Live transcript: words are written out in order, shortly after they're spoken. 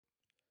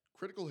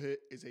Critical Hit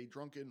is a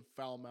drunken,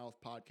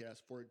 foul-mouthed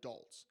podcast for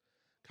adults.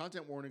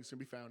 Content warnings can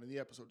be found in the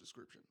episode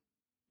description.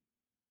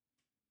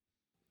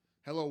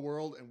 Hello,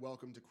 world, and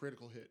welcome to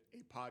Critical Hit, a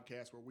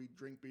podcast where we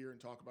drink beer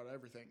and talk about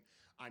everything.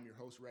 I'm your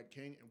host, Red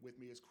King, and with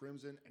me is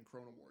Crimson and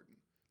Chrono Warden.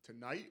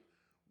 Tonight,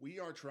 we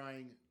are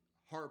trying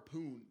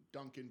Harpoon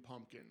Dunkin'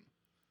 Pumpkin.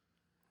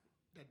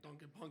 That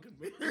Dunkin' Pumpkin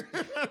beer.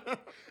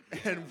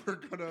 And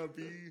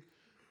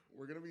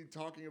we're gonna be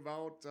talking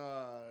about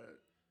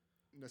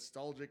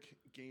nostalgic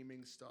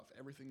gaming stuff,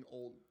 everything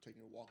old,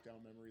 taking a walk down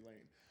memory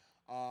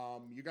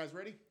lane. You guys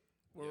ready?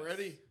 We're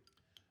ready.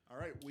 All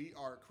right, we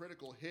are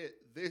Critical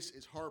Hit. This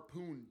is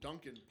Harpoon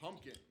Dunkin'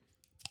 Pumpkin.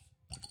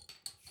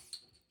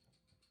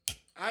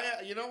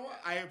 You know what?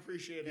 I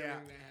appreciate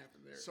everything that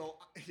happened there. So,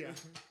 yeah,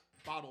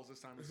 bottles this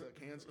time instead of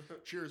cans.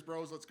 Cheers,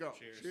 bros. Let's go.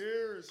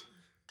 Cheers.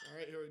 All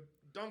right, here we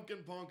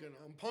Dunkin' Pumpkin.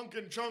 I'm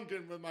punkin'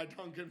 chunkin' with my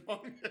Dunkin'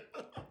 Pumpkin.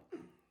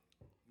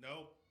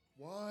 Nope.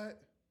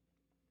 What?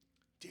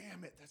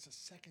 Damn it, that's the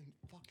second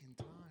fucking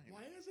time.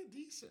 Why is it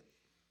decent?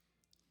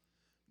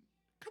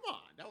 Come on,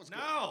 that was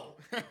No.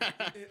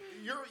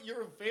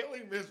 You're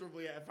failing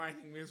miserably at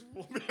finding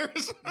miserable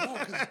beers. No,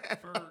 'cause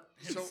For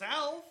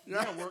himself.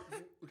 yeah,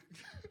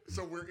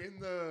 we're in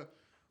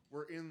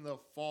the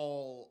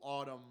fall,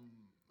 autumn,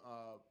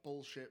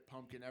 bullshit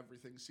pumpkin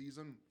everything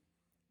season,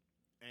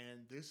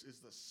 and this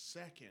is the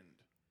second.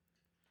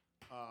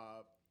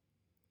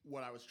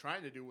 What I was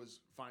trying to do was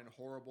find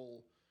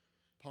horrible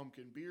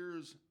pumpkin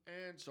beers,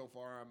 and so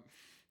far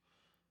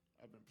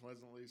I've been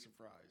pleasantly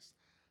surprised.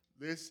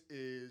 This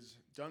is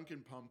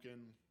Dunkin'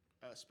 Pumpkin,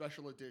 a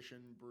special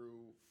edition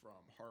brew from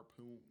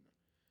Harpoon.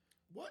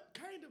 What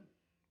kind of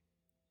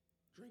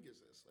drink is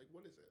this? Like,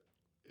 what is it?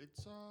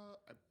 It's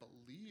I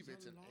believe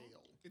it's an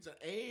ale. It's an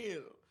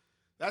ale.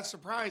 That's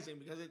surprising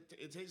because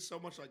it tastes so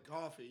much like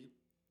coffee,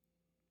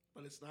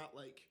 but it's not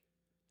like.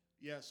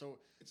 Yeah, so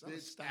It's not a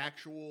this stout.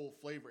 actual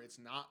flavor, it's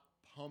not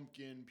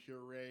pumpkin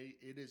puree.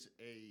 It is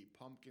a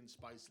pumpkin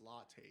spice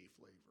latte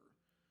flavor.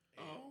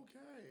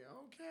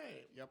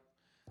 Okay. Yep.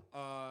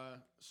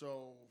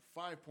 So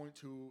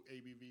 5.2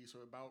 ABV, so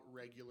about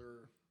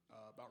regular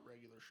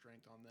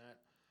strength on that.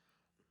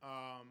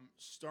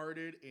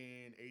 Started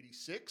in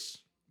 '86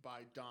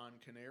 by Don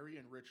Canary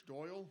and Rich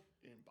Doyle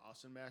in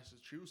Boston,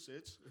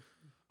 Massachusetts.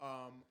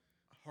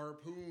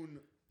 Harpoon.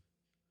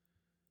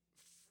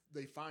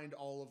 They found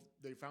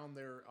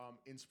their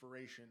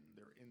inspiration,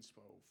 their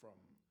inspo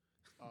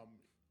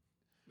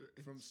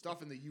from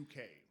stuff in the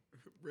UK.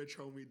 Rich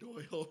homie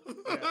Doyle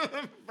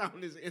Yeah.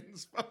 found his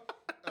inspo.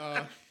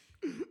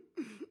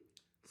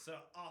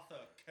 Sir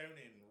Arthur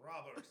Conan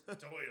Robert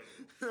Doyle.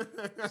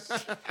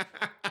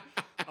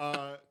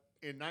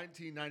 In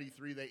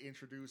 1993, they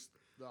introduced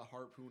the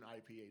Harpoon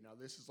IPA. Now,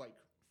 this is like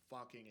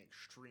fucking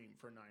extreme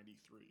for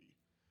 '93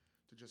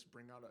 to just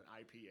bring out an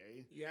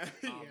IPA. Yeah.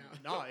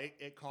 No,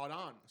 it caught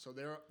on. So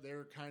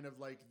they're kind of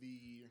like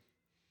the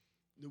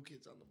New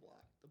Kids on the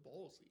Block. The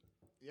ballsy.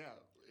 yeah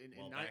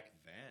Back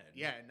then.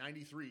 yeah in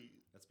 '93.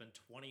 That's been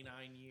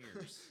 29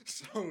 years.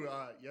 So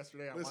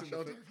yesterday I Listen,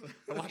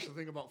 watched the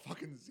thing about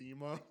fucking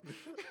Zima.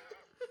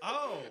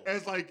 Oh.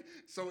 It's like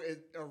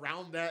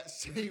around that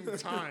same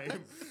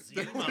time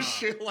there Zima. was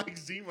shit like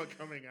Zima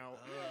coming out,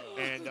 Oh.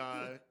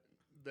 and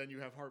then you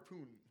have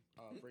Harpoon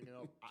bringing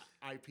up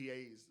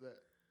IPAs that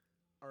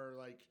are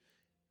like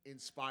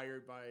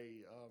inspired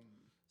by.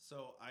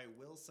 So I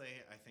will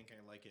say I think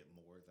I like it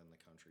more than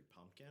the Country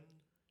Pumpkin,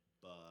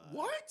 but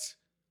What?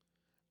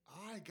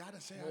 I gotta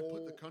say I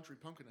put the Country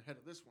Pumpkin ahead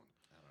of this one.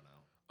 I don't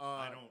know.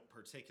 I don't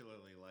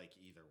particularly like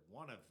either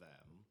one of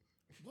them.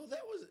 Well,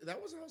 that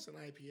was also an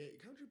IPA.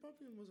 Country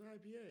Pumpkin was an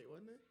IPA,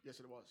 wasn't it? Yes,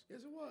 it was.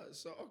 Yes, it was.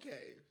 So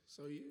okay.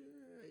 So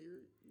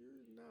you're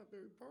not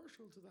very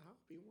partial to the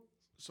hoppy ones.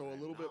 So a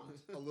little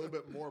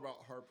bit more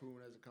about Harpoon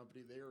as a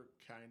company. They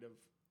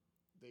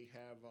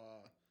have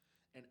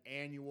an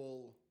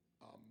annual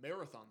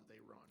marathon that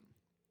they run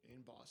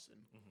in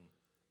Boston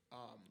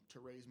to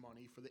raise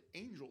money for the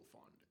Angel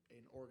Fund,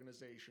 an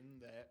organization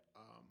that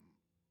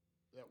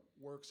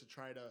works to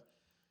try to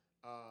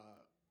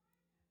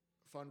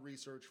fund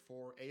research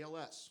for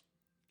ALS,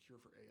 cure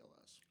for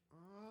ALS.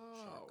 Oh.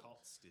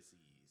 Charcot's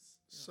disease.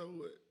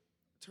 So it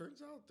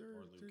turns out they're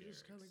Or Lou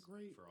just kind of Gehrig's,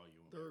 great. for all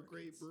you They're a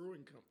great Americans.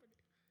 brewing company.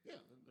 Yeah,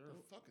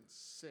 they're fucking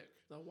sick.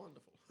 They're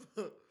wonderful.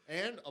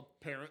 And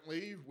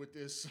apparently, with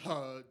this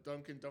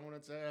Dunkin'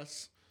 Donuts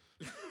ass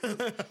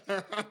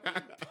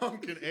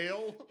pumpkin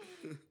ale,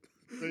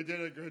 they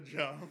did a good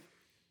job.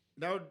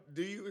 Now,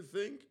 do you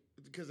think,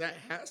 because that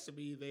has to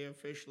be, they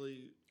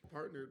officially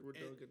partnered with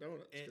Dunkin'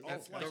 Donuts?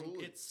 'Cause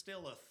absolutely. It's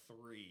still a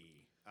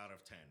 3 out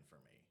of 10 for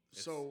me.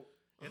 It's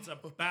it's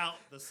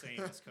about the same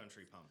as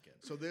Country Pumpkin.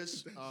 So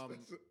this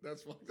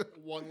that's what.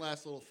 one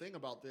last little thing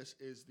about this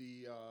is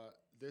the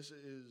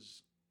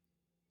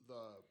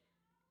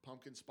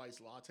pumpkin spice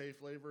latte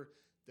flavor.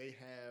 They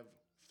have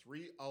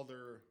 3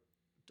 other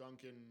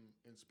Dunkin'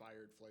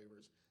 inspired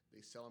flavors.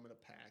 They sell them in a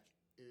pack.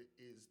 It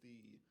is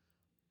the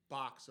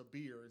box of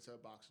beer instead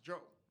of box of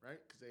Joe, right?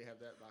 Because they have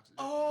that box of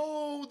Joe.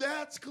 Oh,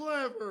 that's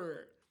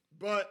clever.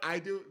 But I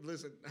do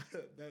listen.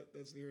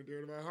 That's near and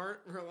dear to my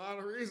heart for a lot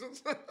of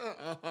reasons.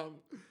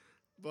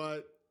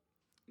 But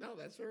no,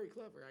 that's very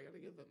clever. I got to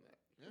give them that.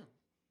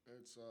 Yeah,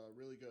 it's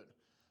really good.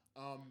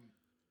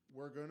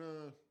 We're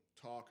gonna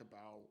talk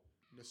about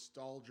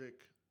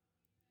nostalgic,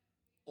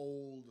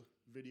 old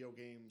video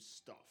game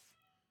stuff.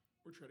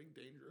 We're treading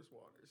dangerous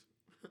waters.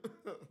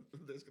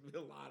 There's gonna be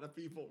a lot of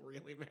people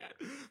really mad.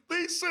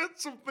 They said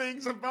some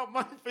things about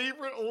my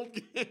favorite old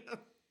game.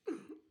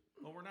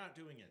 Well, we're not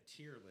doing a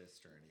tier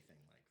list or anything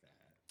like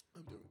that.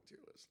 I'm doing a tier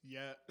list.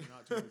 Yeah, we're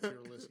not doing a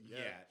tier list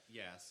yet.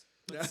 Yes.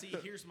 But see,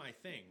 here's my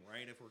thing,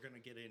 right? If we're going to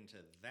get into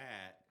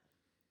that,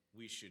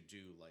 we should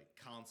do like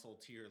console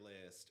tier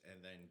list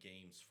and then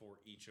games for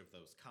each of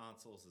those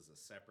consoles as a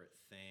separate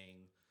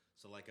thing.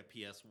 So like a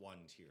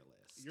PS1 tier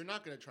list. You're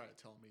not gonna try to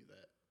tell me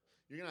that.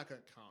 You're not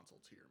gonna console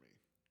tier me.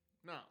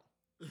 No.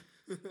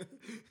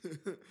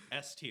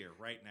 S tier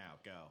right now,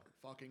 go.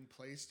 Fucking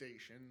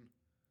PlayStation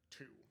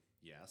 2.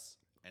 Yes.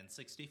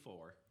 N64.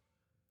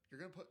 You're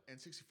gonna put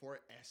N64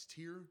 S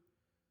tier?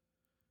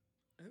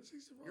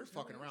 N64. You're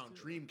fucking around.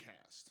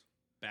 Dreamcast.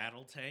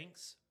 Battle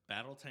Tanks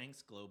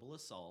Global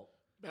Assault,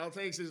 Battle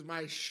Tanks is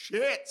my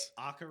shit.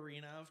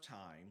 Ocarina of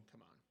Time,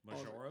 Come on.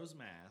 Majora's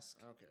Mask,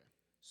 Okay.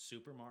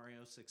 Super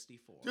Mario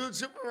 64, Dude,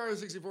 Super Mario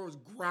 64 was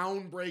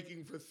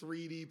groundbreaking for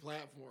 3D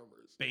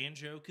platformers.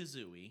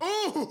 Banjo-Kazooie,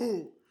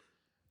 Ooh!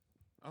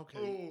 Okay.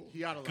 Oh.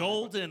 He out of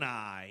line.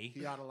 GoldenEye,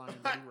 He out of line,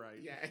 but he right.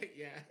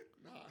 Yeah.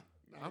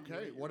 Nah,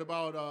 Okay. you're What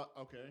about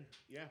okay.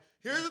 Yeah.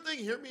 Here's the thing.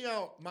 Hear me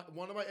out.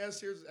 One of my S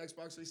tiers is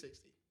Xbox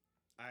 360.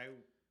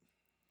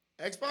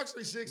 Xbox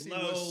 360 low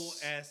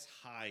was S,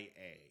 high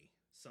A,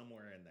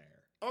 somewhere in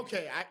there.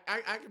 okay.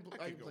 I can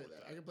play go with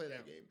that. that. I can play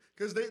that Yeah. game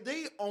because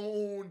they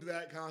owned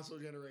that console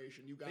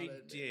generation. You got They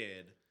it.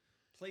 did.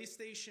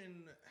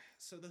 PlayStation.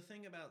 So the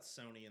thing about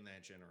Sony in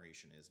that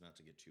generation is, not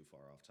to get too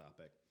far off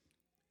topic,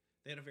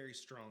 they had a very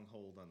strong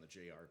hold on the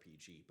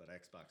JRPG, but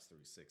Xbox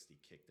 360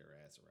 kicked their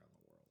ass around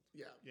the world.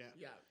 Yeah.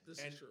 This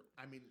And is true.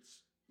 I mean, it's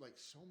like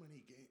so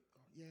many games.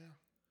 Yeah.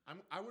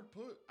 I would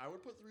put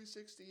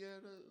 360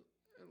 at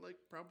like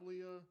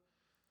probably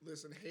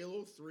Listen,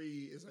 Halo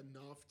 3 is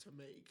enough to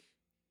make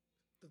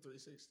the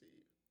 360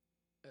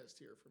 S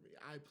tier for me.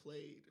 I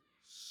played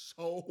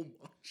so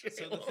much.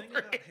 So the thing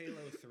about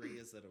Halo 3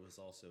 is that it was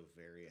also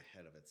very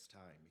ahead of its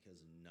time,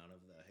 because none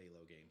of the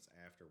Halo games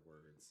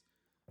afterwards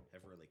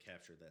have really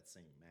captured that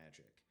same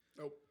magic.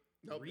 Nope.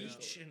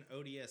 Reach and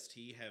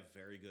ODST have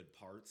very good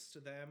parts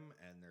to them,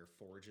 and their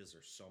forges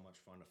are so much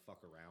fun to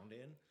fuck around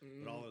in.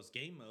 But all those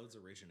game modes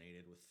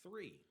originated with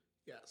 3.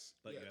 Yes.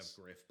 But you have yes.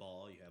 Griff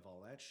Ball, you have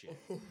all that shit.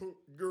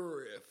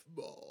 Griff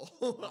Ball.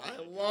 I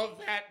love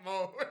that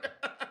mode.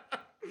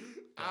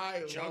 I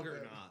love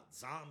Juggernaut, it.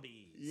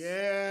 Zombies.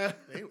 Yeah.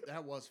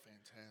 that was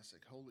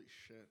fantastic. Holy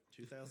shit.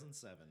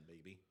 2007,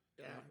 baby.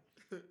 Yeah.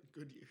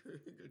 Good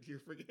year. Good year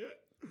for it.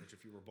 Which,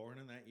 if you were born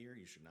in that year,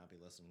 you should not be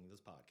listening to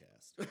this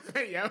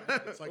podcast. Yeah.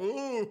 It's like,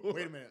 ooh.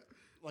 wait a minute.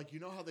 Like, you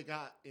know how they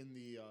got in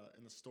the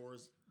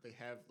stores, they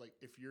have like,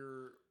 if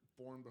you're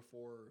born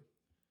before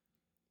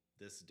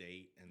This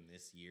date and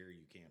this year,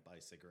 you can't buy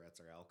cigarettes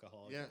or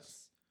alcohol.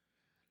 Yes.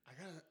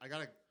 I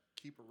gotta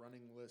keep a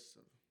running list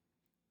of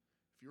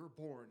if you were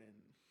born in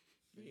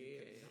you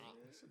cannot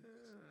listen to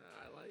this.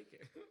 I like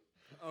it.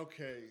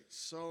 Okay,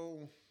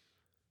 so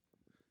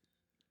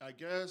I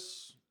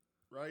guess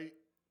right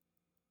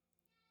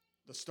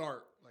the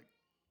start, like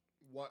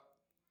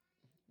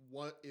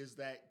what is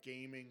that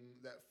gaming,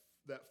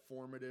 that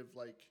formative,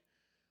 like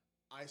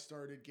I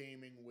started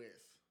gaming with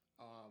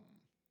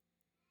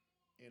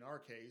in our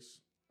case,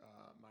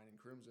 mine and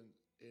Crimson,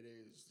 it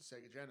is the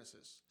Sega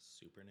Genesis.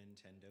 Super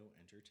Nintendo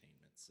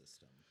Entertainment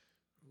System.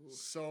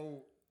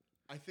 So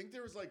I think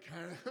there was like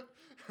kind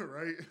of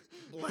right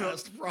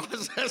Blast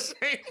processing.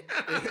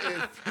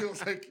 it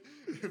feels like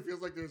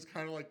there's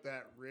kind of like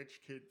that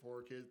rich kid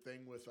poor kid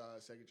thing with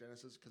Sega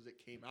Genesis, because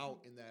it came out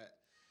in that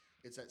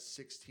it's that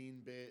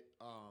 16-bit.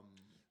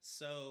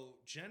 So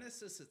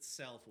Genesis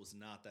itself was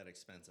not that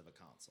expensive a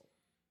console.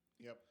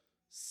 Yep.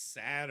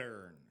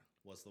 Saturn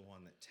was the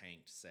one that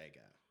tanked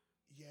Sega.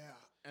 Yeah,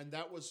 and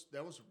that was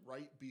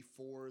right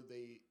before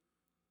they.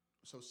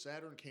 So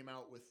Saturn came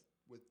out with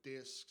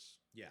discs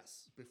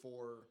Yes.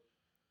 before.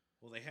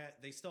 Well,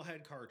 they still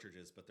had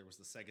cartridges, but there was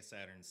the Sega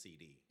Saturn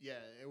CD. Yeah,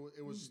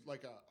 it was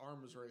like a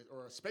arms race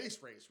or a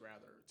space race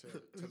rather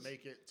to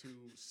make it to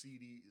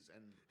CDs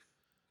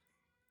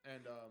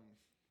and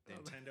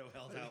Nintendo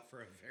held out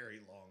for a very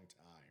long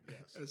time.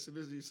 yes. As soon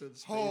as you said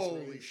space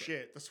Holy race,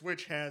 shit! The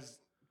Switch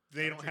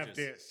they don't have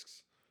Cartridges.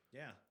 discs.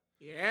 Yeah.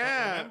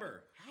 Yeah. But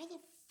remember, How the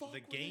fuck? the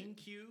were they-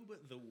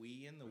 GameCube, the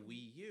Wii, and the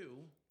Wii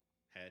U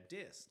had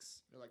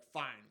discs. They're like,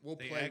 fine, we'll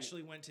They play.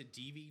 actually went to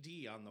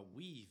DVD on the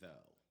Wii, though.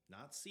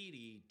 Not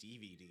CD,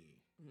 DVD.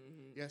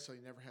 Yeah, so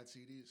you never had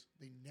CDs.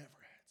 They never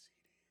had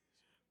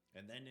CDs.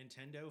 And then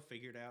Nintendo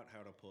figured out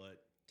how to put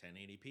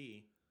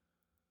 1080p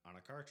on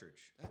a cartridge.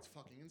 That's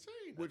fucking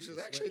insane. Which is That's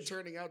the actually Switch.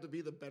 turning out to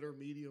be the better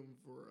medium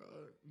for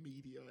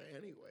media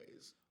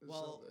anyways.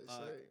 Well, so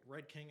they say.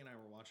 Red King and I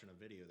were watching a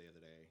video the other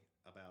day,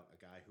 about a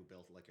guy who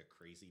built like a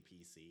crazy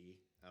PC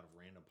out of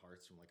random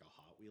parts from like a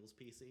Hot Wheels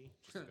PC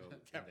just to go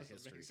That into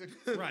was history. amazing.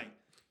 Right.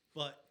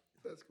 But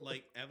That's cool.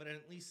 like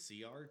evidently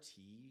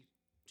CRT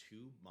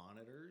tube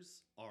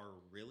monitors are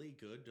really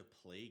good to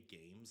play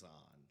games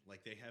on.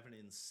 Like they have an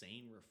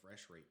insane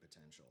refresh rate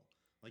potential.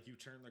 Like you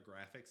turn the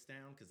graphics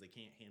down because they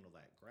can't handle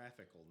that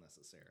graphical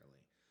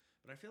necessarily.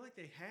 But I feel like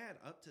they had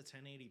up to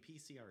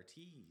 1080p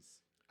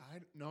CRTs.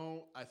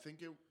 I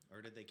think it. Or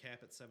did they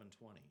cap at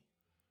 720?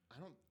 I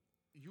don't.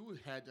 You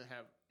must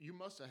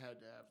have had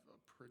to have a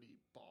pretty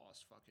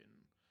boss fucking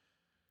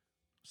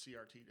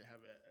CRT to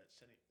have it at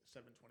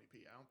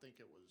 720p. I don't think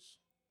it was.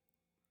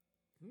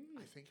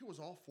 I think it was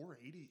all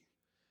 480.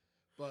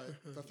 But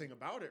the thing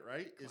about it,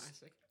 right, is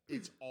Classic.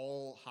 it's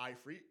all high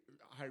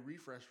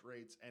refresh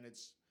rates, and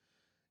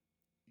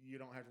you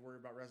don't have to worry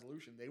about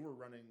resolution. They were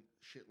running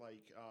shit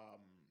like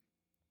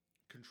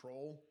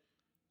Control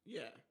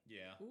Yeah.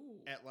 Yeah.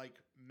 Ooh. at like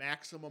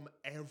maximum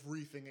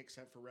everything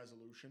except for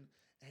resolution,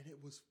 and it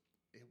was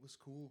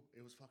cool.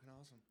 It was fucking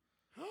awesome.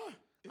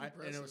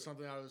 And it was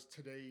something I was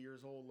today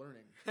years old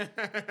learning.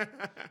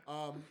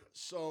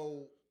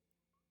 So,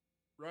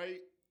 right.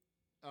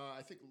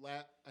 I think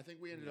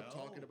we ended up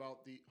talking No.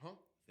 about the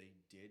They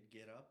did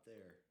get up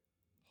there.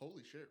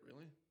 Holy shit!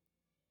 Really?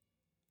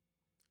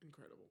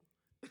 Incredible.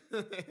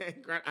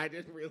 I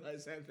didn't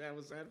realize that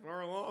was that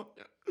far along.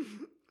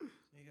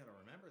 You got to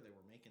remember they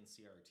were making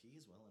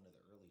CRTs well into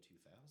the early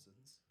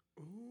 2000s.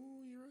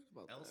 Ooh, you're right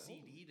about that.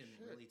 LCD didn't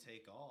shit. really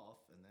take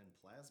off, and then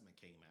Plasma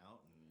came out,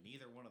 and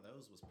neither one of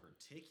those was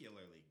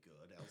particularly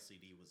good.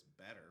 LCD was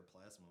better.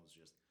 Plasma was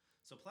just...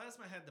 So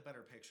Plasma had the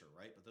better picture,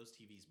 right? But those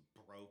TVs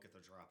broke at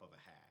the drop of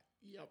a hat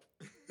Yep.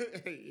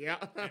 Yeah.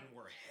 and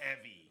were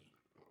heavy.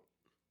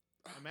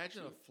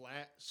 Imagine a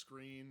flat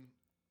screen,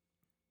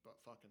 but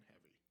fucking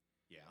heavy.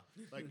 Yeah.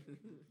 Like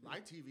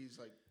my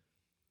TV's like,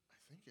 I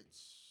think it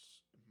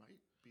might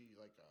be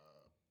like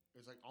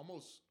it's like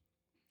almost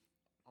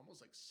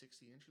like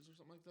 60 inches or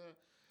something like that.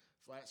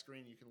 Flat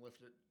screen, you can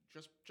lift it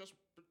just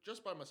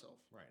by myself.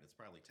 Right. It's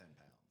probably 10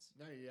 pounds.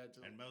 Now you had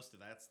to And most of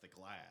that's the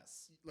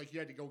glass. you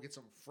had to go get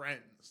some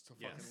friends to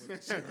fucking Yes.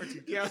 lift the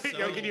CRT. Yeah. So-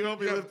 Yo, can you help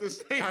me Yeah. lift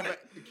this thing?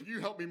 Can you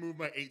help me move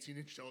my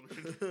 18-inch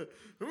television?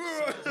 We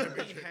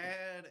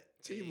had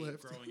Team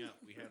lift. growing up,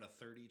 we had a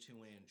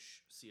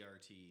 32-inch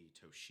CRT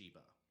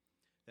Toshiba.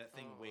 That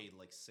thing Oh. weighed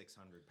like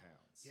 600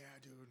 pounds. Yeah,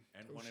 dude.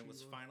 And when it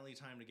was Toshiba. finally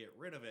time to get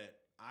rid of it,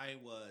 I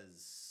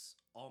was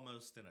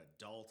almost an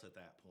adult at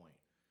that point.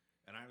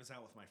 And I was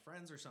out with my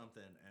friends or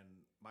something, and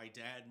my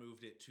dad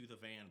moved it to the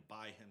van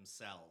by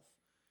himself.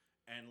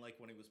 And like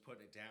when he was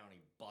putting it down, he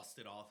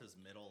busted off his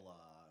middle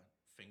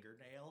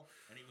fingernail,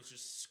 and he was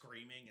just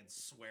screaming and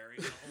swearing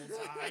the whole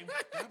time.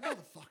 That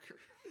motherfucker.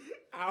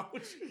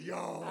 Ouch.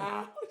 Yo.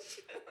 Ouch.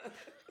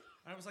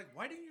 And I was like,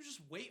 why didn't you just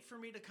wait for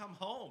me to come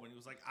home? And he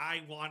was like,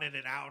 I wanted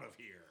it out of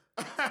here.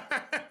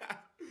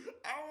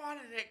 I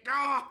wanted it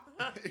gone.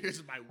 It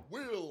is my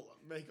will.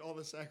 Make all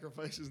the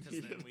sacrifices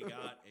Because needed. then we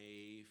got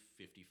a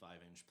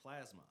 55-inch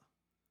plasma,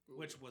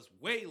 which was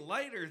way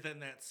lighter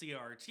than that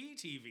CRT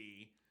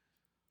TV,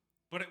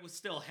 but it was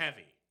still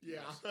heavy.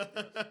 Yeah.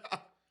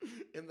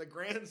 In the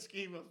grand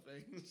scheme of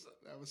things,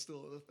 that was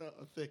still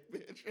a thick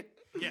bitch.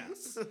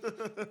 Yes.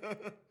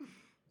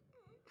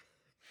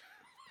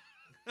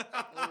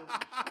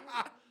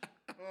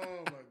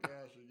 Oh my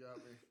gosh, you got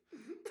me.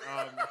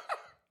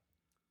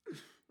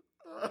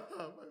 Oh,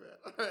 my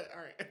bad.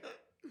 All right.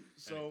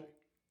 So,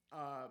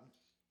 I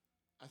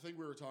think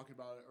we were talking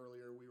about it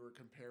earlier. We were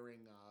comparing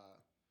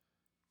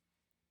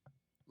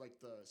like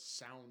the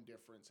sound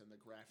difference and the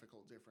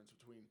graphical difference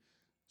between.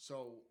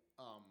 So,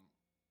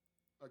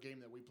 a game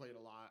that we played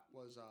a lot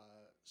was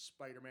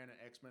Spider-Man and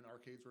X-Men: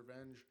 Arcade's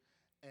Revenge,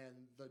 and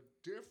the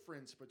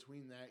difference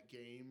between that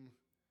game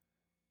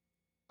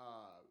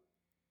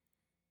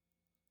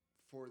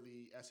for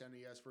the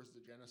SNES versus the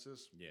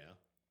Genesis, Yeah.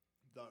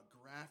 the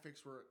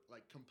graphics were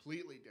like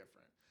completely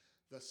different.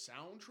 The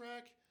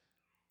soundtrack,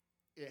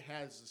 it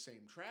has the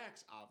same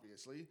tracks,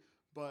 obviously,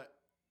 but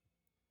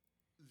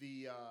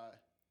the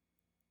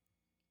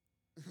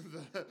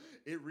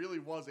it really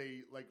was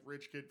a like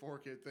rich kid poor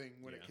kid thing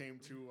when it Yeah. came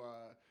to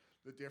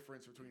the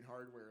difference between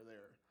hardware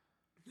there.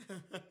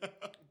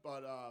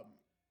 But I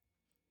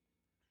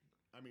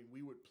mean,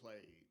 we would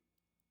play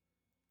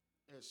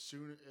as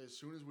soon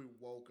as we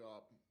woke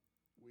up,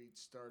 we'd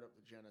start up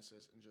the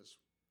Genesis and just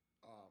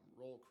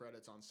roll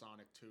credits on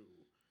Sonic 2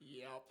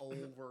 Yep.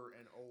 over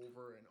and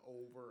over and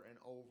over and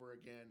over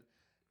again.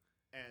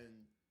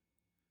 And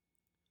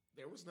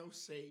There was no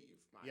save,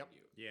 mind Yep.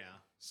 you. Yeah.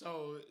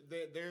 So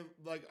they're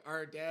like,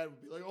 our dad would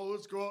be like, "Oh,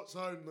 let's go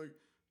outside and like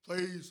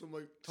play some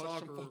like Touch some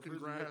soccer or fucking frisbee."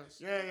 grass.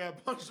 Yeah,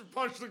 punch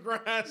the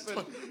grass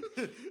and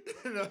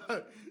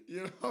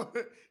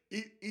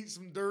eat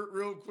some dirt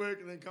real quick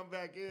and then come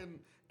back in.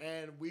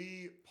 And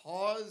we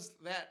paused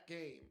that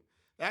game.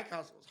 That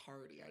console was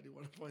hardy. I do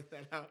want to point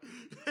that out.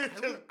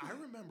 I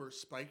remember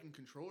spiking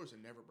controllers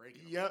and never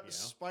breaking them. Yep, Yeah.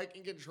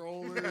 spiking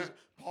controllers,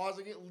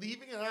 pausing it,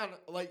 leaving it on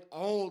like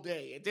all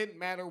day. It didn't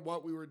matter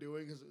what we were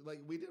doing because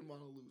like we didn't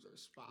want to lose our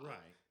spot.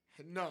 Right.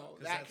 No, 'Cause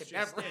that that's could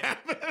just never it.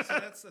 happen. So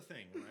that's the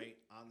thing, right?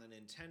 On the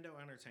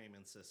Nintendo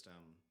Entertainment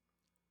System,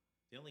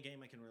 the only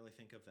game I can really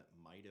think of that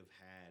might have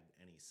had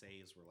any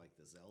saves were like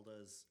the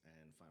Zeldas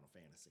and Final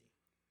Fantasy,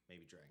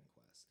 maybe Dragon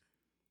Quest.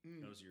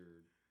 Those are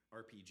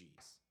your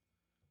RPGs.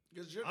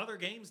 Because Other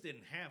games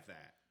didn't have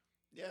that.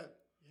 yeah.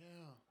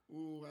 Yeah.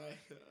 Ooh,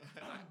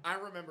 I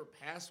remember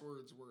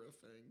passwords were a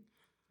thing.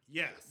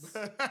 Yes.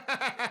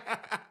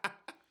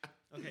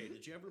 Okay,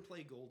 did you ever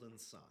play Golden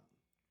Sun?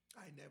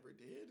 I never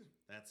did.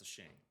 That's a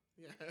shame.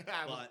 Yeah,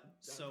 But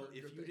so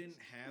if you didn't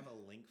have a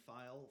link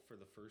file for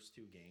the first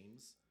two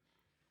games,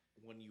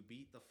 when you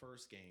beat the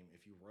first game,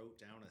 if you wrote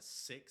down a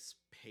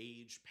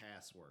 6-page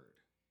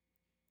password,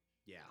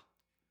 yeah,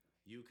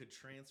 you could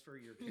transfer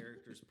your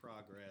character's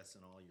progress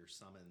and all your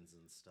summons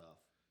and stuff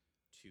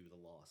to the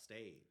Lost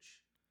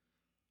Age.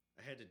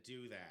 I had to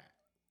do that.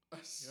 a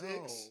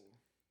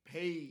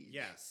 6-page.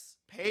 Yes.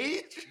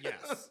 Page?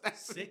 Yes.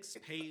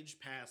 6-page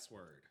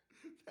password.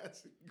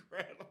 That's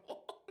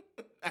incredible.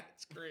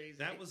 That's crazy.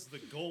 That was the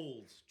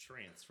gold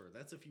transfer.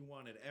 That's if you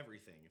wanted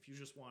everything. If you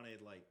just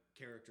wanted like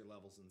character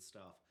levels and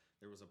stuff,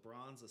 there was a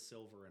bronze, a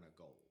silver, and a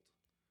gold.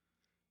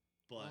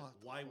 But What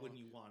the why fuck? wouldn't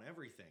you want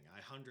everything?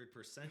 I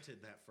 100%ed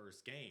that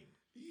first game.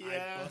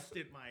 Yeah. I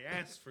busted my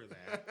ass for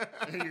that.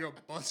 And you're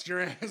gonna bust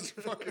your ass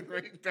fucking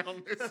right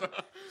down this.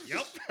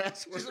 Yep.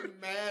 Password. Just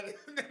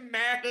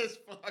mad as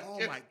fuck. Oh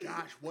my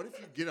gosh! What if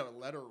you get a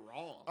letter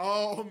wrong?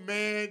 Oh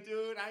man,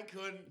 dude, I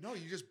couldn't. No,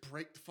 you just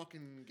break the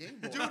fucking game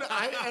board. Dude,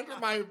 I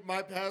entered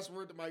my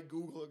password to my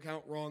Google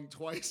account wrong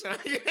twice, and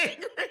I get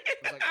angry.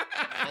 It's like,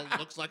 well,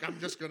 looks like I'm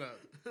just gonna.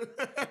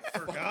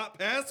 Forgot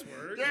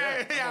password.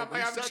 Yeah, I'm I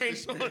gonna have to reset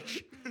change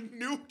this bitch.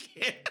 new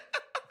kid.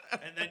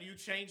 And then you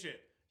change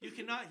it. You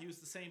cannot use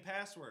the same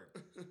password.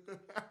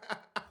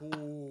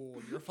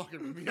 Oh, you're fucking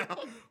with me now.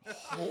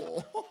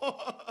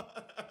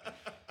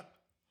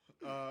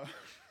 Uh,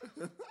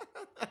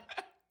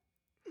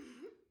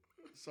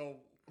 so,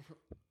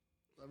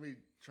 let me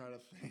try to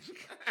think.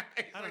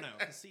 I don't know.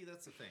 'Cause see,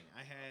 that's the thing.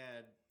 I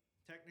had,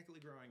 technically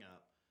growing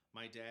up,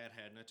 my dad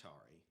had an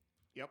Atari.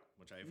 Yep.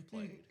 Which I've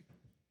played.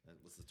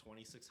 That was the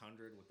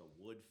 2600 with the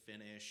wood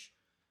finish.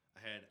 I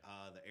had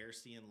the Air,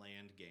 Sea, and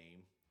Land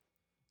game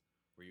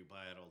where you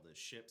battle the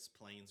ships,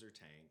 planes, or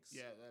tanks.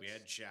 Yeah, we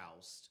had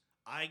Joust.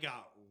 I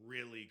got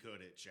really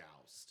good at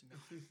Joust.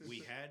 We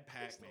had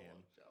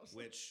Pac-Man,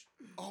 which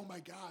Oh my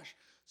gosh!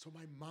 So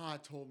my ma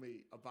told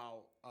me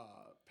about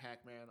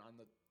Pac-Man on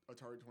the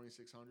Atari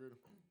 2600.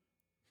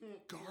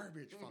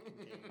 Garbage fucking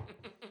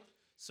game.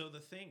 so the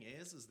thing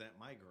is that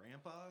my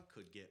grandpa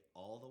could get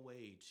all the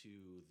way to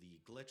the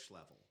glitch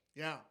level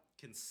Yeah.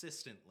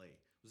 consistently.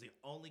 It was the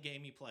only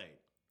game he played.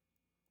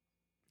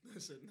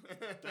 Listen,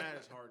 That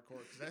is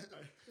hardcore. 'Cause that,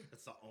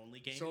 That's the only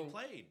game So- he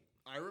played.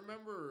 I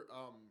remember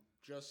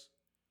just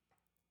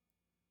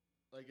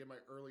like in my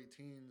early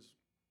teens,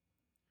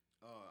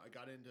 I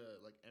got into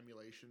like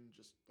emulation.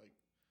 Just like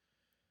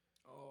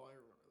Oh, I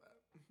remember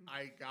that.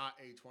 I got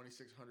a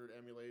 2600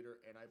 emulator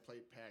and I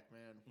played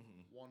Pac-Man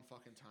Mhm. one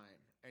fucking time.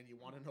 And you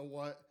want to know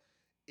what?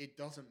 It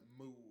doesn't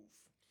move.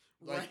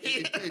 Like Right.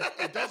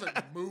 it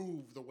doesn't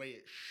move the way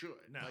it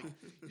should. No. Like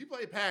you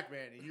play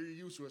Pac-Man and you're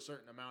used to a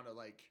certain amount of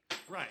like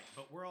Right,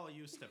 but we're all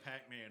used to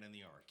Pac-Man in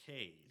the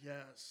arcade.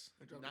 yes.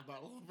 I dropped Not- the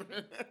bottle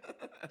opener.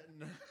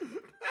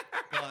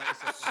 But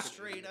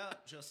straight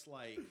up, just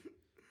like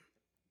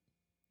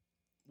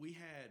we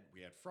had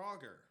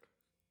Frogger,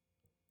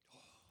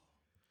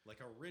 like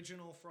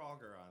original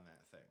Frogger on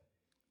that thing.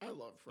 I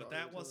love Frogger. But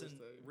that to this wasn't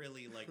day.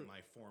 really like my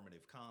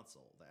formative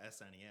console. The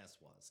SNES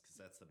was, because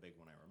that's the big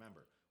one I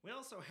remember. We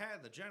also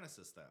had the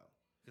Genesis though,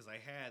 because I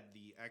had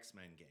the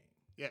X-Men game.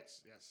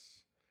 Yes.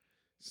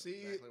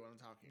 See, Exactly what I'm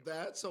talking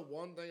about. that's a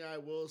one thing I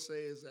will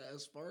say is that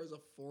as far as a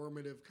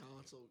formative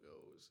console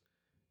goes,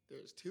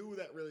 there's two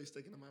that really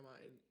stick into my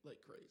mind like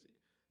crazy.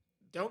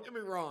 Don't get me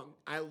wrong,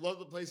 I love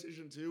the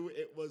PlayStation 2.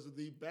 It was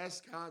the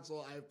best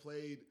console I've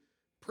played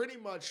pretty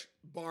much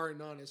bar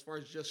none as far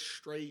as just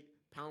straight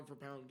pound for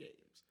pound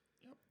games.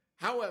 Yep.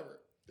 However,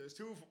 there's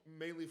two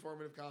mainly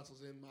formative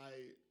consoles in my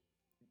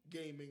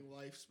gaming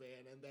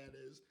lifespan, and that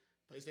is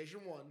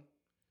PlayStation 1,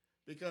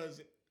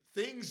 because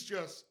things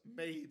just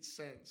made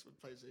sense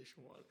with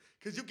PlayStation 1.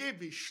 Because you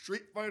gave me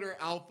Street Fighter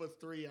Alpha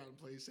 3 on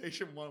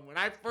PlayStation 1 when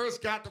I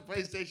first got the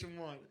PlayStation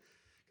 1.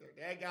 Because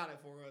Dad got it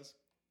for us.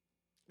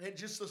 And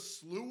just a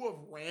slew of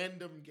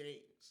random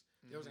games.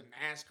 There was a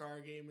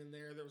NASCAR game in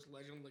there. There was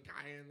Legend of the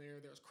Guy in there.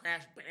 There was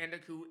Crash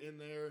Bandicoot in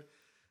there.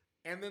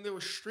 And then there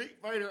was Street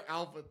Fighter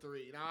Alpha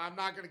 3. Now, I'm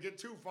not going to get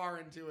too far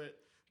into it.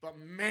 But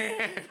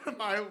man,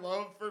 my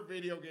love for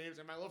video games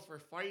and my love for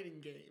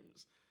fighting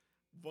games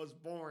was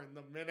born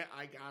the minute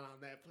I got on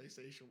that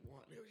PlayStation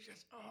 1. It was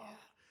just,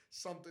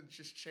 something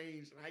just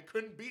changed. And I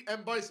couldn't beat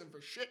M. Bison for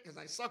shit because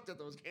I sucked at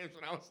those games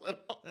when I was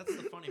little. That's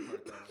the funny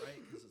part though,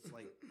 right? Because it's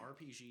like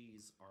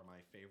RPGs are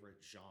my favorite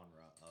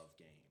genre of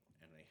game,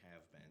 and they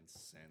have been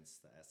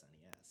since the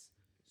SNES.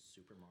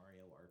 Super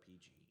Mario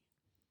RPG.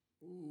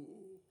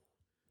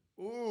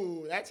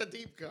 Ooh, that's a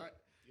deep cut.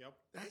 Yep.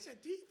 That's a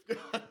deep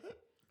cut.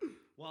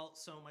 Well,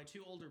 so my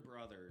two older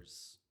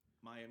brothers,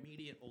 my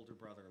immediate older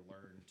brother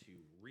learned to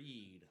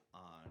read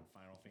on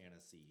Final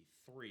Fantasy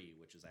III,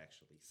 which is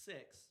actually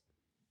 6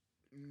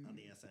 on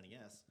the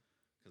SNES,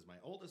 because my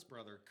oldest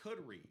brother could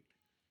read.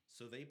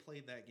 So they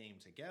played that game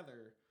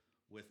together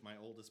with my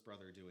oldest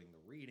brother doing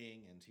the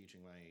reading and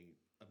teaching my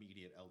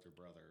immediate elder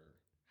brother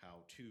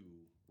how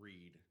to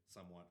read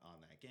somewhat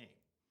on that game.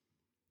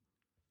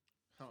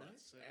 Oh,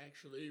 that's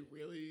actually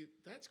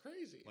that's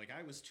crazy. Like,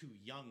 I was too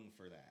young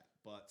for that,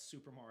 but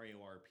Super Mario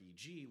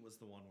RPG was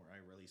the one where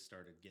I really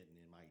started getting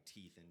in my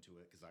teeth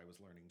into it because I was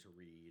learning to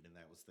read, and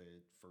that was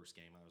the first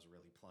game I was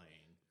really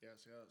playing.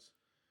 Yes.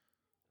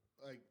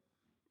 Like,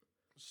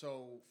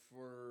 so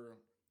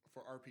for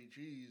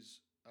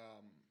RPGs,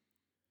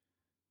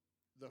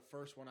 the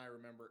first one I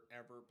remember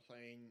ever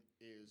playing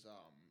is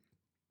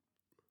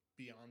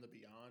Beyond the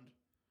Beyond,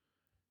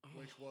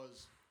 which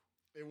was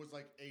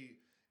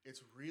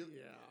it's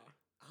really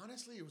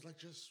honestly, it was like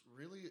just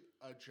really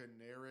a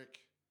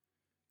generic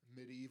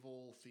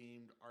medieval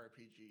themed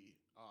RPG.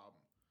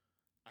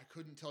 I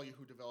couldn't tell you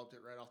who developed it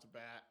right off the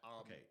bat.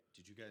 Okay,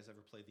 did you guys ever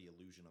play The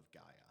Illusion of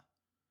Gaia?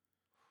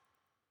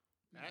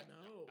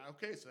 No.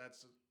 Okay, so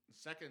that's the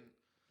second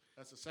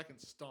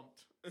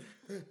stumped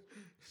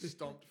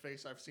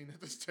face I've seen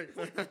at this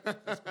table.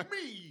 It's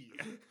me.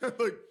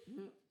 Like,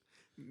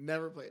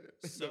 never played it.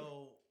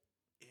 So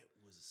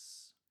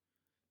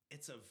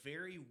it's a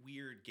very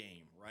weird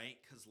game, right?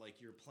 Because, like,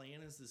 you're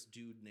playing as this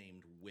dude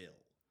named Will.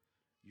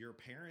 Your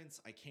parents,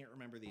 I can't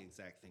remember the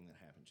exact thing that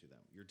happened to them.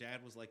 Your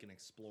dad was, like, an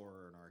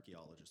explorer, an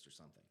archaeologist or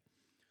something.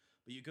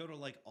 But you go to,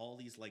 like, all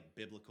these, like,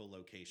 biblical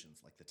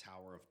locations, like the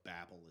Tower of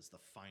Babel is the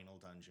final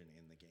dungeon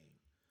in the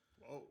game.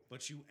 Whoa.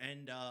 But you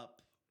end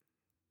up,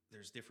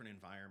 there's different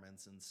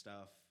environments and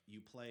stuff. You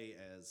play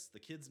as, the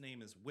kid's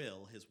name is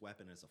Will, his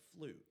weapon is a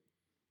flute.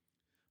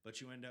 But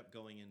you end up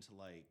going into,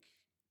 like,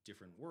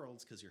 different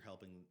worlds because you're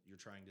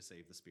trying to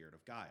save the spirit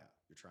of Gaia.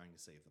 You're trying to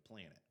save the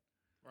planet.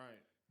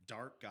 Right.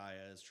 Dark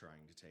Gaia is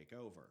trying to take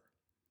over.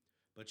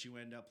 But you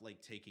end up,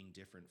 like, taking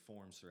different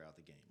forms throughout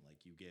the game.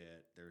 Like,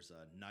 there's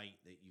a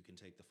knight that you can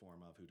take the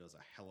form of who does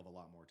a hell of a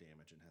lot more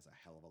damage and has a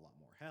hell of a lot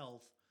more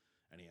health.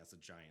 And he has a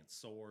giant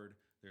sword.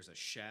 There's a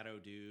shadow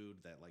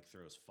dude that, like,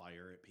 throws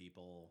fire at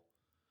people.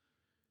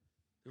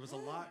 There was a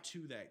lot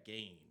to that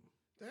game.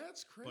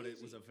 That's crazy. But it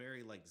was a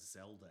very, like,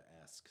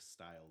 Zelda-esque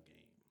style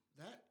game.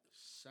 That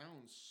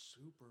sounds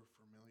super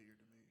familiar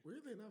to me.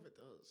 Weirdly enough, it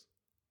does.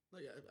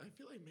 Like, I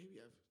feel like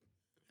maybe I've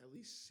at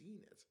least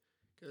seen it.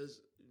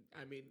 Because,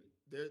 I mean,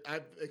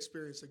 I've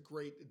experienced a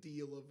great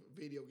deal of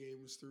video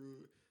games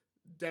through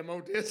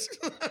demo discs.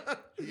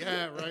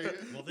 Yeah, right.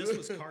 Well, this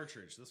was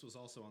cartridge. This was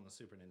also on the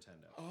Super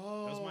Nintendo.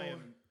 Oh. That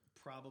was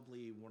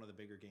probably one of the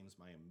bigger games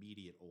my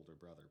immediate older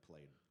brother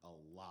played a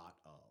lot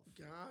of.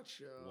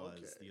 Gotcha.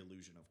 Was The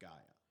Illusion of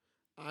Gaia.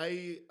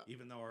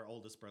 Even though our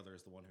oldest brother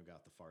is the one who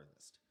got the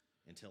farthest.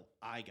 Until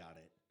I got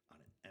it on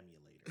an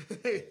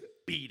emulator.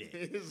 Beat it.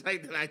 It's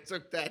like that I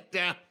took that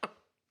down.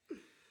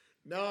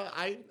 No,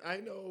 I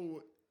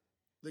know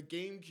the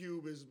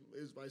GameCube is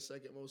my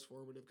second most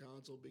formative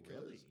console because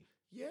Really?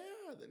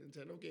 Yeah, the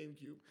Nintendo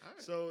GameCube. Right.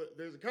 So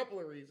there's a couple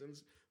of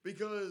reasons.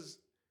 Because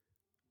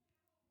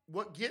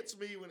what gets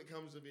me when it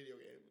comes to video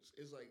games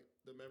is like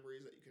the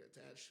memories that you can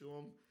attach to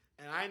them.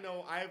 And I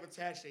know I have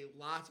attached a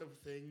lot of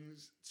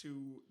things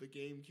to the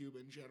GameCube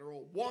in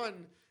general.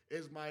 One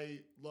is my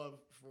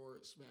love for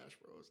Smash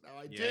Bros. Now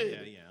I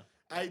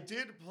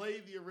did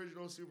play the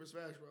original Super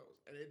Smash Bros.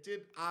 And it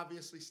did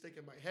obviously stick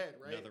in my head,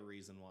 right? Another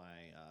reason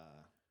why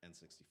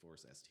N64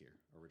 is S tier.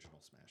 Original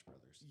Smash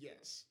Brothers.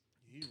 Yes.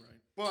 You're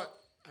right. But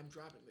I'm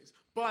dropping these.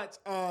 But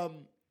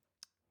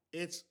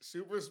it's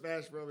Super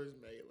Smash Bros.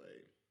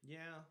 Melee.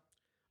 Yeah.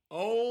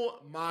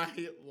 Oh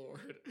my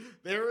lord.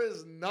 There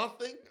is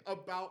nothing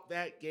about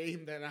that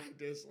game that I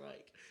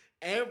dislike.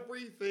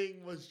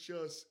 Everything was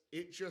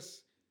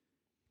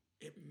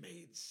it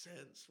made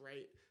sense,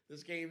 right?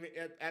 This game,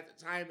 at the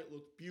time, it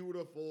looked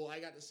beautiful. I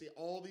got to see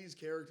all these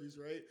characters,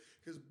 right?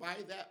 Because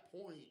by that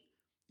point,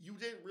 you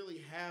didn't really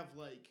have,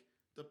 like,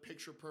 the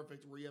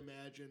picture-perfect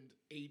reimagined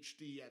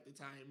HD at the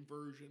time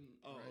version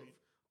of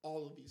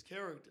all of these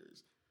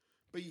characters.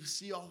 But you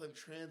see all of them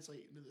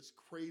translate into this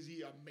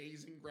crazy,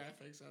 amazing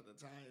graphics at the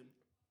time.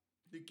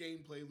 The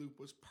gameplay loop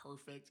was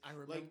perfect. I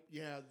remember.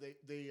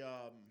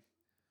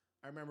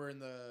 I remember in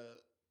the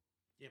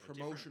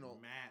promotional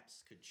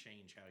maps could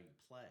change how you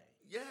play.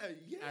 Yeah.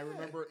 I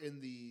remember in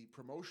the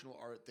promotional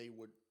art they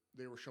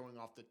were showing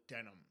off the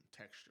denim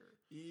texture.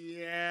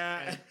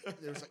 Yeah. And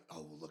it was like,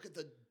 oh, look at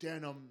the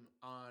denim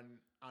on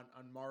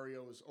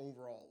Mario's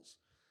overalls.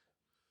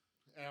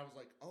 And I was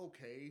like,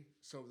 okay,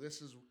 so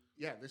this is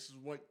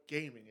what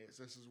gaming is.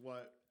 This is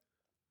what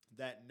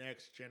that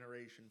next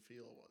generation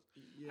feel was.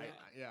 Yeah.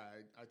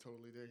 I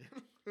totally dig it.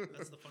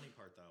 That's the funny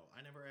part, though.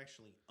 I never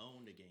actually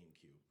owned a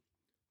GameCube.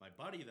 My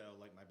buddy, though,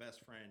 like my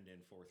best friend in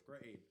 4th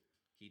grade,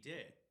 he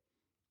did.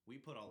 We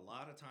put a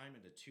lot of time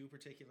into 2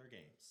 particular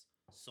games.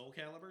 Soul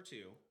Calibur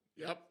 2.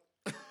 Yep.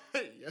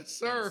 Yes,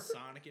 sir. and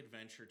Sonic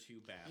Adventure 2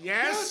 Battle.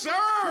 Yes, sir.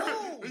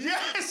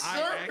 Yes, sir.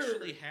 I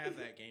actually have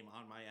that game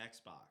on my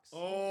Xbox.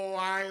 Oh,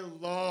 I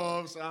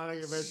love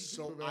Sonic Adventure.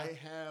 So I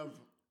have,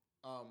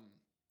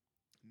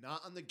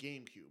 not on the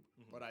GameCube,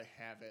 but I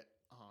have it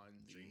on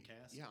the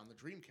Dreamcast? Yeah, on the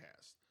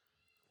Dreamcast.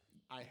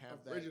 I have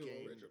Original. that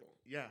game.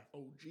 Yeah,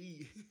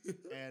 OG.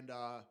 and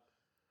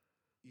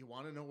you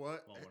want to know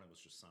what? Well, when it was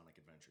just Sonic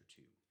Adventure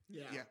 2.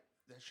 Yeah,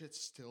 that shit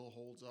still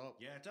holds up.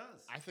 Yeah, it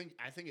does. I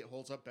think it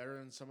holds up better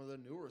than some of the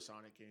newer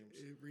Sonic games.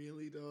 It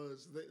really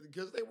does.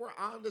 Because they were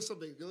onto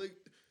something. Like,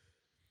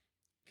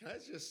 can I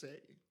just say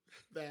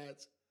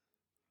that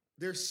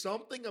there's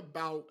something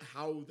about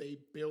how they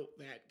built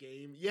that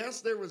game.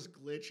 Yes, there was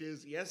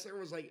glitches. Yes,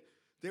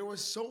 there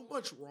was so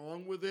much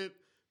wrong with it,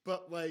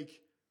 but like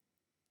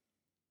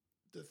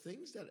the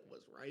things that it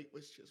was right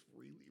was just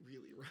really,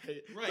 really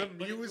right. Right,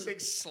 but The it was-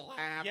 music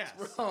slapped, Yes.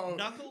 bro.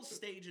 Knuckles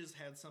stages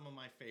had some of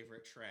my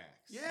favorite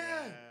tracks.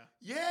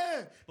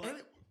 Yeah. But And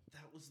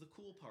that was the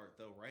cool part,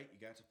 though, right? You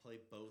got to play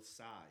both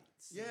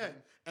sides. yeah,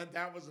 and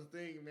that was the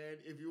thing, man.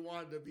 If you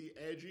wanted to be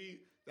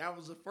edgy, that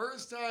was the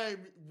first time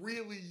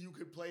really you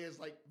could play as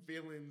like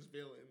villains,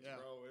 Yeah.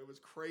 bro. It was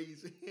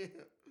crazy.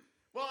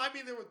 Well, I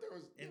mean, there was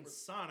In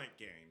Sonic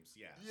games,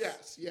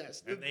 yes.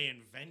 And they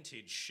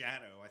invented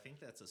Shadow. I think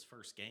that's his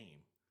first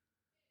game.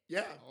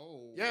 Yeah.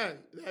 Oh. Yeah,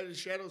 that is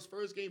Shadow's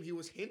first game. He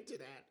was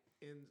hinted at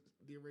in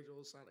the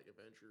original Sonic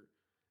Adventure.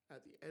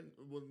 At the end,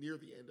 well, near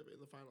the end of it, in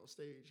the final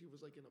stage, he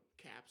was like in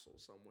a capsule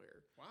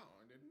somewhere. Wow,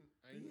 I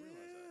didn't realize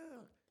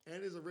that.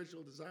 And his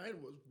original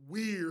design was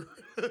weird.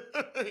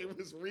 It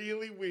was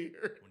really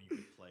weird. When you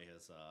could play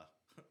as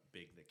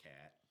Big the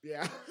Cat.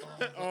 Yeah.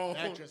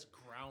 That just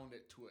ground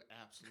it to an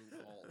absolute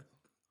halt.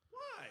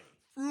 Why?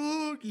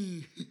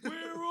 Froggy.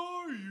 Where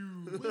are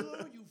you?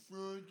 Where are you,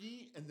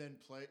 Froggy? And then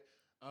play.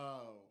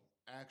 Oh,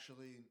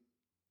 actually,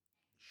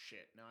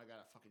 shit. Now I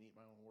gotta fucking eat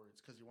my own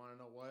words. Because you want to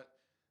know what?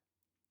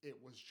 It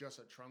was just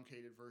a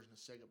truncated version of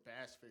Sega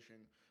Bass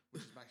Fishing,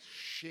 which is my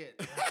shit.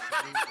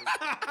 Absolutely.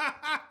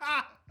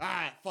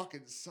 It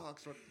fucking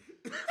sucks. But,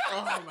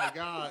 oh my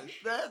gosh.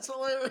 That's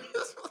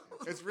hilarious.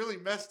 It's really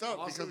messed up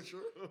Also because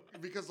true.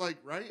 because like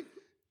right,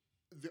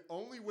 the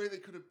only way they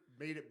could have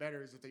made it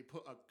better is if they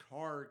put a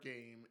car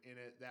game in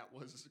it that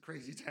was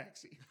Crazy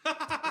Taxi.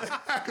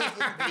 Because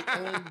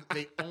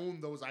they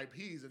own those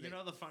IPs. And You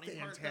know, the funny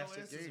part, though,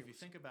 fantastic is if you games.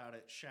 think about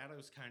it,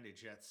 Shadow's kind of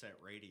Jet Set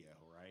Radio,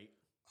 right?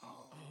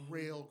 Oh,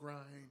 rail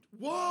grind.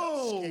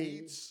 Whoa.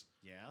 Skates.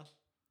 Yeah.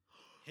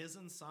 His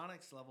and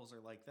Sonic's levels are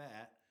like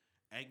that.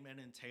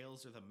 Eggman and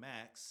Tails are the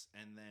mechs,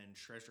 and then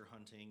treasure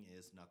hunting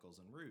is Knuckles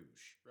and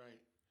Rouge. Right.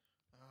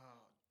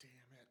 Oh,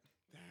 damn it.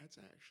 That's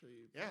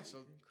actually Yeah, so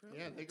incredible.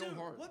 yeah, they go Dude,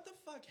 hard. what the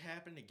fuck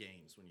happened to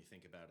games when you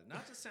think about it?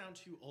 Not to sound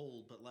too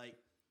old, but like,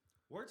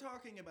 we're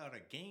talking about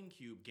a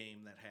GameCube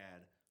game that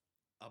had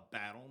a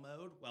battle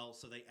mode. Well,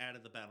 so they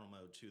added the battle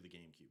mode to the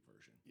GameCube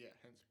version. Yeah,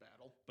 hence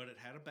battle. But it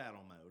had a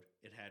battle mode.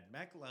 It had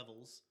mech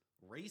levels,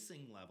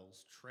 racing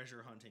levels,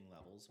 treasure hunting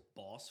levels,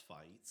 boss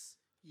fights.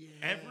 Yeah.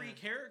 Every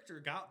character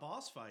got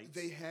boss fights.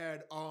 They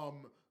had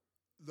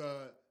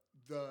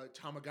the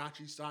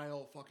Tamagotchi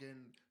style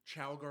fucking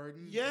Chow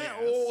Garden. Yeah. Yes.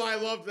 Oh, I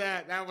love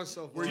that. That was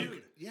so Where fun. you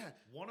could, yeah.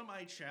 One of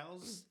my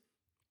chows,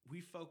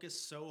 we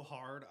focused so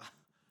hard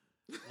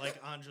like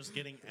on just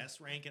getting S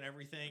rank and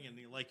everything, and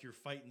you're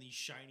fighting these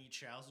shiny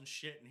chows and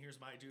shit, and here's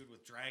my dude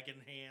with dragon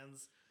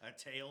hands, a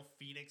tail,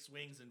 phoenix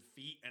wings and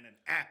feet, and an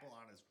apple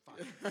on his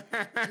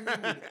fucking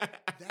Dude,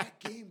 that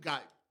game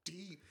got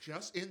deep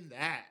just in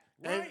that.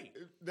 right.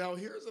 And now,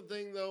 here's the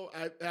thing, though.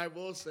 I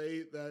will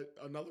say that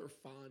another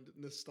fond,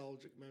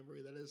 nostalgic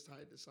memory that is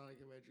tied to Sonic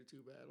Adventure 2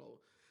 Battle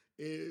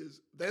is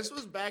this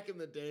was back in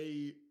the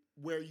day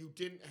where you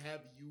didn't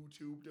have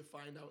YouTube to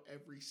find out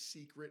every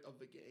secret of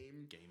the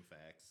game. Game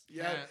facts.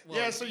 Yeah,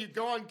 well, so you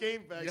go on You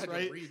GameFAQs, had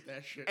right? to read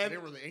that shit. And- They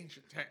were the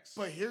ancient texts.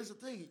 But here's the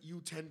thing, you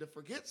tend to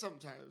forget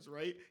sometimes,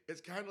 right? It's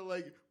kind of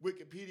like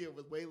Wikipedia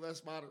with way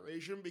less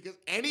moderation because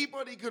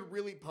anybody could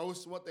really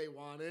post what they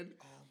wanted.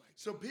 oh my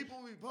So people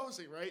will be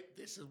posting, right?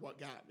 This is what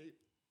got me.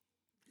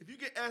 If you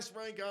get S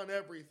rank on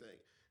everything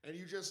and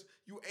you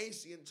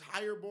ace the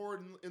entire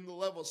board in the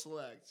level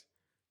select,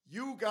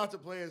 you got to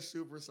play as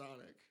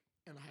Supersonic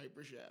and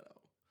Hyper Shadow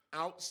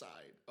outside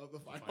of the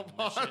final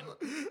Final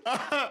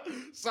boss.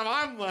 So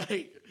I'm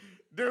like,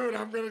 dude,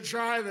 I'm gonna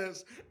try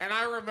this, and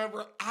I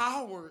remember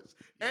hours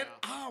and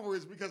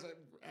hours because,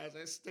 as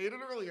I stated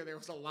earlier, there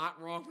was a lot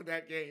wrong with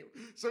that game.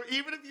 So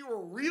even if you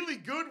were really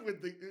good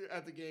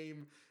at the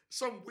game,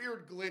 some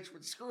weird glitch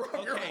would screw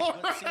up your Okay, whole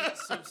but see, run.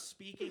 so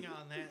speaking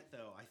on that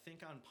though, I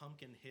think on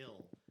Pumpkin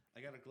Hill,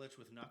 I got a glitch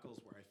with Knuckles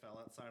where I fell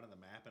outside of the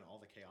map and all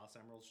the Chaos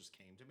Emeralds just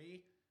came to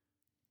me,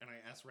 and I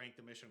S-ranked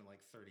the mission in like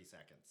 30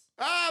 seconds.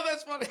 Ah,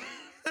 that's funny.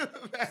 They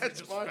That's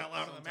just funny. fell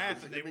out of the map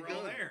Sometimes and it they can were be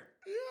all good. there.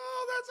 Yo,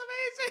 that's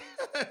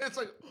amazing. It's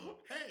like, oh,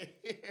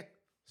 hey.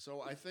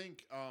 So I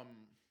think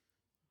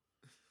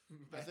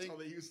That's think- how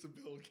they used to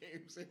build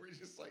games. They were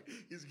just like,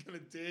 he's gonna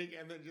dig,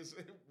 and then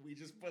we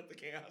just put the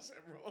Chaos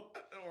Emerald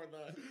or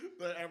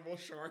the Emerald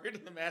Shard,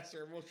 the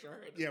Master Emerald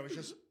Shard. yeah, it was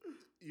just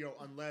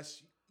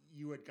unless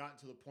you had gotten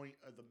to the point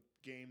of the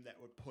game that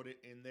would put it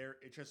in there.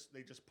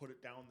 They just put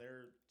it down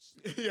there.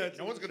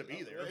 No one's gonna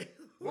be there.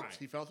 Whoops, Right.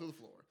 he fell through the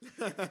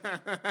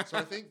floor. So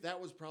I think that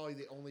was probably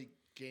the only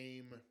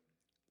game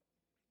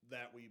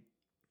that we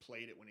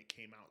played it when it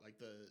came out.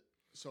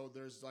 So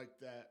there's like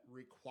that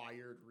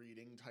required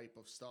reading type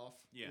of stuff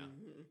Yeah.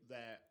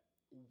 that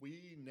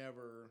we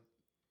never,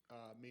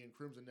 me and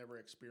Crimson never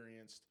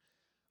experienced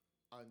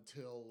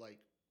until like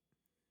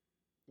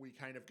we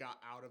kind of got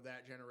out of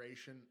that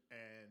generation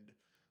and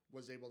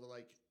was able to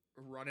like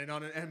run it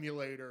on an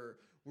emulator,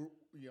 where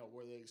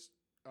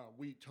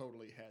we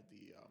totally had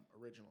the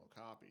original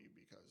copy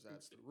because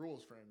that's the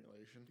rules for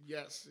emulation.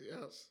 Yes.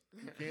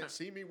 You can't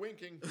see me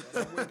winking.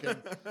 But I'm winking.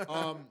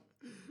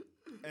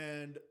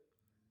 And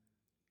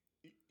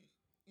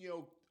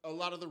a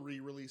lot of the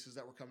re-releases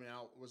that were coming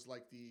out was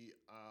like the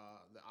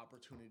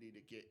opportunity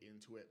to get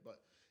into it, but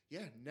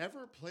yeah,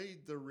 never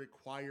played the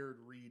required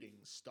reading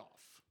stuff.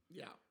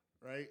 Yeah.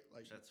 Right?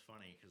 Like That's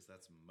funny because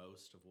that's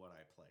most of what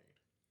I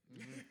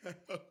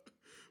played.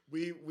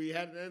 We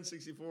had an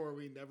N64.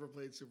 We never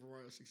played Super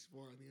Mario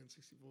 64 on the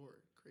N64.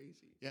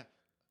 Crazy. Yeah.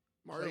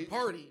 Mario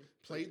Party.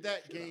 Played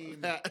that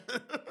game That.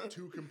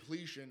 to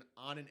completion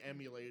on an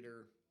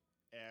emulator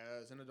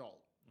as an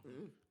adult.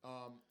 Mm.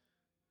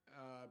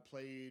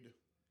 Played,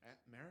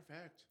 matter of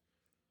fact,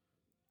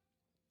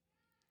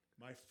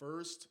 my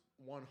first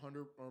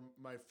 100 or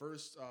my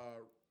first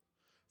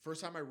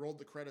time I rolled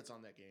the credits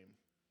on that game.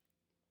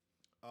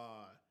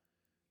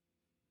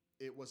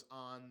 It was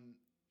on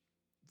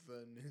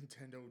the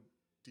Nintendo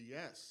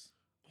DS.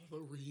 Oh,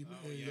 the remake.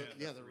 Oh, yeah,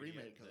 yeah, the 3D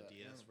remake of the that,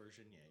 DS yeah.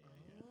 version. Yeah.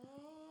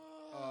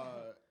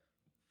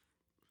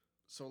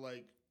 So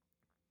like,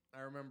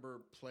 I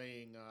remember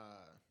playing.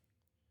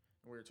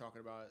 We were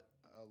talking about it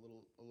a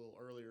little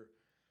earlier,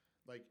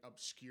 like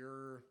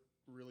obscure,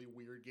 really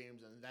weird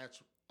games, and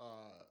that's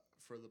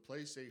for the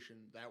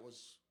PlayStation. That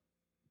was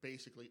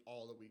basically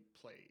all that we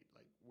played,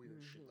 like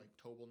weird shit, like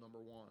Tobal No.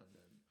 1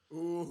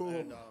 Ooh.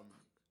 and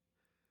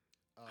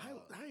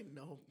I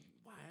know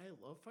why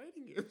I love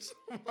fighting games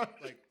so much.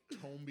 like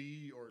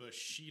Tombi or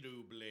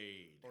Bushido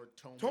Blade.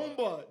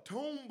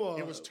 Tomba.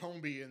 It was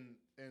Tombi in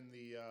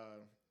the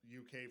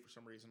UK for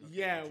some reason.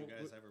 Yeah. Did you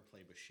guys ever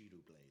play Bushido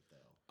Blade though?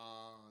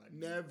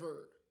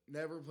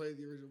 Never played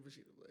the original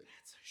Bushido Blade.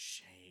 That's a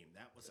shame.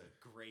 That was a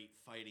great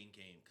fighting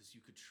game because you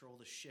could troll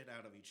the shit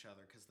out of each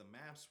other because the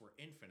maps were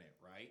infinite,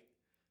 right?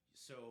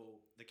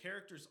 So the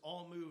characters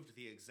all moved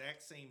the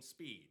exact same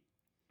speed.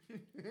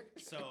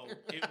 So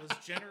it was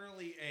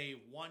generally a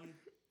one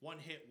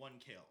hit, one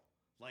kill.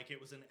 Like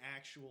it was an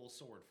actual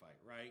sword fight,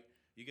 right?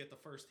 You get the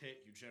first hit,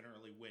 you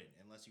generally win,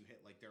 unless you hit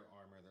like their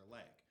arm or their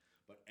leg.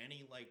 But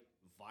any like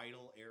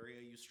vital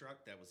area you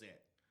struck, that was it.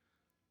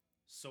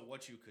 So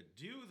what you could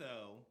do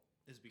though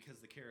is because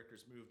the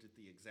characters moved at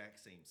the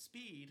exact same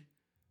speed,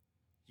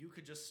 you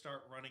could just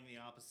start running the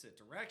opposite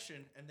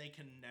direction and they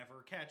can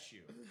never catch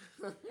you.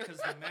 Because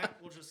the map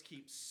will just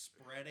keep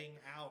spreading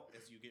out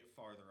as you get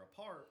farther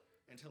apart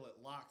until it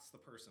locks the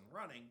person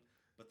running.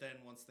 But then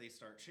once they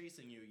start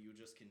chasing you, you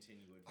just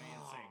continue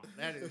advancing. Oh,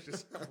 that is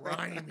just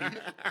grimy.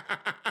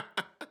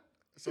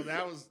 So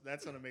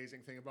that's an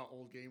amazing thing about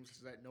old games is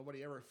that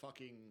nobody ever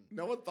fucking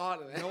No one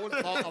thought of that. no one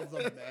thought of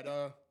the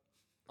meta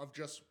of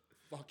just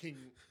fucking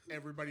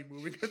everybody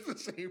moving at the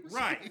same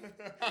Right. speed.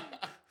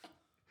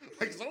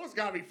 Like someone's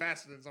got to be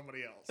faster than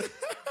somebody else.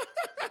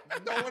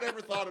 No one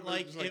ever thought of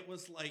Like it. it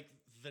was like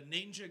the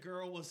ninja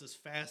girl was as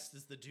fast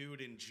as the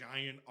dude in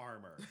giant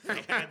armor.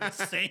 They had the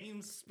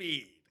same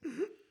speed.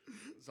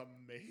 It's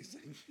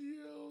amazing.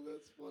 Yo,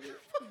 that's funny.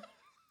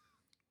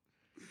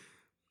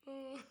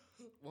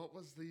 What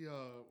was the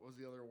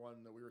other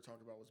one that we were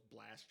talking about? Was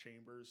Blast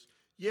Chambers?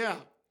 Yeah,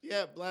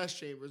 Blast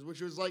Chambers,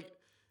 which was like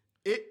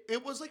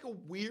it was like a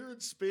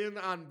weird spin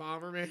on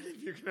Bomberman,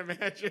 if you can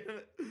imagine.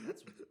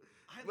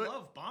 I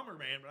love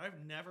Bomberman, but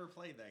I've never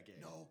played that game.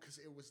 No, because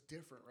it was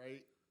different,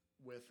 right?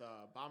 With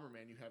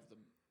Bomberman, you have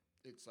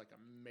it's like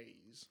a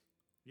maze.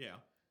 Yeah.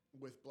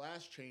 With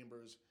Blast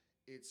Chambers,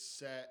 it's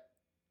set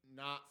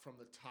not from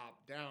the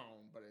top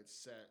down, but it's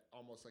set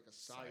almost like a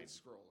side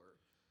scroller.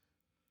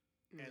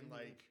 And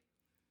like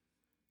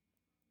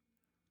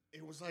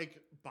it was like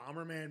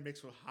Bomberman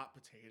mixed with hot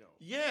potato.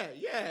 Yeah,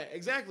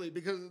 exactly.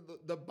 Because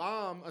the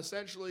bomb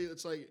essentially,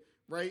 it's like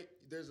right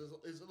there's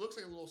it looks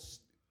like a little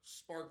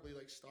sparkly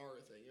like star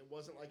thing. It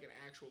wasn't like an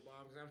actual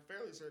bomb because I'm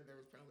fairly certain there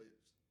was probably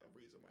a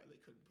reason why they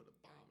couldn't put a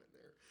bomb in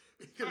there.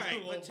 Because Right, it's a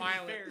but little to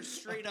violent. be fair,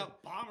 straight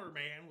up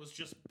Bomberman was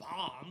just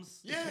bombs.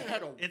 Yeah, It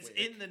had a It's wick.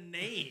 in the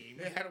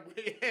name. It had a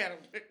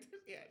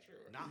yeah,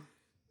 true.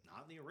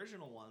 Not the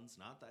original ones,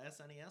 not the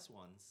SNES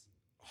ones.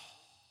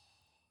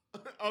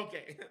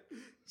 Okay,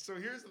 so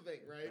here's the thing,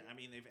 right? I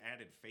mean, they've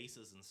added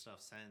faces and stuff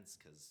since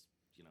because,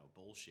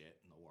 bullshit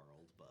in the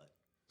world, but...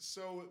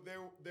 So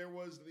there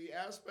was the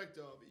aspect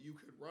of you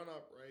could run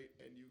up, right,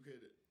 and you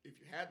could, if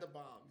you had the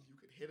bombs, you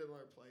could hit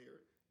another player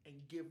and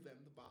give them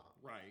the bomb.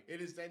 Right. It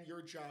is then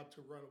your job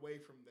to run away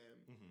from them.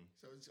 Mm-hmm.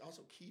 So it's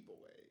also keep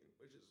away,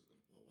 which is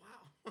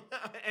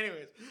wow.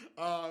 Anyways,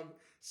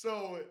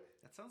 so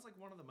That sounds like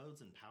one of the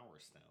modes in Power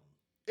Stone.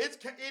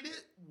 It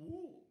is.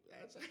 Ooh,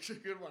 that's actually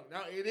a good one.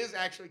 Now it is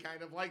actually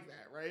kind of like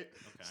that, right?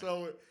 Okay.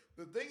 So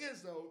the thing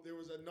is, though, there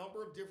was a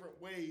number of different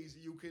ways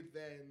you could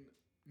then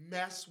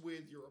mess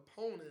with your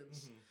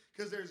opponents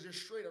because there's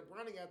just straight up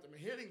running at them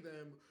and hitting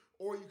them,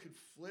 or you could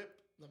flip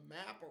the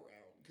map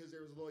around because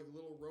there was like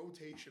little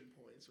rotation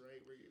points,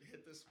 right, where you'd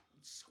hit this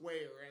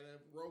square and then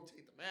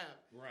rotate the map,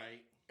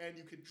 Right. and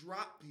you could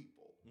drop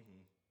people. Mm-hmm.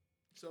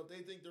 So if they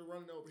think they're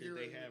running over here,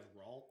 Did they have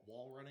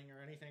wall running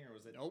or anything, or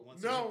was it Nope.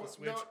 once you hit the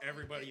switch,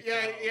 everybody?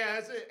 Yeah, fell? yeah,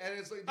 that's it. And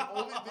it's like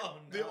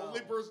the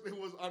only person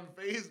who was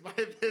unfazed by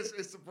this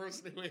is the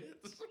person who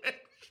hit the switch.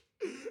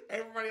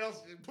 Everybody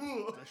else just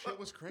pooh. That shit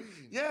was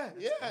crazy. Yeah,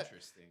 yeah.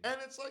 Interesting. And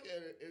it's like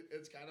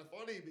it's kind of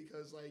funny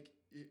because like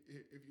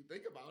if you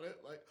think about it,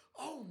 like,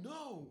 oh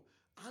no,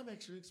 I'm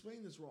actually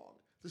explaining this wrong.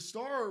 The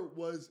star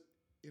was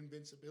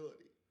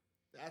invincibility.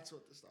 That's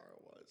what the star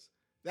was.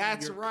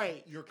 That's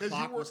right. Your 'Cause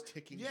clock you were, was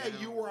ticking yeah,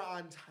 down. you were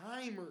on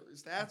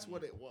timers. That's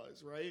what it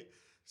was, right?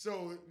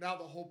 So now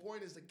the whole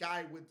point is the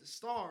guy with the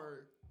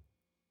star,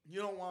 you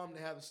don't want him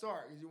to have a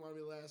star because you want to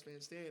be the last man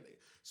standing.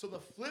 So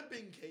the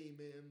flipping came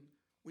in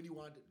when you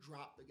wanted to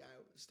drop the guy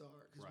with the star.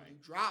 Because when you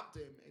dropped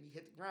him and he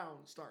hit the ground,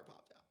 the star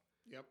popped out.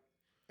 Yep.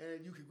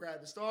 And you could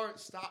grab the star,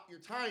 stop your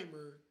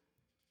timer,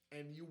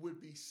 and you would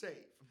be safe.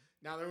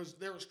 Now there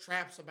was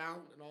traps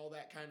abound and all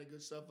that kind of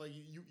good stuff. Like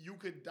you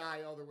could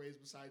die other ways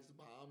besides the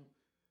bomb,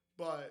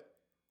 but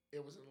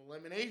it was an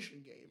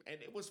elimination game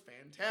and it was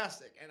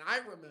fantastic. And I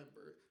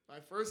remember my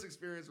first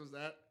experience with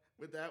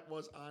that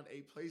was on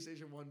a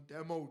PlayStation 1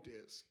 demo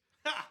disc.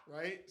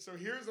 Right? So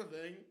here's the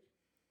thing.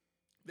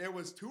 There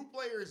was 2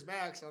 players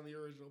max on the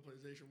original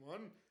PlayStation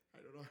 1. I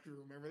don't know if you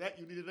remember that.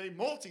 You needed a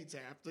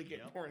multi-tap to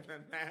get more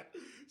than that.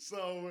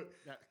 So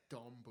That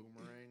dumb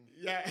boomerang.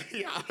 yeah.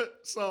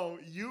 So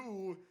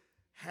you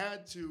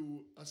had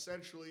to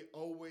essentially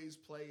always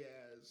play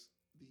as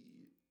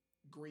the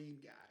green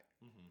guy.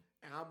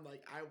 And I'm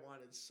like, I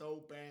wanted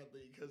so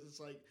badly because it's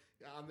like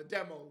on the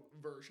demo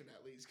version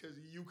at least, because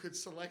you could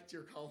select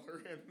your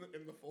color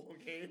in the full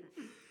game.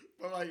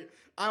 But like,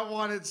 I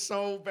wanted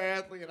so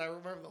badly, and I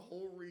remember the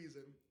whole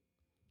reason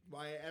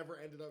why I ever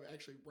ended up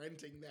actually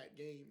renting that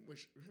game,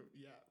 which,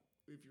 yeah,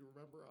 if you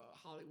remember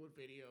Hollywood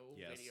Video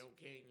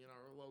King,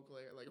 our local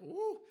area, like,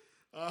 woo.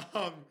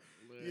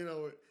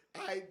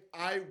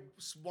 I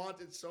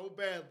wanted so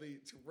badly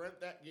to rent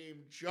that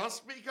game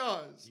just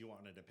because You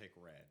wanted to pick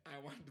red. I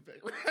wanted to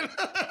pick red.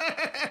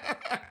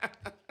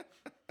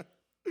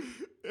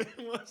 It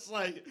was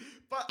like,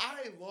 but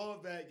I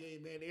love that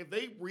game, man. If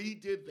they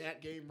redid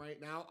that game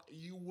right now,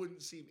 you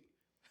wouldn't see me.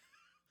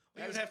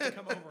 You would have to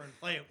come over and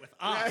play it with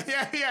us.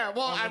 Yeah.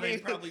 Well, Although I mean,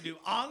 they'd probably do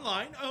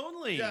online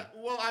only. Yeah.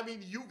 Well, I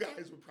mean, you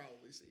guys would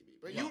probably see me,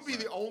 but you'd be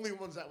the only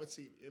ones that would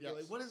see me. It'd be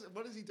like,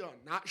 what has he done?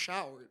 Not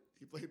showered.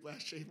 He played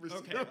Blast Chambers.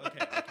 Okay.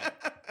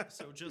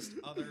 So just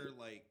other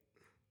like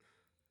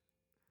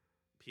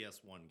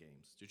PS1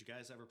 games. Did you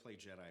guys ever play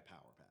Jedi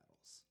Power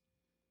Battles?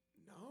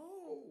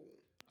 No.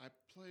 I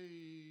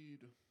played.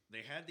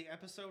 They had the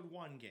episode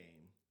 1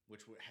 game, which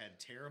had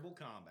terrible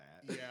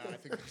combat. Yeah, I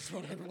think that's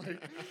what I played.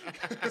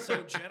 So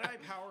Jedi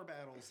Power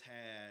Battles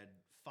had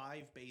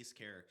 5 base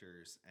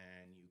characters,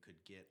 and you could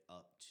get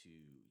up to,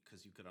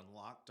 because you could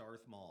unlock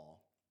Darth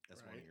Maul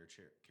as one of your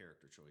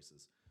character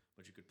choices,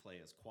 but you could play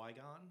as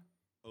Qui-Gon,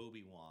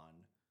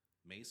 Obi-Wan,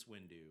 Mace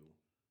Windu,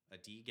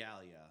 Adi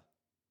Gallia,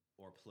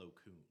 or Plo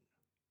Koon.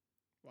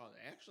 Wow,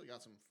 they actually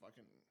got some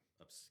fucking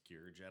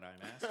Obscure Jedi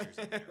Masters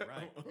in there,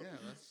 right? yeah.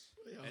 That's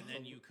And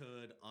then you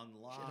could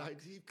unlock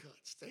Jedi deep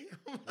cuts.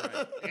 Damn.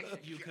 right.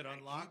 You could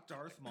unlock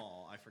Darth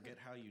Maul. I forget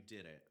how you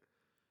did it,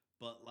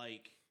 but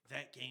like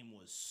that game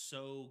was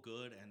so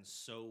good and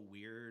so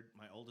weird.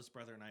 My oldest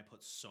brother and I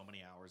put so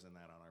many hours in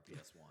that on our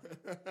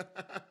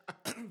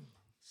PS1.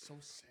 so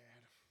sad.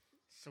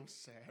 So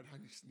sad. I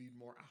just need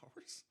more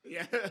hours.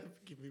 Yeah,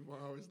 give me more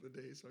hours in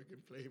the day so I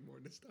can play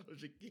more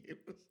nostalgic games.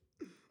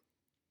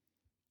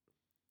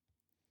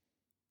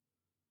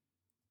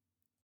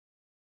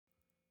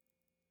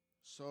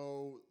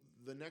 So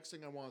the next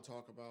thing I want to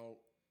talk about,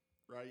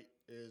 right,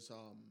 is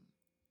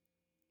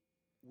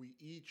we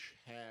each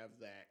have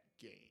that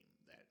game,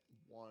 that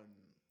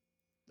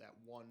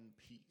one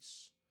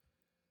piece,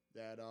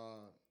 that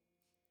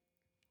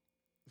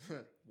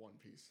one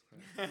piece.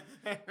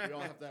 We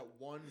all have that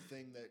one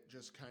thing that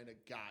just kind of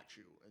got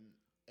you,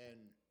 and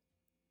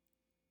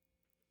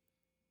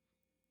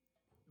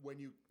when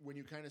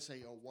you kind of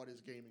say, "Oh, what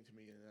is gaming to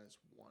me?" and that's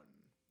one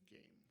game.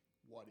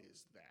 What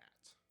is that?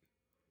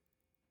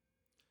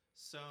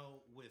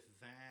 So with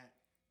that,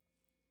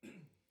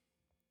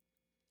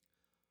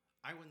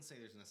 I wouldn't say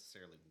there's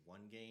necessarily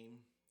one game.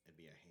 It'd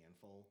be a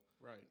handful.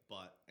 Right.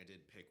 But I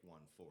did pick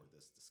one for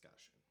this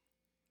discussion,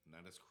 and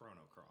that is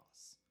Chrono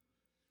Cross,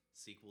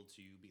 sequel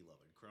to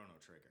beloved Chrono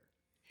Trigger,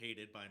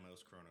 hated by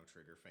most Chrono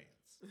Trigger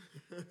fans.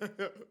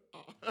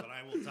 But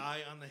I will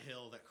die on the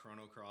hill that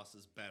Chrono Cross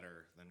is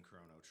better than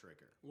Chrono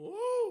Trigger.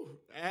 Woo!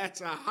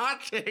 That's a hot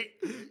take.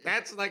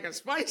 That's like a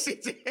spicy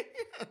take.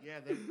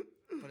 Yeah,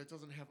 but it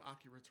doesn't have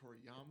Akira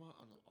Toriyama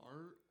on the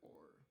art,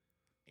 or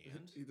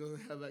And He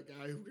doesn't have that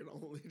guy who can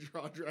only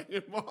draw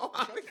Dragon Ball.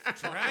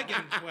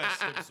 Dragon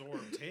Quest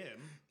absorbed him.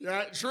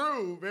 Yeah,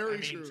 true. Very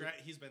I mean, true.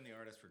 he's been the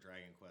artist for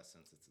Dragon Quest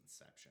since its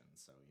inception,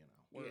 so you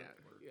know.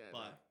 Yeah.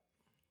 But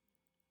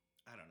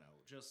I don't know.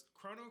 Just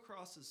Chrono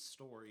Cross's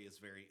story is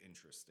very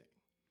interesting.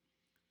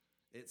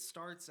 It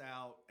starts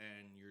out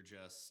and you're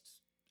just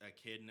a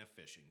kid in a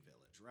fishing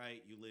village,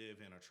 right? You live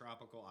in a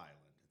tropical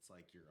island. It's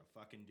like you're a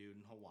fucking dude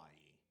in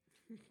Hawaii.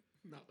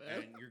 Not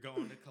bad. And you're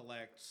going to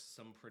collect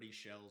some pretty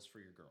shells for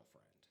your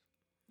girlfriend.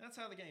 That's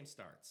how the game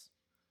starts.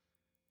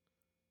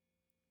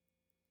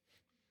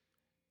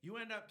 You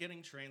end up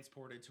getting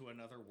transported to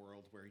another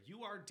world where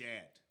you are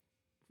dead.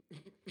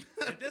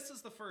 And this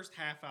is the first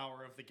half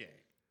hour of the game.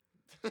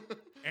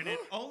 And it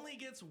only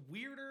gets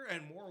weirder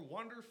and more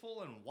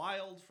wonderful and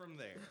wild from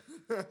there.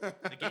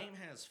 The game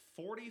has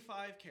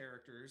 45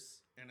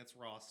 characters in its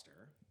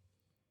roster.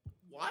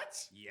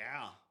 What?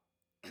 Yeah.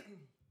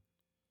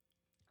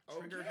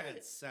 Trigger Okay.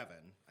 had 7,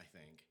 I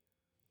think.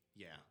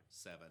 Yeah,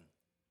 7.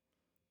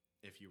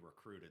 If you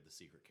recruited the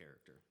secret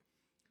character.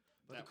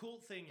 But the cool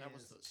thing That is...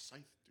 was the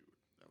Scythe dude.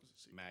 That was the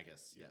secret.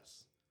 Magus,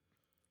 yes.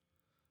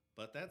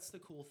 But that's the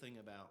cool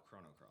thing about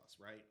Chrono Cross,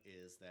 right?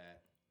 Is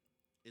that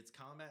its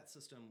combat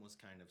system was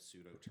kind of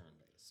pseudo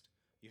turn-based.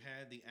 You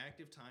had the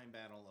active time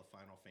battle of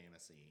Final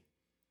Fantasy,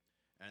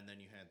 and then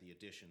you had the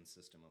addition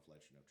system of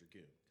Legend of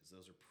Dragoon, because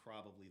those are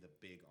probably the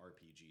big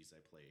RPGs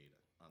I played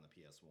on the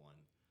PS1,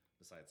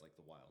 besides like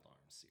the Wild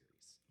Arms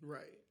series.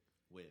 Right.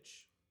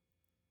 Which,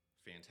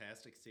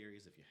 fantastic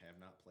series. If you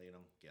have not played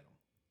them, get them.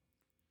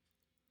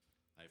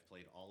 I've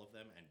played all of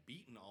them and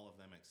beaten all of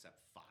them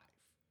except 5.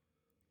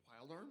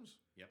 Wild Arms?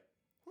 Yep.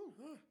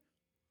 Huh.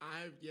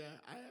 I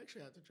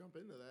actually have to jump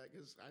into that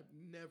because I've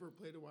never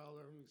played a Wild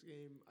Arms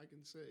game. I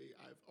can say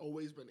I've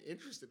always been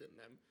interested in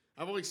them.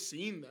 I've always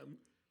seen them.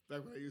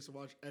 Back when I used to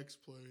watch X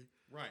play.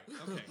 Right,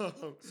 okay.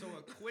 So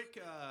a quick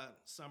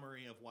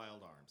summary of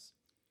Wild Arms.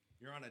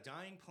 You're on a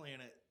dying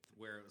planet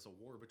where it was a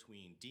war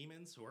between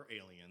demons, who are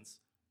aliens,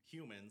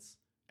 humans,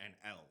 and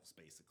elves,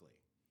 basically.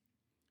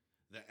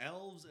 The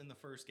elves in the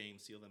first game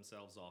seal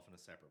themselves off in a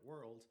separate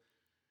world,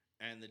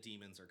 and the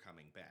demons are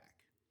coming back.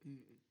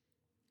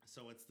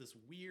 So it's this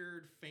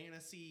weird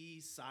fantasy,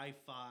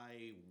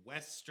 sci-fi,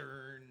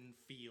 western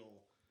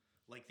feel.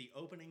 Like the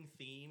opening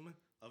theme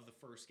of the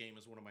first game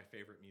is one of my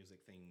favorite music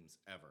themes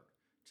ever.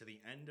 To the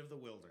End of the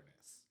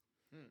Wilderness.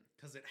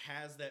 Because it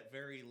has that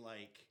very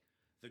like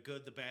the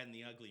good, the bad, and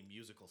the ugly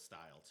musical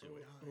style to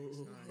it.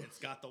 Nice. It's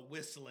got the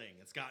whistling.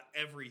 It's got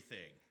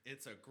everything.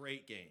 It's a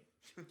great game.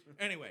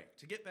 Anyway,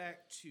 to get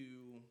back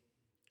to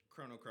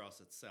Chrono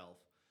Cross itself,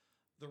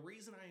 the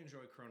reason I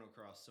enjoy Chrono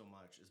Cross so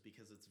much is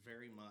because it's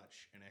very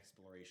much an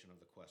exploration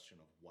of the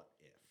question of what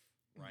if,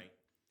 right?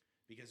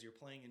 Because you're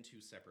playing in 2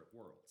 separate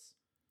worlds,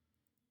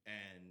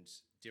 and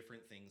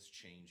different things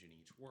change in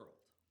each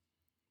world,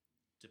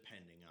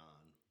 depending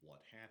on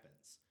what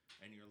happens.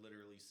 And you're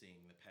literally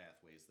seeing the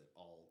pathways that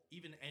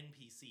even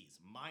NPCs,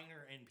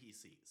 minor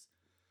NPCs.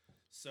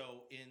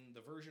 So in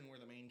the version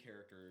where the main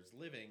character is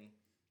living,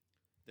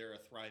 they're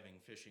a thriving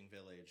fishing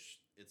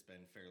village. It's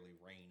been fairly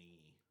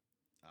rainy.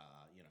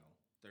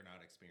 They're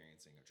not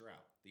experiencing a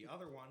drought. The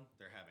other one,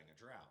 they're having a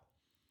drought.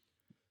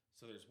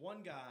 So there's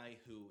one guy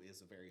who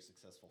is a very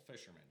successful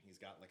fisherman. He's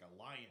got like a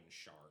lion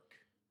shark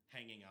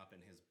hanging up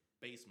in his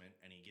basement,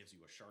 and he gives you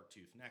a shark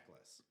tooth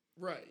necklace.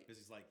 Right. Because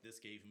he's like, this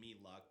gave me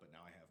luck, but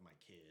now I have my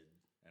kid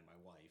and my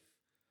wife,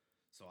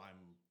 so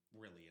I'm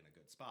really in a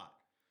good spot.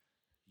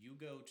 You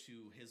go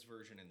to his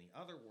version in the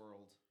other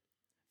world,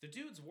 the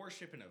dude's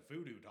worshiping a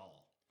voodoo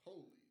doll.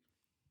 Holy.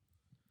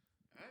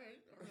 All right.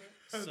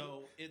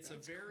 So it's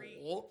a very...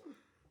 Cool.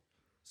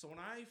 So when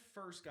I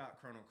first got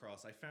Chrono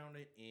Cross, I found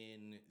it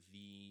in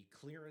the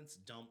clearance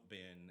dump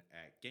bin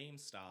at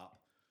GameStop,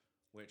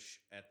 which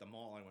at the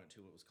mall I went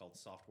to, it was called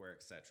Software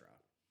Etc.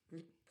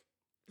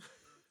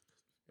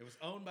 It was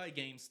owned by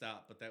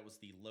GameStop, but that was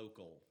the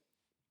local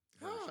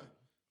version.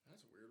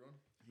 That's a weird one.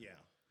 Yeah.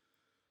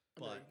 I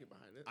mean, I But can get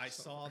behind it. I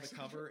saw the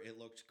cover. It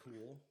looked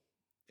cool.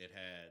 It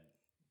had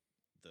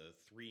the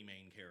 3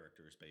 main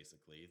characters,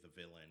 basically, the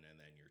villain and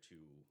then your 2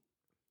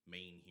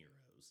 main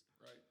heroes.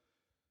 Right.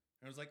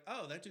 And I was like,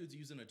 oh, that dude's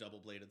using a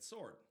double-bladed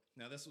sword.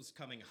 Now, this was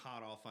coming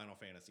hot off Final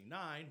Fantasy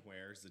IX,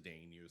 where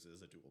Zidane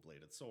uses a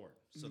dual-bladed sword.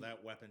 So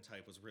that weapon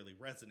type was really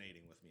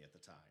resonating with me at the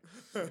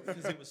time.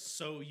 Because it was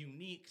so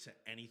unique to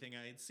anything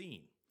I had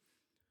seen.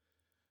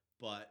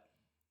 But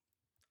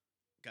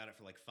got it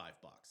for like $5.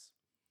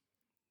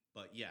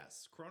 But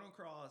yes, Chrono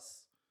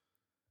Cross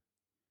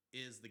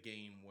is the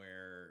game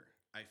where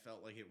I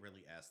felt like it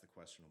really asked the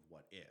question of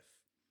what if.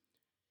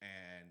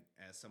 And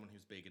as someone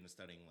who's big into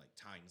studying like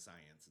time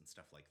science and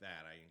stuff like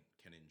that, I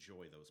can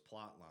enjoy those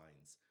plot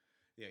lines.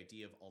 The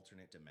idea of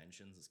alternate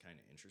dimensions is kind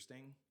of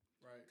interesting.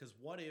 Right. Because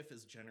what if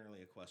is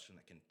generally a question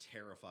that can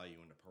terrify you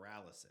into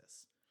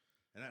paralysis.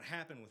 And that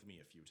happened with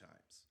me a few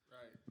times.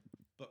 Right.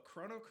 But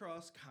Chrono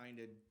Cross kind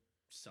of,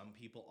 some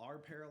people are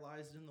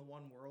paralyzed in the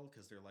one world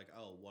because they're like,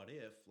 oh, what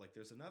if? Like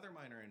there's another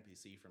minor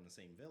NPC from the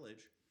same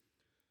village.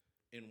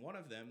 In one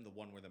of them, the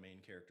one where the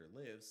main character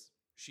lives,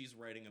 she's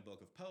writing a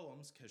book of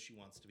poems because she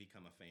wants to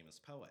become a famous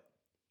poet.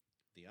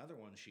 The other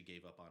one, she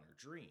gave up on her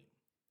dream.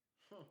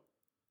 Huh.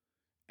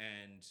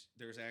 And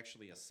there's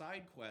actually a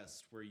side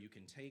quest where you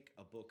can take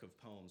a book of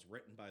poems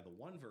written by the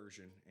one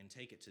version and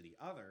take it to the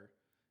other.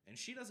 And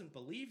she doesn't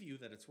believe you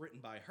that it's written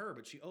by her,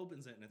 but she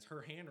opens it and it's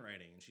her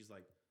handwriting. And she's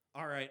like,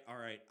 all right,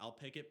 I'll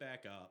pick it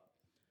back up.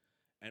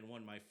 And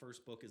when my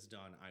first book is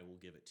done, I will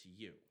give it to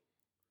you.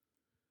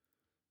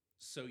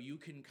 So you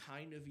can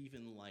kind of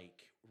even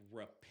like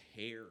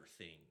repair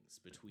things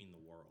between the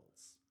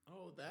worlds.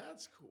 Oh,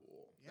 that's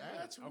cool. Yeah.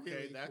 That's really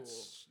okay. cool.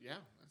 That's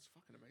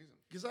fucking amazing.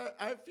 Because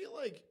I feel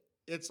like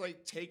it's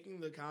like taking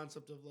the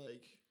concept of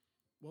like,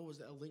 what was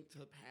that? A Link to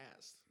the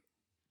Past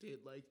did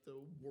like the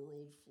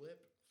world flip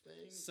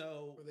thing.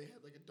 So where they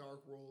had like a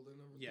dark world and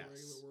a Yes.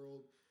 regular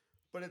world.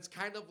 But it's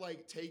kind of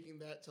like taking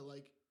that to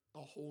like a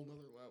whole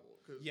nother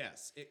level.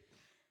 yes,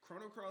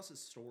 Chrono Cross's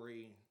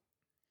story.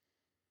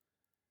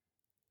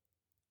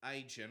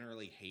 I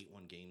generally hate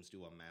when games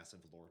do a massive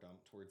lore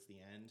dump towards the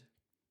end.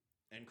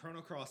 And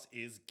Chrono Cross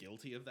is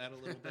guilty of that a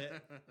little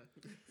bit.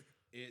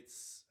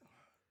 It's,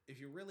 if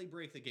you really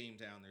break the game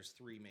down, there's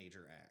 3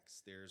 major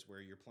acts. There's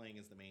where you're playing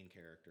as the main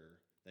character,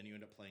 then you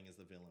end up playing as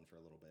the villain for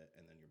a little bit,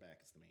 and then you're back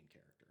as the main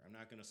character. I'm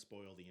not going to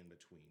spoil the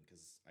in-between,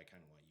 because I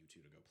kind of want you two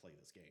to go play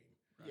this game.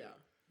 Right? Yeah.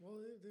 Well,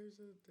 there's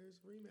a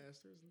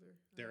remaster, isn't there?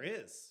 There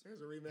is.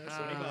 There's a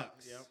remaster.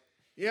 $20. Yep.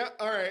 Yeah,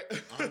 all right.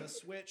 On the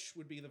Switch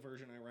would be the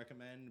version I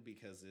recommend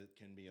because it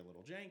can be a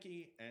little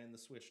janky, and the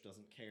Switch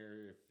doesn't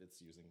care if it's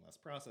using less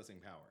processing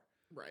power.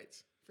 Right.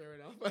 Fair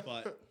enough.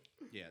 But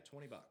yeah,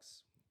 $20.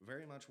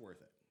 Very much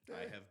worth it.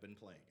 I have been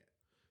playing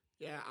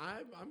it. Yeah,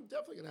 I'm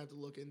definitely gonna have to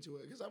look into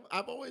it because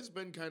I've always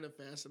been kind of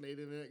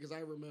fascinated in it because I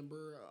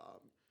remember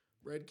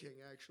Red King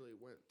actually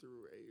went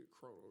through a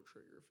Chrono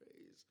Trigger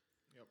phase.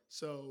 Yep.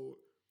 So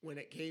when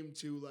it came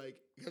to like,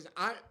 because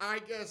I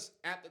guess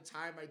at the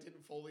time I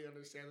didn't fully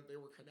understand that they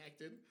were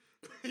connected.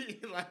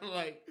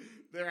 like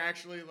they're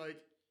actually like,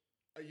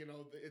 you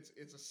know,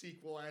 it's a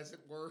sequel as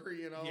it were.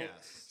 You know.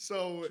 Yes.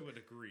 So to a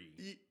degree.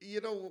 you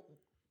know.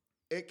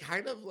 It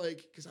kind of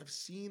like, because I've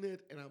seen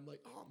it and I'm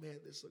like, oh man,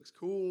 this looks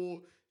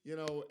cool, you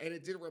know, and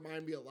it did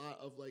remind me a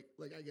lot of like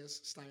I guess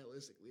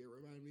stylistically, it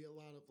reminded me a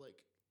lot of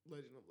like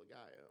Legend of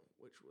Legaia,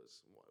 which was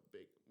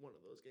one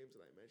of those games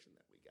that I mentioned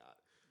that we got.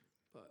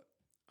 But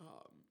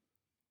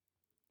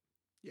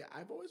yeah,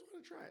 I've always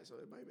wanted to try it, so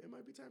it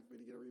might be time for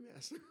me to get a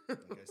remaster.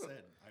 Like I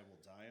said, I will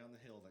die on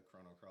the hill that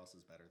Chrono Cross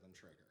is better than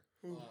Trigger.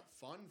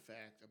 Fun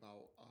fact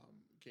about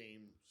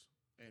games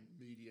and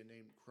media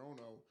named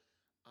Chrono.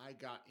 I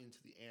got into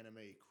the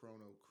anime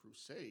Chrono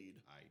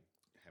Crusade. I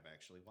have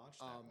actually watched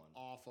that one.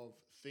 Off of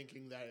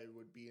thinking that it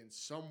would be in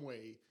some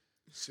way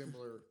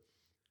similar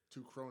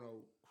to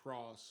Chrono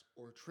Cross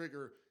or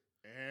Trigger,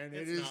 and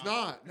It's it is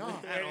not.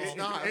 not. No, At it's all.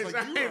 not. It's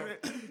Like, you not.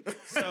 are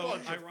So,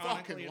 bunch of ironically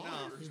fucking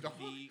enough, liars, dog.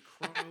 the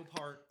Chrono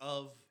part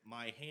of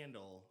my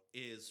handle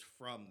is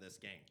from this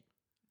game.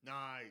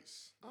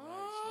 Nice.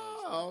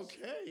 Oh,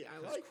 okay. I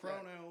Because like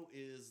Chrono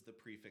is the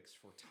prefix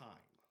for time.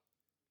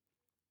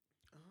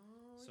 that.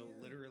 Oh, So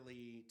yeah.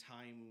 literally,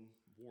 Time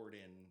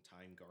Warden,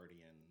 Time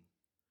Guardian,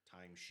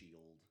 Time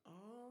Shield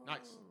Oh.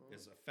 Nice.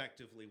 is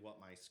effectively what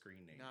my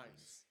screen name Nice.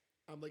 is.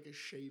 I'm like a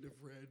shade of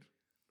red.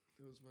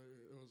 It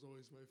was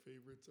always my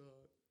favorite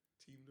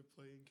team to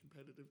play in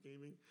competitive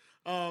gaming.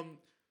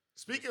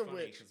 Speaking of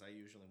which, because I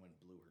usually went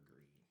blue or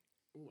green.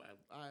 ooh,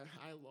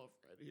 I love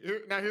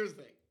red. Now here's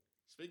the thing.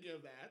 Speaking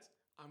of that,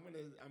 I'm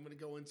gonna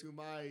go into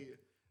my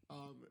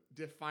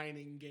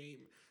defining game.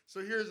 So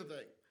here's the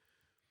thing.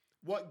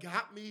 What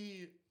got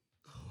me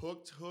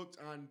hooked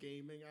on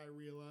gaming, I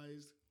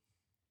realized,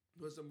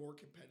 was the more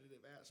competitive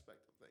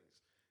aspect of things.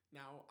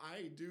 Now,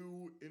 I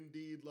do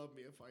indeed love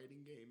me a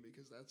fighting game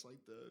because that's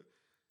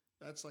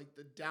like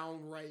the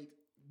downright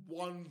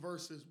 1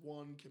 versus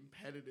 1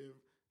 competitive.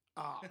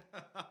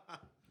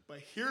 But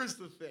here's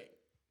the thing.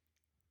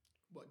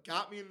 What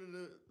got me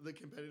into the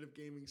competitive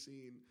gaming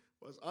scene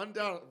was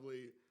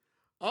undoubtedly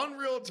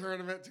Unreal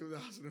Tournament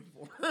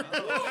 2004.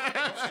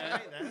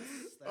 Okay,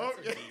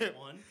 that's a deep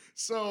one.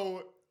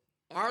 So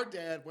our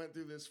dad went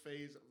through this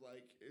phase of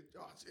like, it's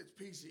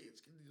PC,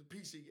 it's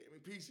PC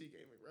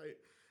gaming, right?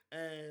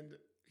 And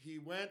he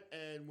went,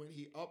 and when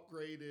he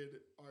upgraded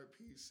our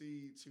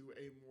PC to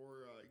a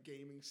more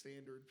gaming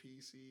standard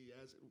PC,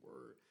 as it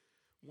were,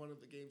 one of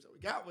the games that we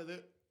got with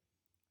it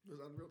was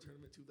Unreal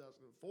Tournament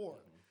 2004. Mm-hmm.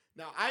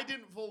 Now, I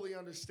didn't fully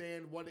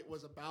understand what it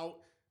was about.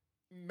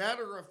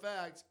 Matter of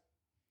fact,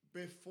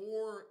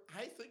 before,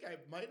 I think I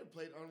might have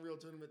played Unreal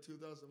Tournament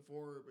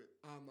 2004 but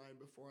online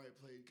before I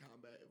played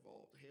Combat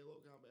Evolved, Halo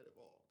Combat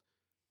Evolved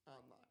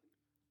online.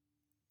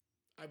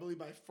 I believe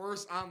my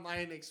first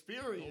online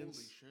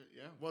experience Holy shit,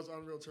 yeah. was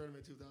Unreal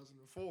Tournament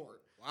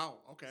 2004. Wow,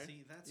 okay.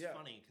 See, that's Yeah.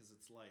 funny because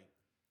it's like,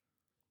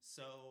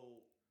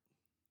 so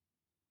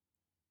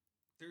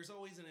there's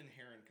always an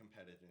inherent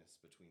competitiveness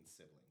between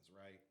siblings,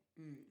 right?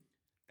 Mm.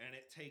 And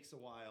it takes a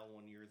while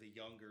when you're the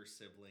younger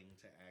sibling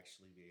to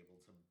actually be able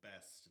to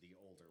best the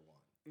older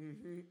one.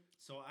 Mm-hmm.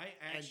 So I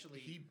actually...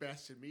 And he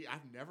bested me.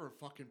 I've never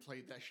fucking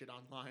played that shit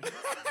online.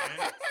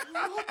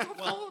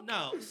 Well,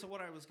 no. So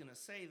what I was going to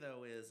say,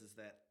 though, is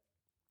that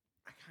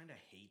I kind of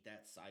hate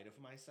that side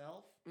of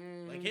myself.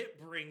 Like, it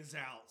brings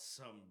out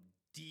some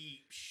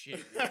deep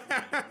shit with me.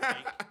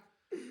 Like,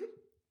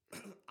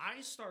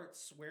 I start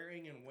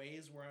swearing in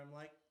ways where I'm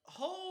like,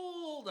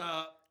 hold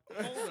up.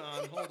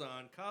 Hold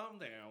on, calm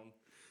down.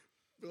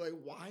 Be like,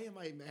 why am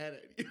I mad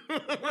at you?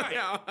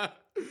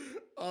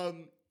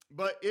 Right.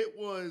 But it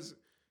was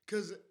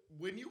because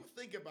when you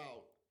think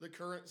about the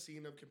current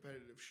scene of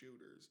competitive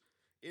shooters,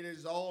 it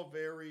is all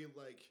very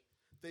like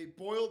they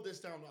boiled this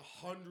down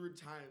 100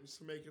 times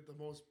to make it the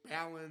most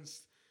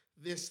balanced,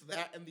 this,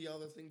 that, and the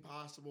other thing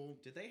possible.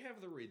 Did they have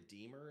the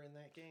Redeemer in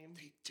that game?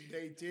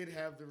 They did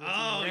have the Redeemer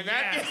Oh, in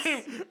that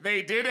yes. game.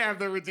 They did have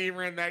the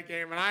Redeemer in that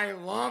game, and I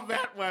love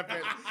that weapon.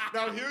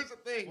 Now, here's the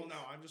thing. Well, no,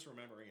 I'm just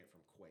remembering it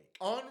from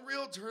Quake.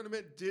 Unreal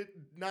Tournament did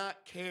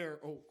not care.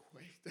 Oh,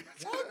 Quake.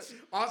 What?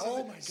 Also,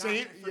 Oh my god!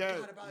 same, I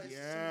forgot about it.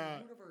 yeah.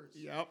 Same universe.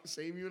 Yep,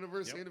 same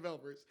universe, Yep. same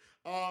developers.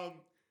 Now,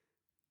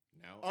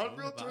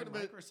 Unreal owned by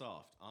Tournament-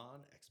 Microsoft on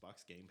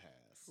Xbox Game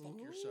Pass. Fuck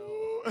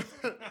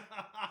yourself.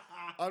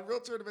 Unreal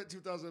Tournament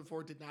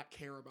 2004 did not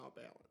care about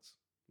balance.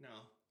 No,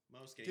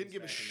 most games Didn't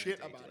give a back in that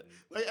shit day about it.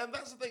 didn't. Like, and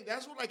that's the thing.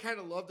 That's what I kind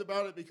of loved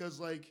about it because,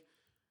 like,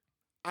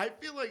 I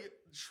feel like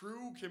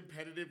true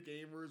competitive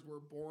gamers were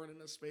born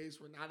in a space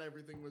where not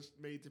everything was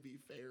made to be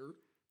fair.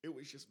 It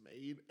was just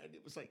made, and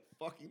it was like,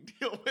 fucking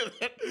deal with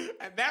it.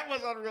 And that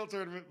was Unreal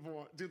Tournament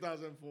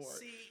 2004.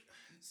 See,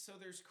 so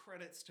there's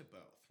credits to both,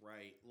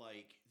 right?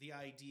 Like, the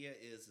idea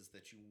is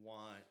that you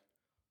want...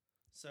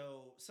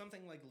 So,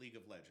 something like League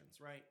of Legends,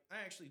 right?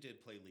 I actually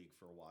did play League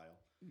for a while.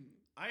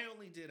 I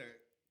only did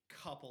a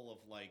couple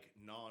of, like,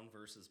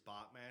 non-versus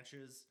bot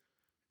matches,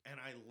 and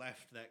I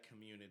left that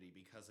community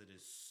because it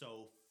is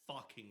so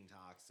fucking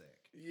toxic.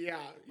 Yeah,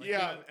 Like, you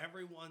yeah. have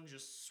everyone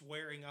just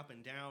swearing up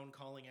and down,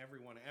 calling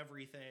everyone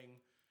everything.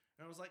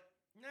 And I was like,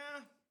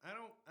 nah, I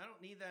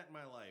don't need that in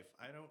my life.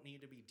 I don't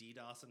need to be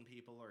DDoSing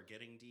people or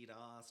getting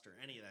DDoSed or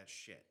any of that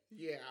shit.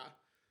 Yeah.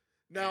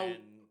 Now, And,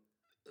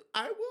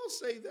 I will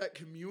say that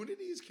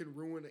communities can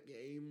ruin a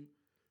game,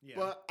 yeah.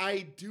 but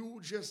I do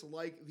just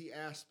like the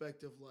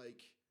aspect of,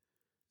 like,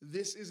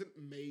 this isn't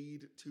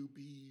made to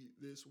be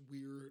this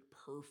weird,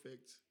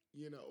 perfect,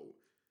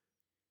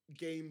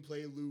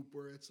 gameplay loop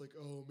where it's like,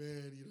 oh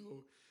man,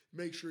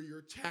 make sure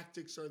your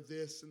tactics are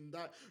this and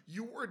that.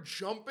 You were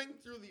jumping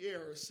through the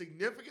air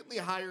significantly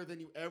higher than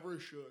you ever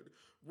should,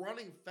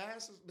 running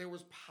fast. There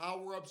was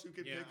power-ups you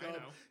could Yeah, pick I up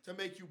know. to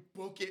make you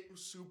book it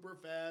super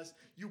fast.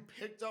 You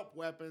picked up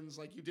weapons,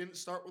 like you didn't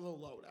start with a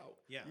loadout.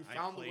 Yeah, you I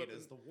found played weapon.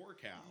 as the War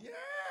Cow.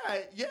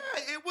 Yeah,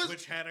 it was.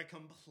 Which had a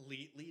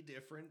completely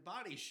different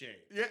body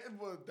shape. Yeah,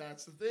 well,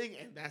 that's the thing,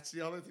 and that's the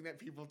other thing that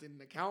people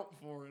didn't account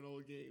for in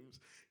old games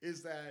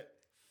is that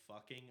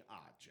Fucking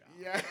odd job.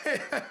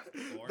 yeah,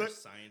 Or the,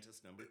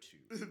 scientist number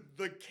 2.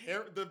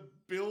 the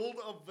build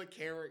of the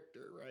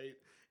character, right?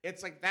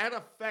 It's like that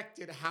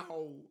affected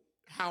how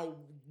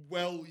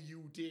well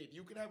you did.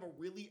 You could have a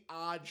really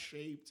odd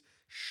shaped,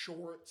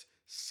 short,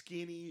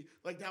 skinny.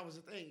 Like that was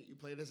the thing. You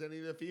played as any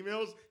of the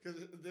females because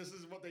this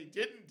is what they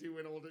didn't do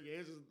in older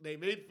games. Is they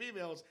made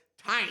females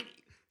tiny.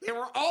 They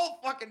were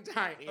all fucking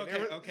tiny.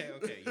 Okay.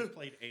 You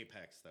played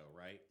Apex though,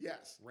 right?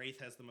 Yes.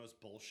 Wraith has the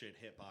most bullshit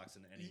hitbox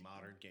in any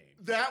modern game.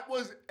 That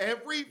was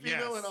every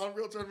female Yes. in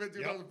Unreal Tournament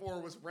 2004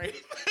 was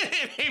Wraith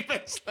in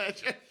Apex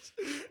Legends.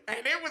 And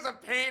it was a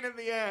pain in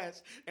the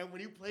ass. And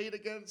when you played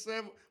against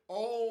them,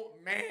 oh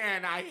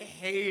man, I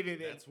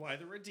hated it. That's why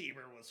the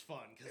Redeemer was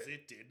fun, because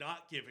it did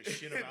not give a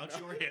shit about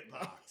your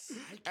hitbox.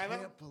 I And I'm-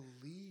 can't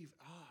believe.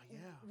 Yeah.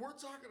 We're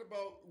talking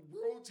about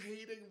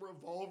rotating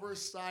revolver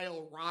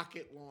style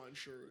rocket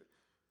launcher.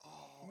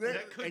 Oh,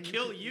 That could And you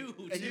kill could- you,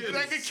 and too. you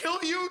That could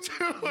kill you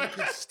too. you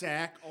could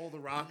stack all the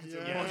rockets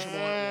and launch them all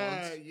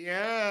Yeah, at once.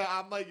 yeah.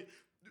 I'm like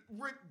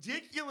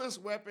ridiculous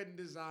weapon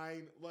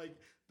design. Like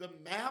the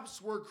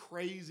maps were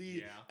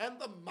crazy, Yeah. and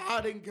the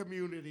modding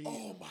community.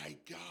 Oh my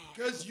god.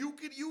 Because you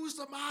could use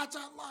the mods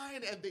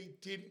online, and they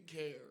didn't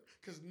care.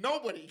 Because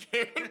nobody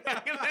cared.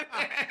 back in the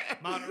day.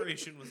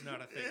 Moderation was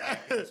not a thing back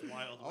in this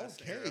Wild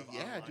West era Okay, of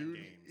yeah, online dude.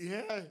 games.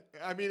 Yeah,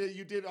 I mean,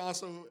 you did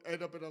also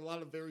end up in a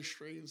lot of very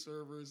strange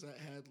servers that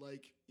had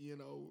like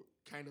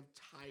kind of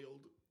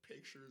tiled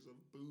pictures of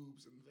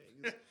boobs and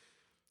things.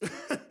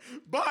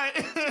 But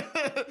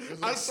It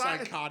was like aside-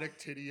 psychotic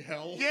titty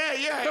hell.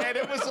 yeah, and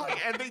it was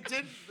like, and they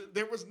did.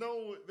 There was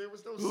no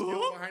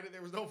skill behind it.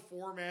 There was no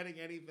formatting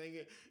anything.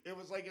 It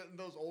was like in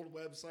those old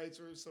websites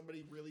where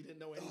somebody really didn't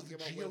know Oh, anything the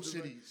about web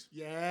design. GeoCities.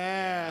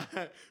 Yeah,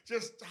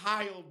 just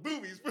tiled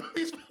boobies.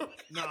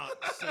 No,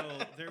 so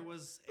there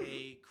was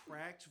a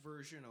cracked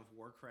version of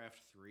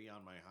Warcraft 3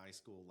 on my high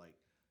school. Like,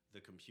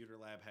 the computer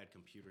lab had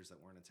computers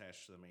that weren't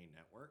attached to the main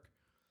network.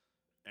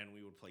 And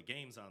we would play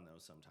games on those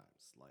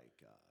sometimes, like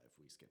if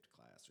we skipped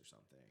class or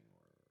something,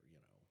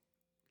 or,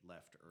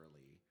 left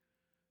early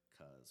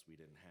because was we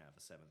didn't have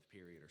a 7th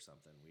period or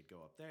something, we'd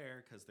go up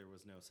there because there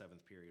was no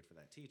 7th period for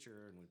that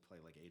teacher, and we'd play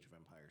like Age of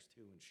Empires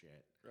 2 and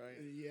shit. Right.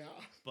 Yeah.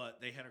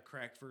 But they had a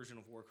cracked version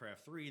of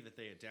Warcraft 3 that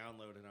they had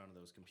downloaded onto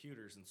those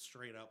computers, and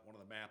straight up one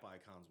of the map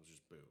icons was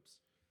just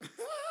boobs.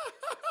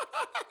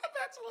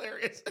 That's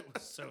hilarious. It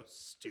was so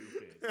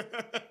stupid.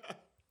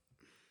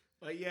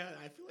 But yeah,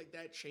 I feel like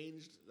that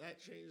changed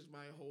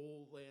my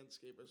whole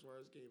landscape as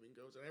far as gaming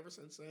goes. And ever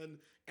since then,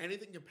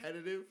 anything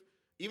competitive,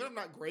 even if I'm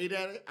not great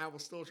at it, I will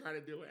still try to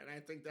do it. And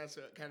I think that's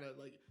kind of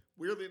like,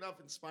 weirdly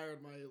enough,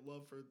 inspired my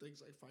love for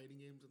things like fighting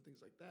games and things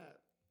like that.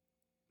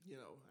 And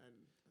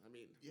I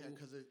mean, Yeah,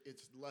 because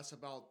it's less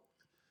about,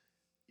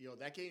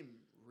 that game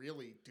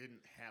really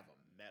didn't have a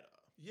meta.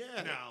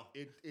 yeah, No.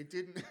 It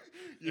didn't,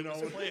 It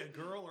was play a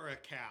girl or a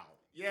cow.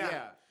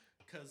 yeah.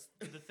 Because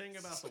the thing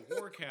about the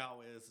war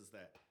cow is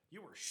that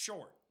you were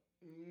short.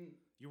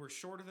 You were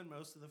shorter than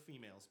most of the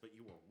females, but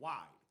you were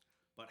wide.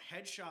 But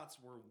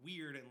headshots were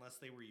weird unless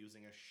they were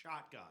using a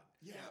shotgun.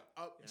 Yeah.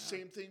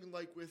 Same thing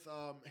like with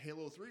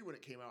Halo 3 when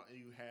it came out and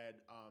you had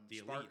The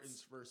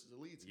Spartans versus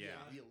Elites. Yeah.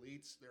 The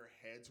Elites, their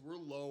heads were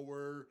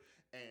lower,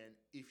 and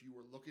if you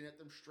were looking at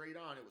them straight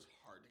on, it was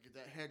hard to get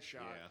that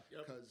headshot Yeah.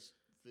 because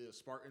the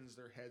Spartans,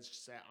 their heads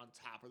sat on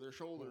top of their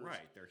shoulders.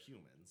 Right, they're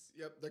humans.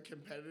 Yep, the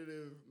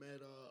competitive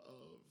meta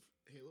of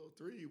Halo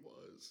 3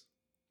 was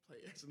play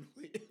as an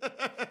elite.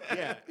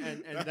 Yeah,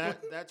 and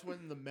that's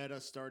when the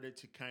meta started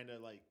to kind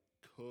of like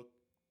cook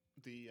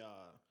the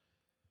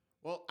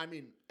well, I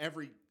mean,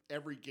 every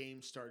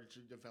game started to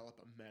develop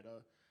a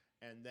meta,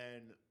 and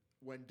then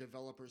when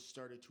developers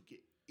started to get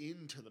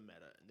into the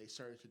meta and they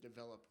started to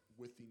develop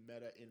with the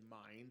meta in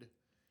mind,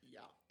 Yeah.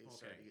 it Okay,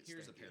 started to get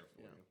here's a stanky. pair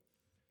for Yeah. you.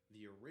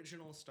 The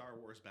original Star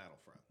Wars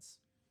Battlefronts.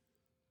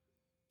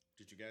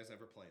 Did you guys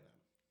ever play them?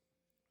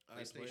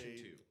 PlayStation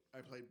 2.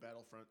 I played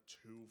Battlefront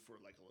 2 for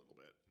like a little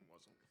bit. It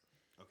wasn't.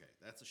 Okay,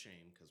 that's a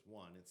shame because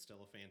one, it's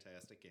still a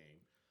fantastic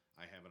game.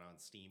 I have it on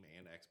Steam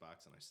and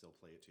Xbox, and I still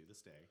play it to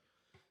this day.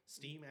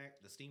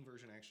 The Steam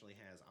version actually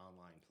has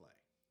online play.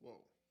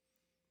 Whoa.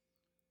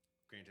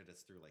 Granted,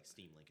 it's through like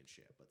Steam Link and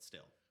shit, but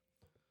still.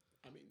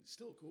 I mean,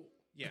 still cool.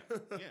 Yeah,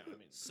 yeah. I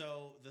mean,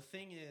 so the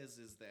thing is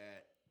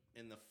that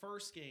in the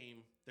first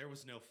game there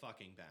was no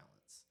fucking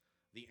balance.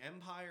 The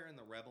Empire and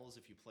the Rebels,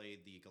 if you played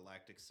the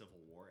Galactic Civil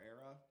War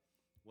era,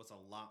 was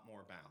a lot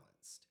more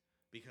balanced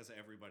because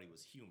everybody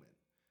was human,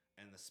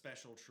 and the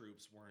special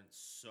troops weren't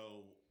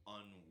so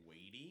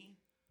unweighty.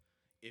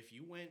 If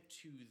you went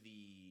to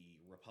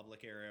the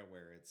Republic era,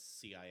 where it's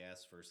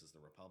CIS versus the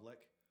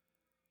Republic,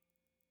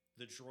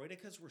 the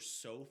droidicas were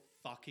so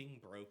fucking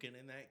broken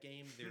in that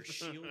game. Their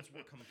shields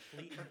were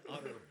complete and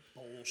utter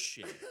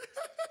bullshit.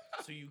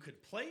 So you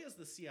could play as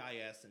the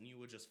CIS and you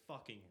would just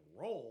fucking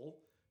roll,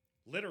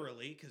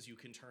 literally, because you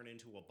can turn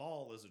into a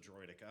ball as a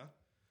droidica.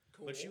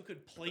 Cool. But you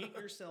could plate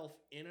yourself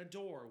in a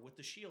door with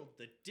the shield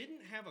that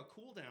didn't have a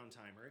cooldown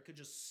timer. It could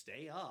just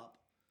stay up.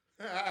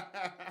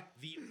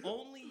 The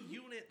only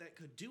unit that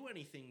could do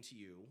anything to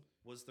you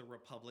was the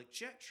Republic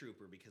Jet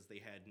Trooper because they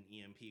had an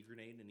EMP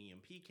grenade and an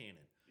EMP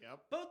cannon. Yep.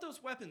 Both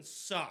those weapons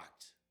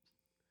sucked.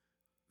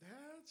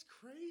 That's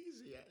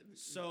crazy.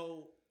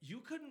 So you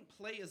couldn't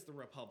play as the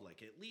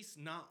Republic, at least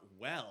not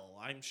well.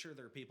 I'm sure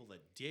there are people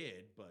that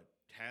did, but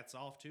hats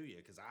off to you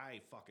because I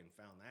fucking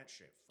found that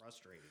shit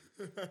frustrating.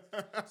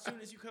 As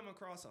soon as you come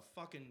across a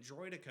fucking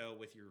droidica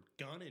with your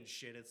gun and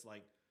shit, it's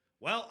like,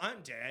 well, I'm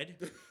dead.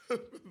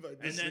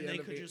 And then they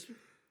could just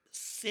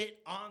sit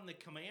on the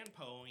command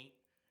point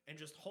and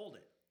just hold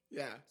it.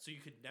 Yeah. So you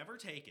could never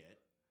take it.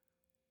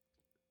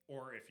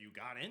 Or if you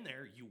got in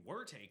there, you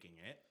were taking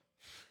it.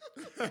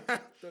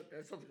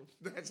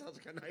 that sounds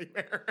like a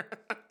nightmare.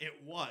 It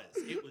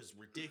was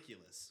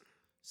ridiculous.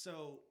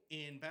 So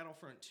in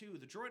Battlefront 2,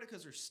 the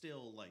droidicas are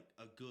still like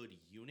a good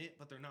unit,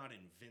 but they're not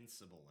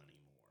invincible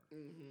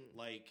anymore. Mm-hmm.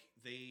 Like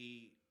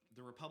the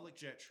Republic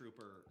Jet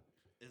Trooper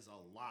is a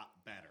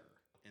lot better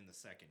in the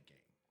second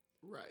game.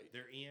 Right.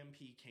 Their EMP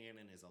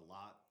cannon is a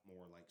lot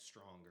more like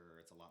stronger.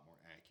 It's a lot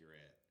more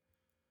accurate.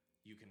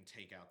 You can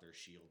take out their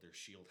shield. Their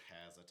shield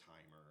has a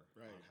timer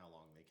on how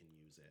long they can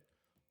use it.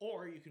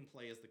 Or you can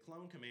play as the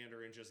clone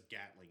commander and just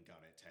Gatling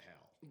gun it to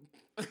hell.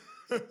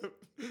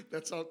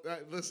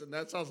 Listen,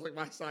 that sounds like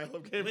my style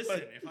of gameplay.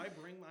 Listen, if I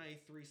bring my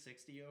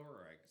 360 over,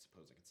 or I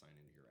suppose I could sign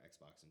into your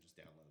Xbox and just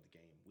download the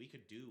game, we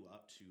could do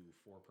up to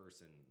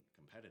 4-person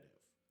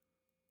competitive.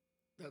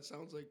 That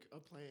sounds like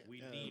a plan. We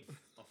need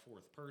a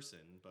fourth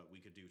person, but we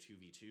could do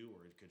 2v2,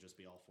 or it could just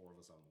be all four of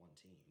us on one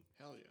team.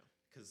 Hell yeah.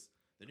 Because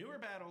the newer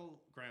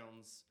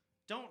Battlegrounds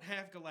don't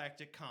have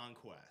Galactic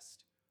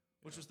Conquest,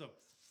 which was the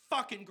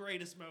fucking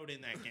greatest mode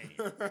in that game.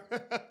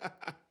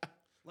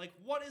 Like,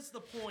 what is the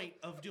point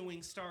of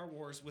doing Star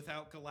Wars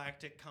without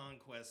Galactic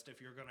Conquest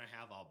if you're going to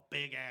have a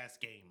big-ass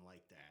game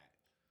like that?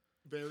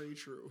 Very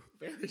true.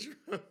 Very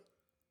true.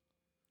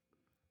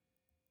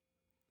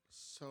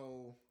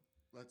 So,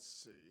 let's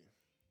see.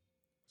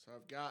 So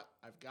I've got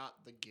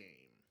the game.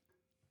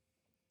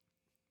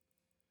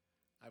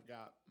 I've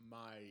got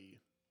my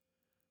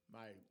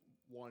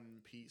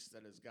one piece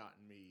that has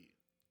gotten me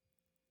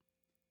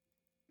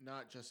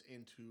not just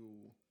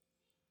into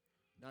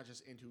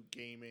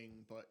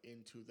gaming, but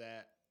into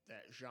that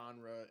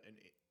genre and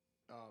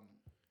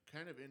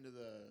kind of into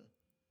the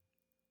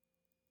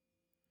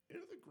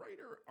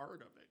greater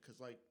art of it. Because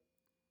like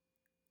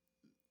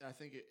I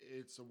think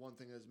it's the one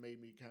thing that's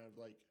made me kind of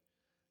like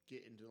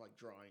get into like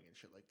drawing and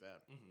shit like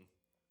that. Mm-hmm.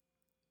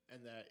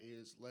 And that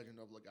is Legend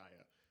of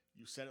Legaia.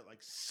 You said it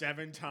like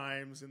 7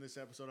 times in this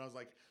episode. I was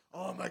like,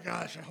 oh my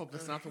gosh, I hope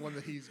that's not the one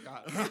that he's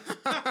got.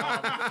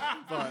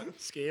 But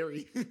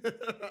scary.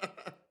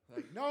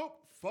 like, nope,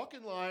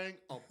 fucking lying.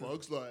 A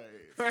Bug's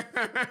Life.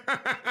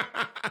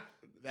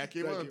 That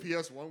game on the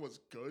PS1 was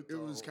good, though.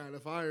 It was kind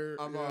of fire.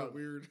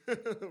 Weird.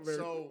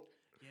 So,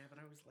 yeah, but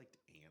I always liked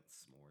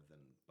Ants more than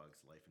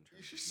Bug's Life in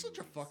terms you're of such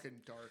a movies.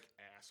 fucking dark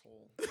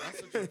asshole.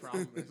 That's what your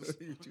problem is.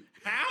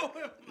 How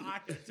am I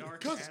a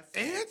dark Because asshole?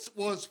 Ants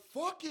was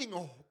fucking...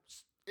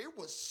 It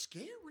was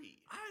scary.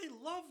 I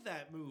love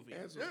that movie.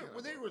 Ants Yeah,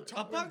 when they were A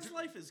talking... Bug's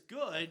Life is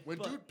good, When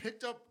but dude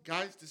picked up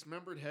guy's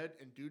dismembered head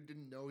and dude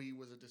didn't know he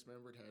was a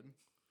dismembered head,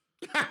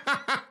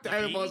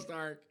 That was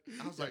dark.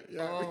 I was like,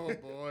 Yeah. oh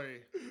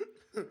boy.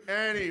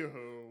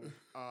 Anywho,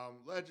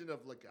 Legend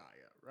of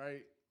Legaia,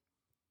 right?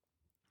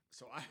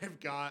 So I have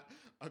got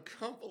a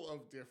couple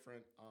of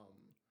different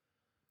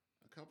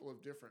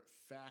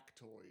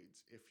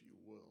factoids, if you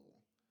will,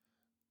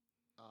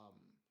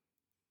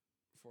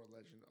 for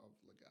Legend of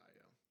Legaia.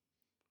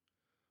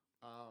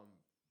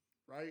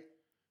 Right?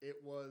 It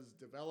was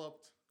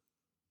developed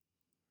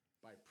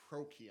by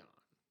Procyon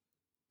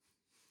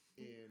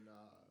in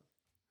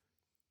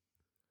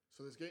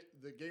so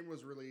the game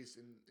was released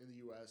in the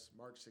US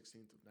March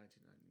 16th of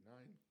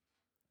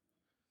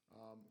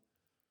 1999.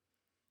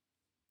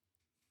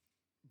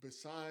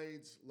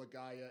 Besides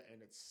Legaia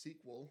and its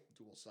sequel,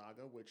 Dual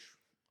Saga, which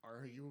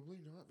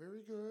arguably not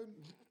very good.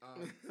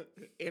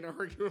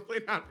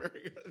 Inarguably not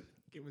very good.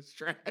 Game was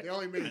trash. They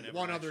only I made never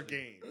one other actually-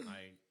 game.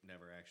 I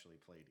never actually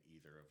played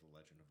either of The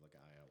Legend of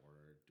Legaia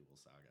or Dual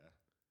Saga.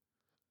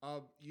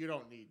 You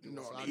don't need Dual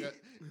No Saga.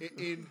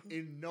 In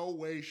no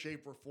way,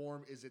 shape, or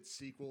form is its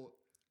sequel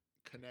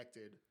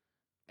connected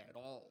at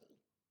all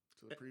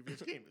to the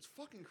previous game. It's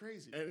fucking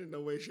crazy. And in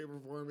no way, shape, or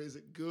form is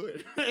it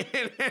good.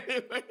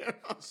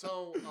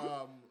 So,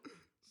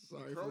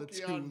 Sorry for the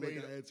Procyon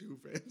made Legaia 2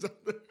 fans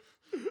out there.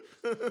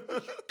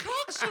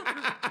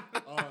 cocksucker.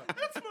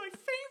 That's my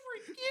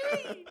favorite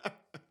game!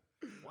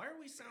 Why are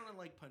we sounding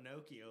like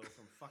Pinocchio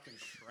from fucking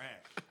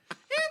Shrek?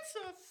 It's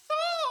a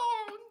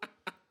song!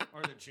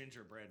 Or the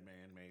Gingerbread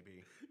Man,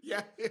 maybe.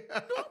 Yeah.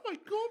 Not my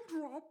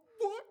gumdrop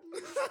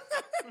button.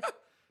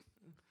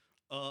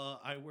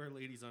 I wear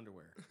ladies'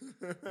 underwear.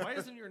 Why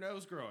isn't your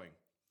nose growing?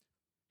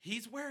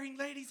 He's wearing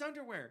ladies'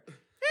 underwear.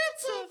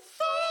 It's a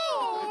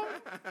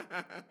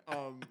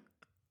thong!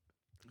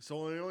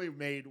 So they only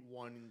made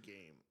one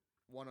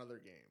other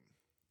game.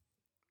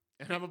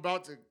 And I'm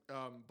about to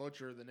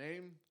butcher the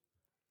name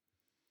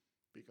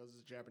because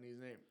it's a Japanese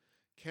name.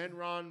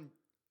 Kenron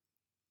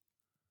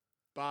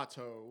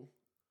Bato.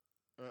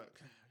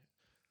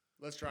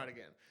 Let's try it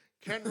again.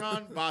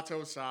 Kenron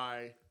Bato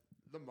Sai,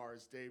 The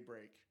Mars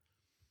Daybreak.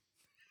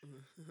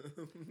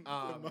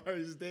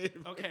 Mars Dave.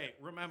 Okay,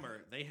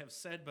 remember, they have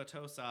said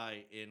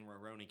Batosai in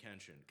Rurouni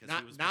Kenshin because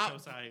Not- he was not-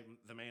 Batosai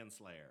the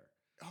Manslayer.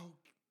 Oh,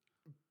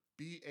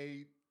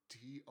 Batousai.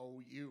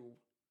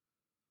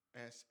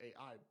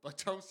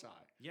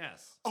 Batosai.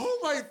 Yes. Oh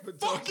my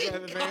Fucking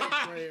fucking the god!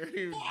 man player,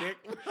 you dick.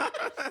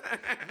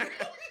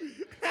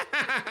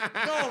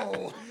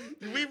 No!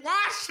 We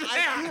watched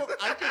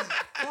I can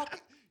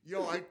fuck.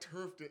 Yo, I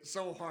turfed it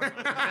so hard.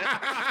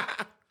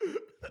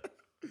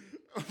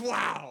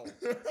 Wow.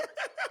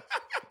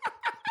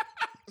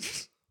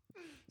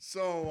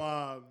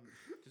 So,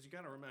 Because you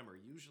got to remember,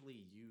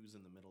 usually U's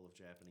in the middle of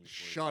Japanese words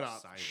shut are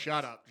up. silent.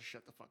 Shut up. Just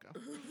shut the fuck up.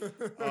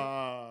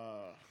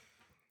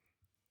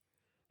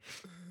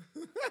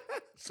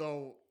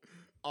 So,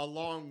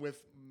 along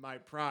with my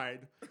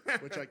pride,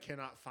 which I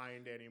cannot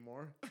find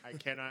anymore, I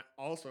cannot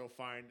also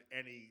find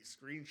any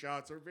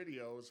screenshots or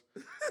videos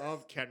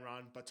of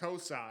Kenron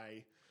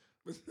Batosai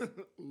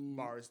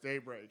Mars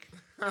Daybreak.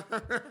 It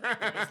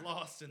was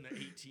lost in the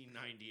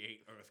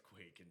 1898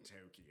 earthquake in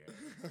Tokyo,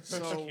 which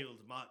So-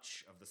 killed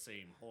much of the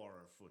same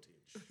horror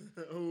footage.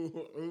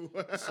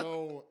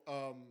 So,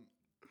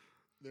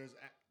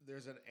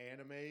 there's an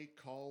anime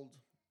called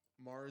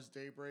Mars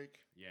Daybreak,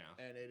 Yeah,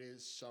 and it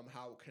is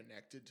somehow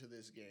connected to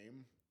this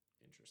game.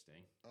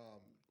 interesting.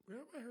 Where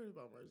have I heard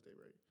about Mars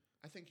Daybreak?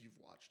 I think you've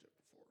watched it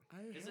before.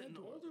 Is it an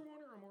older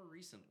one or a more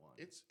recent one?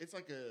 It's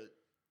like a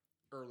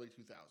early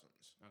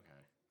 2000s.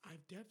 Okay.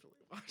 I've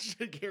definitely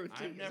watched it,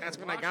 guarantee. I've never That's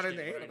when I got watched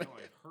into it, but anime. I know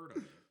I've heard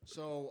of it.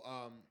 So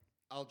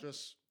I'll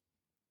just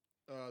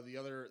the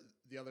other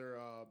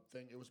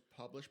thing. It was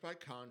published by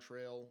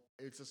Contrail.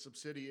 It's a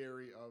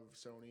subsidiary of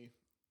Sony,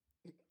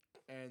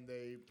 and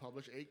they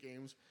publish 8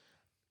 games.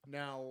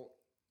 Now,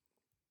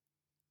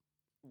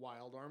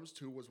 Wild Arms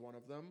 2 was one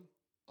of them.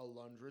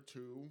 Alundra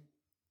 2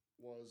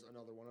 was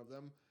another one of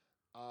them.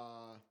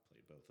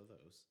 Played both of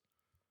those.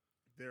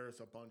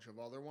 there's a bunch of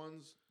other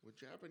ones with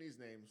Japanese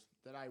names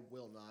that I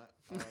will not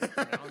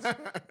pronounce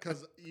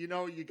because you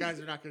guys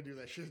are not going to do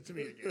that shit to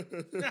me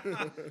again.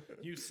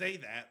 You say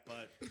that,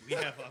 but we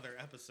have other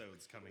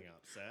episodes coming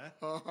up, Seth.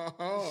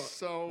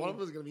 So one of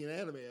them is going to be an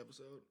anime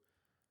episode.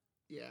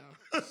 Yeah.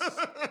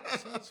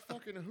 Says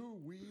fucking who,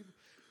 weeb.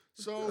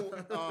 So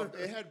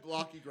it had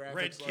blocky graphics.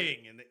 Red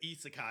King in the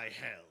Isekai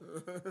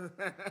hell.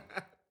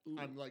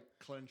 I'm like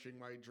clenching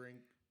my drink.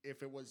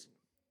 If it was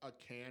a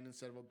can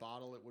instead of a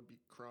bottle, it would be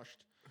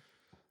crushed.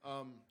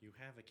 You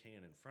have a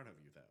can in front of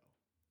you, though.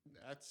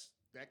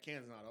 That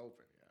can's not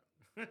open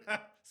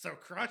yet. So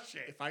crush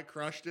it. If I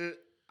crushed it,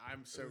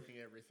 I'm soaking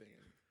everything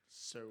in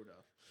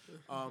soda.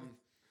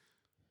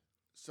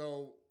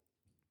 So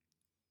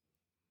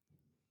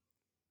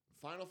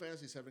Final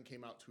Fantasy VII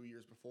came out 2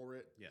 years before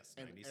it. Yes,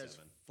 and 97. as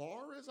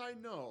far as I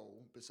know,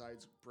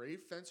 besides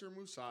Brave Fencer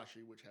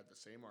Musashi, which had the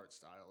same art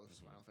style as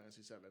Final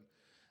Fantasy VII,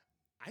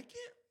 I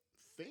can't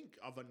think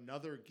of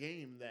another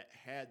game that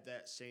had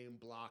that same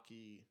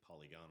blocky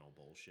Polygonal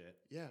bullshit.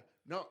 Yeah,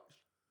 no,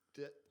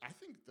 I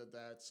think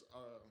that's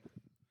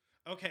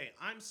Okay,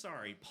 I'm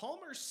sorry.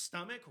 Palmer's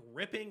stomach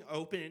ripping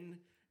open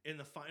in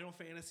the Final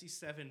Fantasy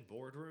VII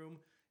boardroom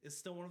is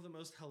still one of the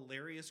most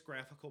hilarious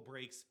graphical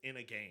breaks in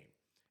a game.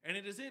 And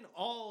it is in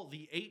all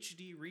the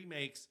HD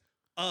remakes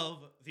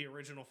of the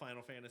original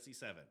Final Fantasy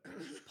VII.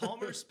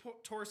 Palmer's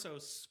torso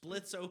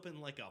splits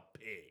open like a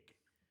pig,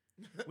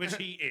 which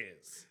he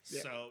is.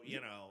 Yeah. So,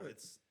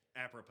 it's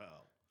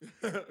apropos.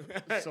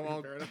 So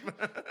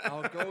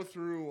I'll go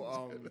through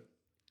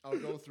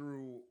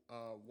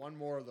one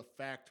more of the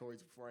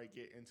factoids before I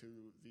get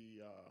into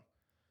the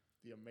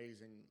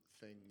amazing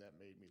thing that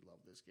made me love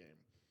this game.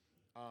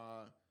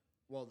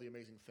 The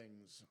amazing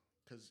things,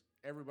 because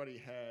everybody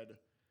had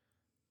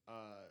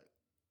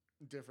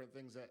different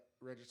things that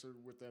registered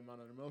with them on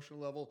an emotional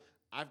level.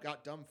 I've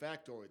got dumb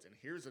factoids, and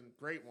here's a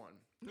great one.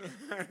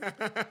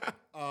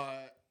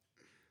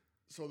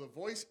 So the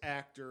voice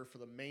actor for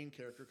the main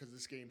character, because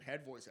this game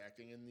had voice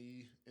acting in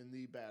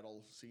the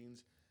battle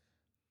scenes,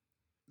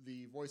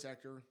 the voice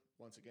actor,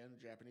 once again,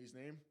 Japanese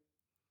name,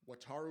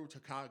 Wataru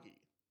Takagi,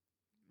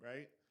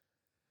 right?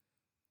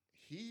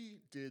 He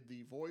did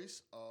the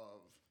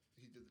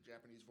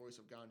Japanese voice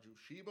of Ganju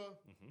Shiba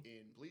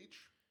in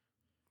Bleach.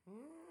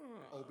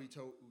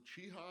 Obito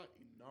Uchiha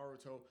in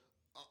Naruto.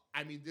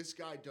 I mean, this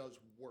guy does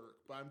work,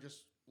 but I'm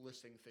just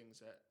listing things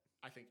that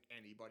I think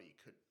anybody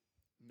could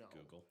know.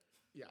 Google.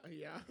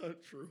 Yeah,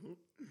 true.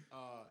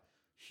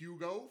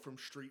 Hugo from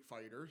Street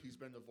Fighter. He's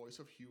been the voice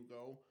of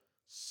Hugo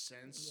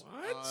since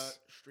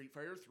Street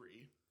Fighter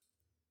 3.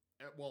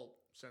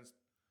 Since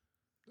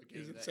the game.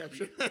 His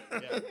inception.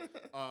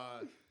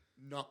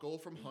 Knuckle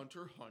from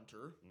Hunter x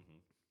Hunter.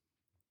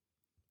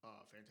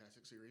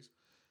 Fantastic series.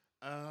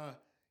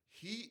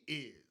 He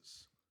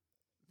is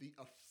the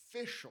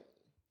official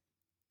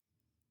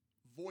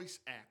voice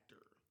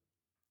actor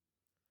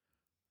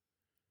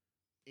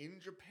in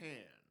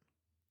Japan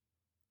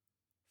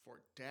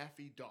for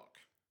Daffy Duck.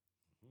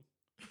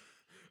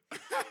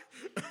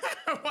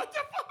 What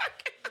the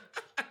fuck?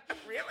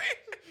 Really?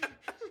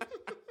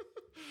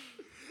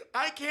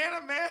 I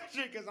can't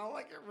imagine, because all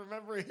I can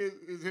remember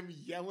is him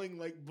yelling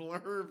like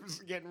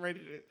blurbs, getting ready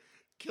to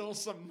kill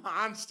some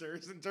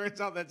monsters, and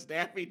turns out that's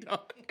Daffy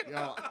Duck.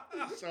 Yeah.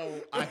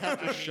 So I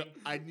have to show.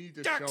 I need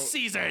to Duck show.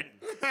 season.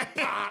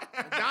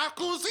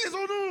 Daku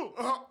season.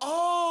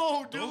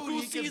 Oh, dude,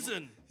 Doku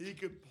season. He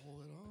could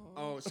pull it off.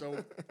 Oh,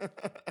 so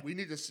we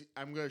need to see.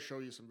 I'm going to show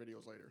you some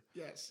videos later.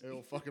 Yes.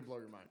 It'll fucking blow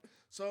your mind.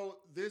 So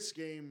this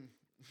game,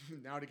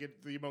 now to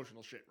get the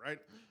emotional shit, right?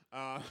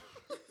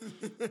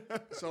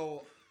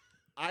 So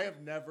I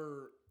have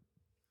never,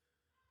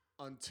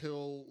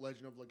 until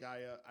Legend of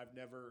Legaia, I've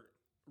never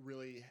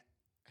really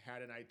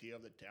had an idea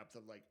of the depth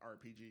of like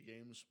RPG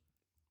games.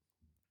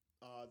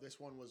 This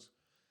one was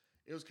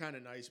kind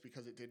of nice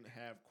because it didn't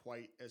have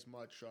quite as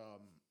much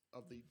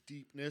of the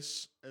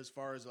deepness as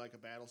far as like a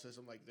battle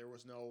system. Like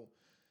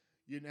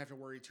you didn't have to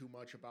worry too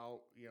much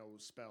about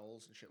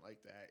spells and shit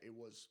like that. It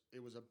was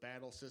a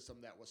battle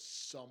system that was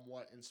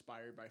somewhat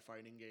inspired by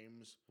fighting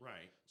games.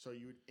 Right. So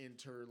you would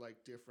enter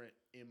like different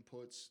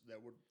inputs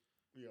that would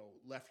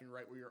left and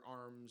right with your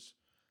arms.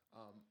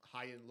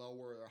 High and low,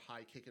 or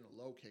high kick and a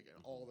low kick, and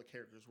all the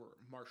characters were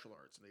martial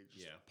arts, and they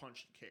just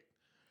punched and kicked.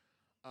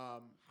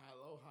 High,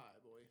 low, high,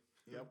 boy.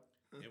 Yep.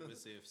 It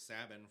was if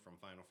Sabin from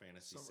Final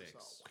Fantasy VI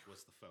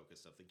was the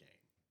focus of the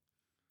game.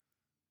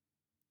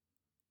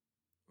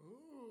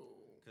 Ooh.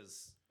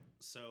 Because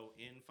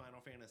in Final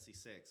Fantasy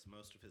VI,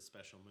 most of his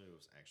special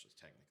moves, actually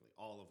technically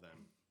all of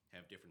them,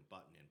 have different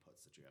button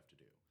inputs that you have to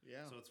do.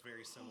 Yeah. So it's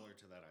very similar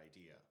to that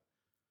idea.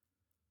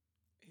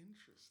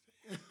 Interesting.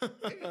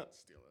 I didn't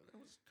steal it. It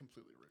was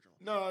completely original.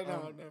 No,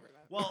 never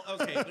that. Well,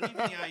 okay, but even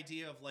the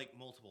idea of like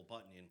multiple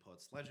button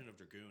inputs, Legend of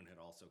Dragoon had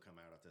also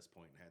come out at this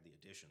point and had the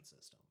addition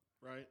system.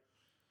 Right.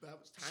 That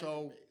was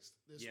time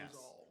based. This was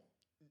all.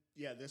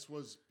 Yeah, this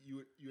was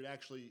you would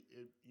actually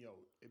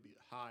it'd be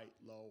high,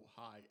 low,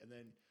 high, and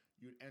then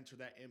you'd enter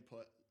that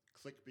input,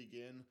 click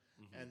begin,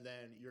 and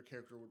then your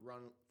character would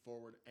run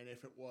forward. And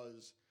if it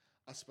was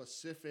a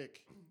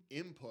specific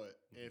input.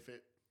 If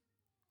it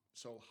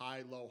so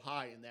high, low,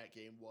 high in that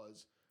game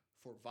was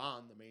for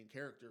Vaughn, the main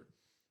character,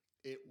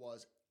 it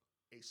was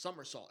a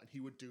somersault, and he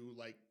would do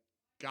like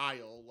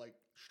Guile, like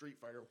Street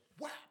Fighter.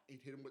 Whap!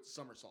 He'd hit him with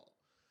somersault.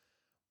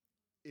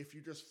 If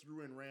you just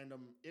threw in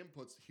random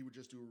inputs, he would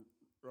just do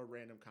a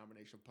random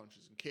combination of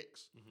punches and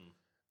kicks.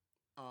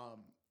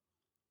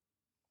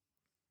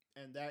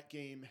 And that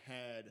game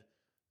had.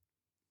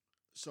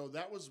 So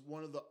that was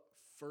one of the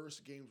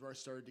first games where I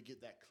started to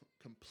get that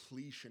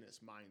completionist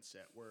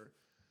mindset, where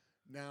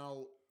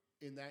now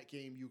in that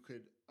game you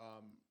could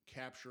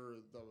capture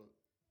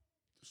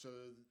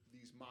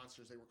these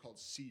monsters. They were called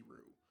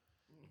Siru,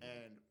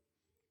 and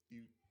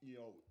you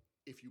know,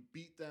 if you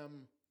beat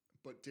them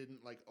but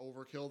didn't like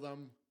overkill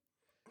them,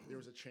 there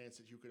was a chance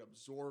that you could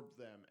absorb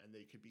them and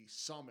they could be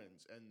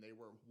summons, and they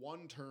were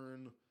one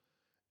turn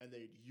and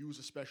they'd use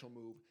a special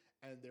move,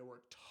 and there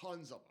were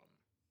tons of them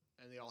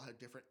and they all had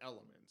different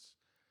elements.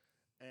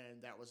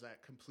 And that was that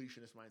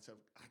completionist mindset of,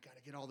 I got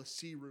to get all the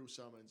Siru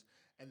summons.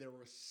 And there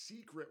were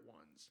secret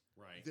ones.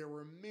 Right. There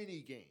were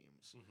mini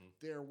games.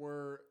 There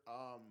were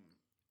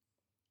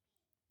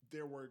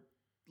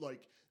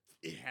like,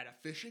 it had a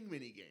fishing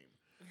mini game.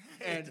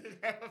 And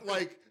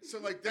like, so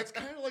like, that's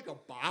kind of like a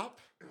bop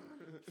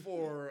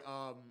for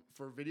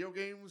video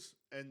games.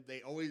 And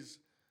they always,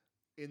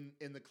 in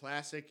the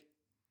classic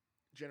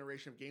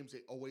generation of games,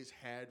 they always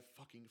had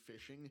fucking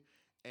fishing,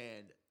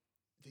 and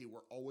they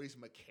were always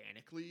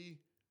mechanically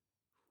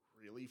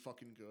really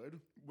fucking good.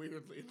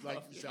 Weirdly Like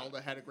enough, yeah. Zelda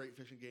had a great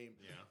fishing game.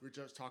 Yeah. We were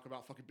just talking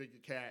about fucking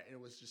Big Cat, and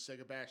it was just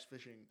Sega Bash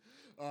fishing.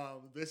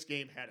 This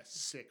game had a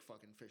sick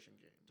fucking fishing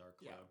game. Dark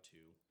Cloud 2.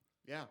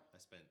 Yeah. I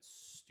spent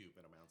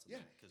stupid amounts of Yeah.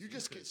 that. You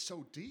just get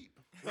so deep.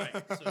 Right.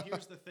 So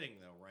here's the thing,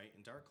 though, right?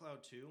 In Dark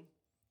Cloud 2,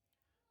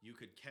 you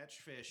could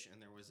catch fish,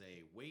 and there was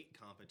a weight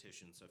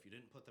competition. So if you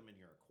didn't put them in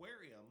your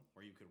aquarium,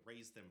 or you could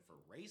raise them for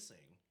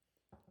racing,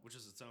 which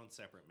is its own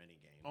separate mini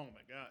game. Oh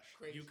my gosh.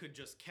 Crazy. You could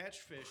just catch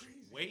fish,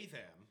 weigh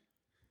them,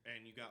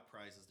 and you got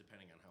prizes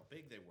depending on how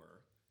big they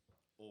were.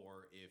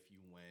 Or if you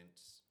went,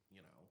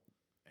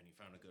 and you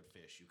found a good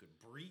fish, you could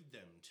breed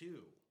them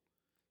too.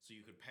 So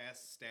you could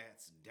pass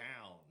stats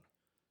down.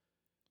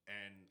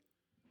 And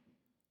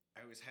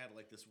I always had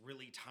like this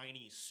really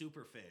tiny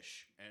super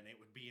fish, and it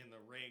would be in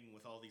the ring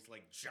with all these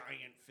like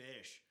giant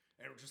fish.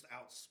 And it would just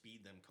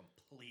outspeed them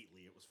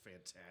completely. It was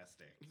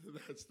fantastic.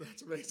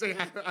 That's amazing.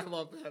 I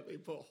love that they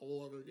put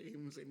whole other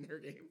games in their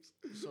games.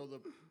 So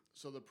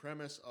the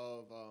premise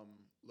of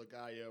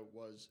Legaia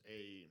was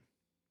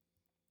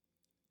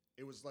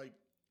it was like,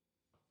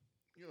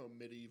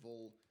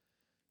 medieval,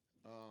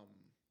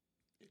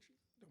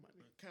 Don't mind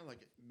me. kind of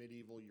like a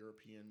medieval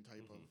European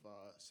type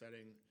of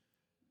setting.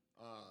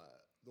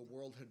 The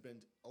world had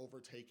been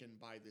overtaken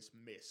by this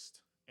mist,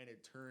 and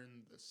it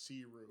turned the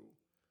Siru,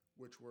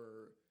 which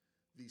were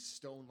these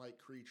stone-like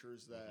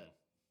creatures that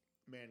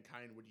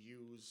mankind would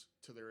use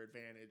to their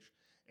advantage,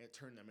 and it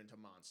turned them into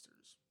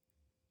monsters.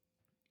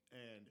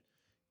 And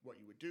what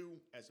you would do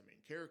as a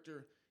main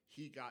character,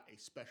 he got a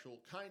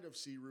special kind of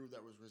Siru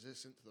that was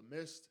resistant to the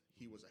mist.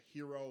 He was a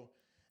hero,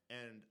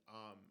 and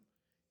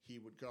he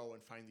would go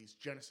and find these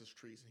Genesis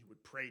trees, and he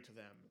would pray to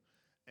them,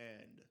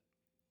 and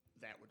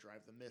that would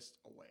drive the mist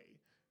away.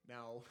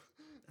 Now,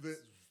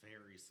 That's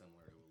very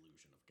similar to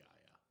Illusion of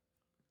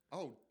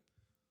Gaia.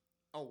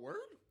 oh, word?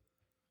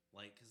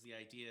 Like, because the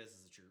idea is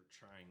that you're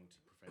trying to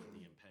prevent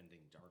the impending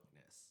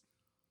darkness.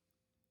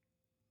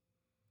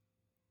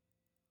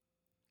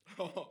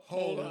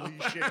 Holy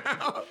shit.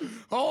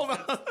 Hold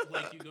on.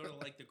 Like, you go to,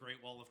 like, the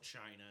Great Wall of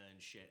China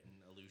and shit in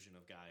Illusion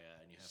of Gaia,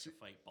 and you have to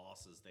fight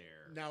bosses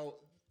there. Now,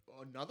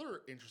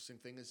 another interesting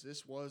thing is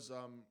this was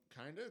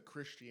kind of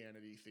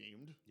Christianity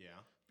themed. Yeah.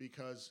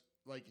 Because,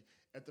 like,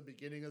 at the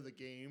beginning of the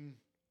game,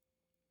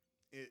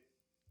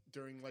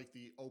 during, like,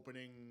 the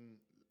opening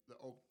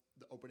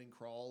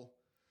crawl,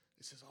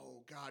 it says,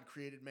 "Oh, God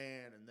created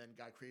man, and then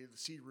God created the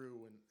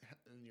Siru, and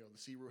the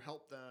Siru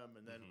helped them,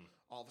 and then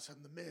all of a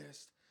sudden the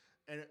mist."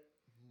 And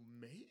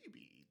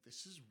maybe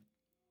this is.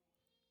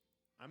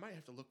 I might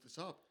have to look this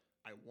up.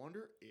 I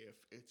wonder if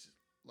it's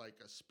like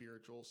a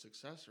spiritual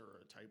successor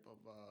or a type of.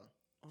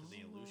 To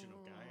the Illusion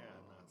of Gaia,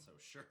 I'm not so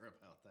sure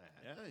about that.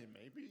 Yeah,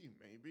 maybe.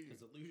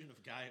 Because Illusion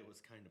of Gaia was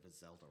kind of a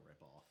Zelda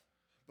ripoff.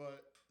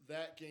 But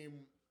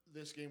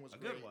this game was A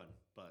great. good one,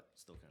 but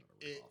still kind of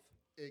a ripoff.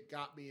 It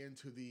got me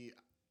into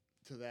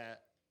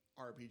that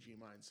RPG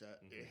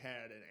mindset. It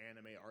had an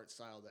anime art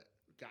style that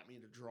got me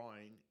into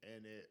drawing,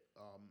 and it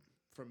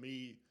for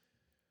me,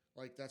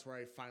 like, that's where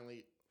I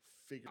finally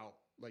figured out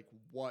like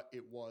what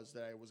it was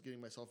that I was getting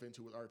myself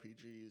into with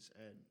RPGs,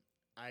 and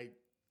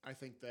I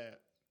think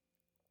that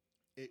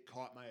it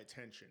caught my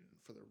attention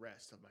for the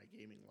rest of my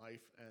gaming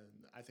life,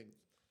 and I think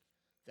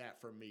that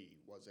for me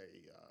was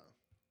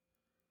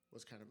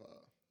kind of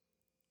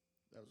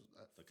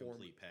The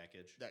complete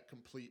package. that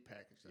complete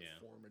package, that Yeah.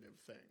 formative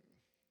thing.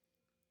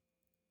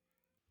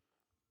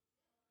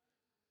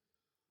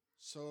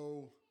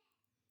 So,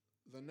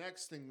 the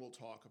next thing we'll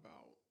talk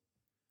about,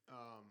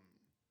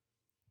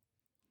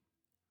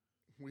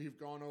 we've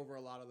gone over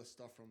a lot of the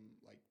stuff from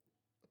like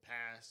the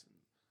past and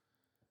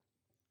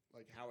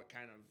like how it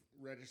kind of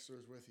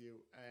registers with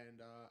you,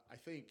 and I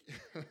think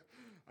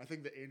I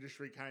think the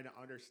industry kind of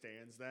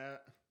understands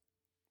that,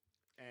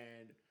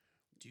 and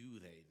Do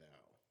they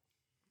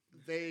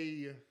though?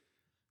 they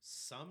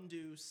Some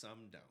do,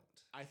 some don't.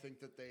 I think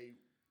that they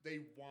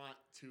want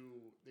to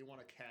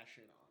cash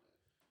in on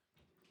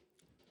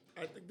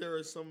it. I think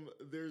there's some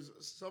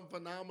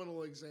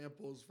phenomenal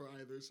examples for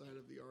either side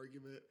of the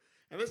argument.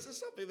 And this is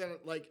something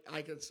that like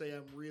I could say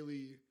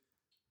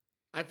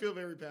I feel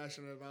very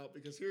passionate about,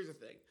 because here's the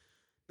thing.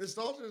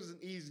 Nostalgia is an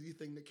easy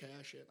thing to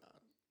cash in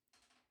on.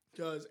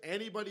 Because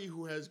anybody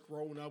who has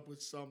grown up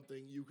with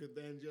something, you could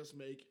then just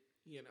make,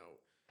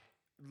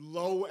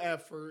 low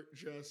effort,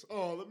 just,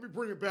 let me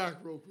bring it back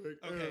real quick.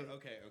 Okay.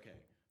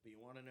 But you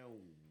want to know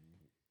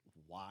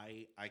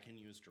why I can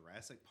use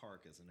Jurassic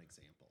Park as an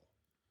example?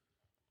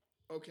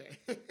 Okay.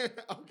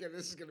 Okay,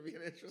 this is going to be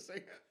an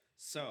interesting.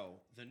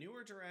 So, the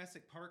newer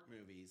Jurassic Park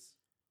movies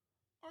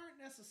aren't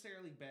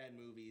necessarily bad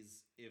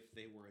movies if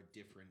they were a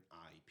different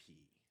IP.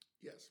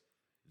 Yes.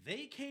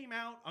 They came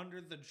out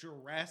under the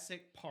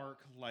Jurassic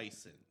Park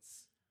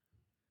license.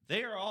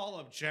 They are all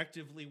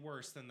objectively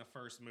worse than the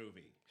first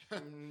movie.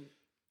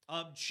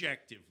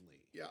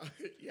 Objectively. Yeah.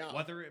 Yeah.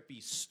 Whether it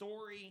be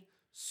story,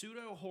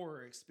 pseudo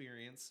horror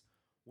experience,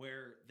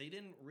 where they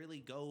didn't really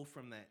go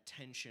from that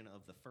tension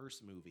of the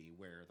first movie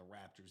where the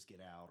raptors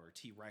get out or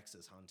T-Rex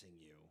is hunting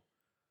you.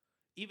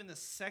 Even the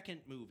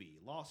second movie,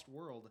 Lost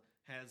World,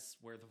 has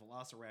where the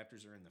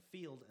velociraptors are in the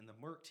field and the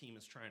Merc team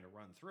is trying to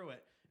run through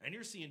it, and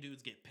you're seeing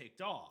dudes get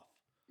picked off.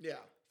 Yeah.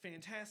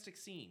 Fantastic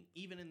scene,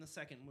 even in the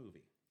second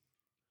movie.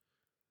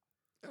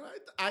 And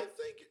I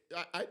think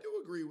I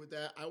do agree with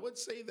that. I would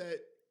say that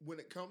when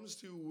it comes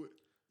to...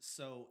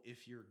 So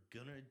if you're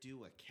gonna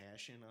do a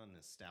cash-in on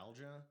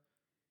nostalgia,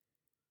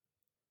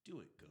 do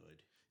it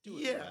good. Do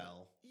it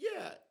well.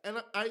 Yeah,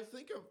 and I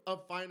think a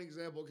fine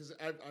example, because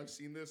I've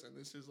seen this, and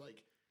this is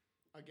like,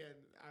 again,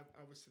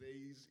 I was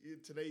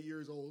today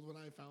years old when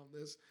I found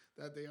this,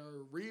 that they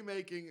are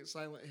remaking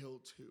Silent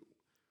Hill 2.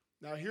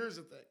 Now, here's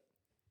the thing.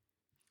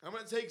 I'm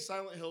going to take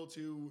Silent Hill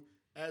 2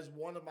 as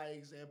one of my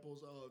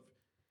examples of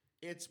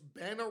it's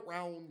been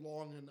around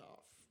long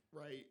enough,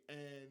 right?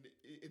 And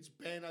it's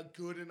been a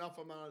good enough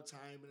amount of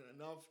time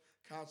and enough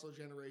console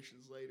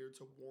generations later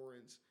to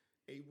warrant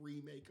a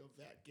remake of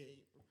that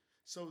game.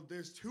 So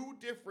there's two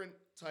different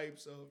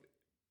types of,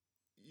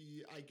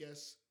 I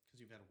guess... Because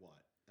you've had what?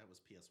 That was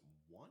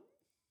PS1?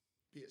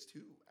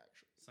 PS2,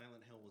 actually.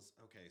 Silent Hill was...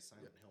 Okay,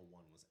 Silent Hill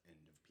 1 was end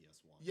of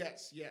PS1.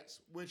 Yes.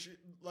 Which,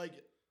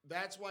 like,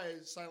 that's why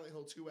Silent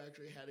Hill 2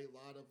 actually had a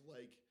lot of,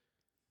 like,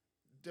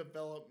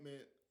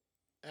 development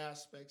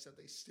aspects that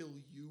they still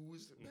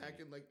used back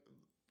in, like,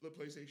 the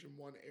PlayStation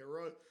 1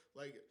 era.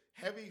 Like,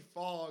 Heavy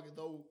Fog,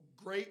 though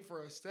great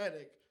for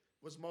aesthetic,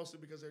 was mostly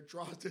because their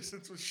draw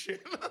distance was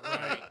shit.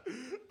 Right.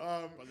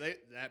 But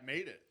that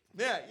made it.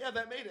 Yeah,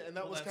 that made it. And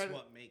that was that's kind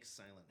of what makes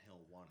Silent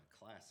Hill 1 a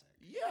classic.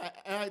 Yeah,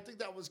 and I think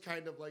that was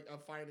kind of like a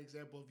fine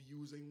example of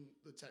using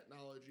the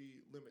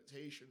technology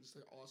limitations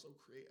to also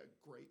create a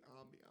great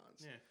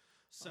ambiance. Yeah.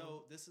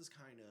 So this is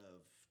kind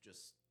of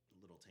just a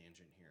little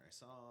tangent here. I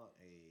saw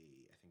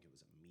I think it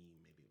was a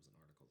meme, maybe it was an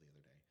article the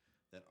other day,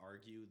 that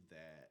argued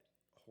that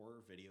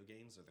horror video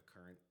games are the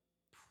current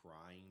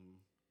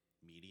prime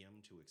medium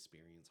to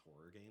experience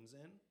horror games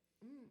in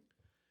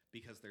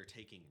because they're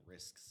taking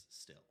risks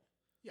still.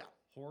 Yeah.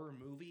 Horror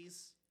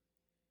movies,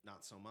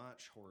 not so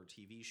much. Horror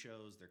TV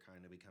shows, they're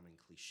kind of becoming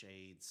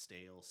cliched,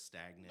 stale,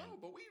 stagnant. No,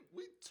 but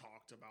we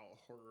talked about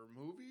horror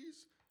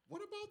movies.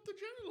 What about the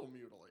genital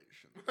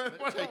mutilation?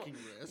 They're taking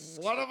risks.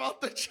 What about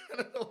the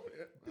genital?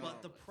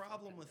 But the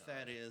problem with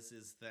that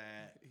is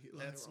that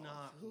that's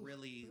not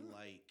really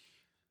like,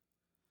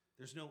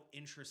 there's no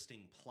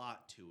interesting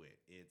plot to it.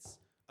 It's,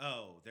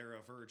 oh, they're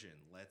a virgin,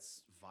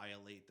 let's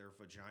violate their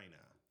vagina.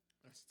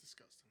 That's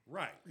disgusting.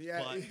 Right.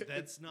 Yeah, But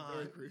that's not.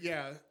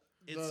 Yeah.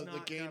 It's the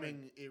not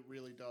gaming, it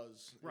really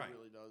does. Right. It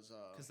really does.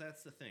 Because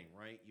that's the thing,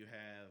 right? You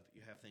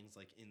have things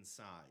like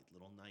Inside,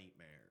 Little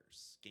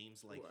Nightmares,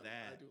 games like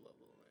that. I do love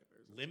Little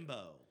Nightmares.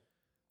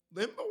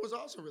 Limbo was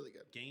also really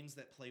good. games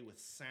that play with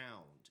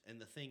sound.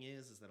 And the thing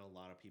is that a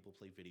lot of people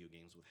play video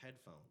games with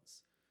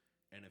headphones.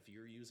 And if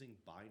you're using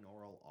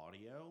binaural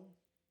audio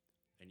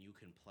and you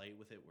can play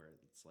with it where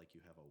it's like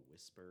you have a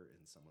whisper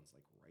in someone's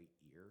like right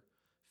ear,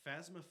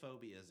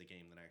 Phasmophobia is a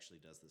game that actually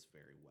does this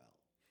very well.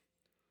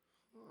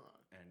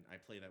 And I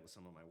play that with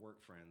some of my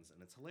work friends,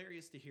 and it's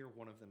hilarious to hear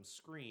one of them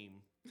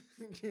scream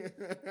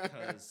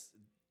because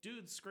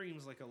dude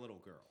screams like a little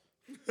girl.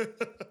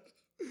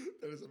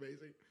 That is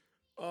amazing.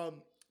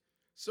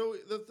 So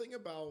the thing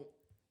about,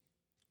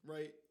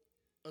 right,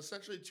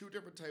 essentially two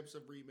different types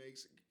of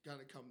remakes kind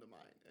of come to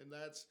mind, and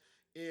that's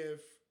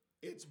if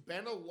it's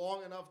been a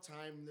long enough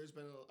time, there's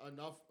been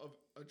enough of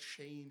a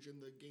change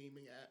in the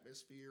gaming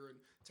atmosphere and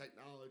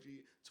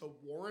technology to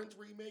warrant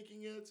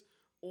remaking it,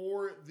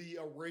 or the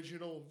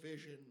original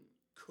vision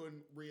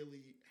couldn't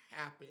really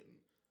happen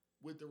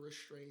with the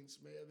restraints,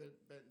 may have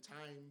been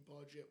time,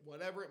 budget,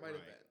 whatever it might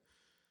have been.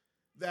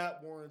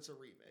 that warrants a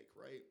remake,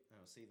 right?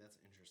 Oh, see, that's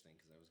interesting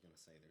because I was going to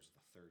say there's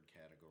the third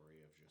category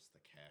of just the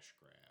cash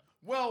grab.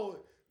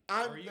 Well,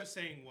 Or are you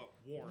saying what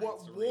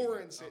warrants? a remake?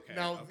 warrants it? Okay,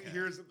 Now, okay.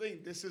 here's the thing.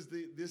 This is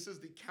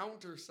the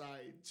counter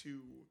side to,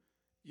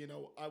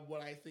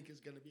 what I think is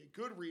going to be a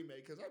good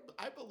remake, because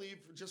I believe,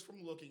 just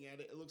from looking at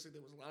it, it looks like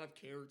there was a lot of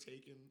care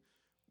taken.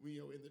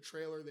 In the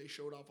trailer, they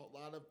showed off a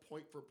lot of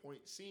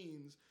point-for-point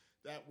scenes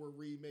that were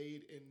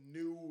remade in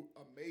new,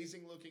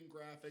 amazing-looking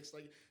graphics,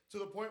 like to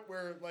the point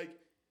where like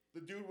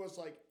the dude was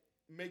like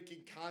making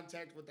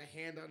contact with the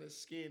hand on his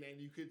skin, and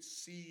you could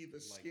see the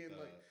skin, the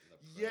like press,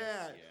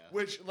 yeah.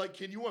 Which, like,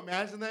 can you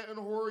imagine that in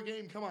a horror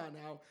game? Come on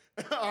now.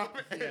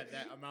 Yeah,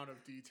 that amount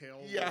of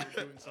detail. Yeah. When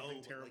you're doing something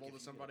Oh, terrible like to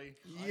if somebody.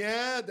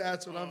 Yeah,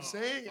 that's what I'm Oh,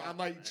 saying. fuck, I'm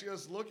like, man.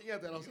 just looking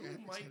at that, I was You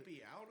like, might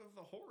be out of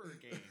the horror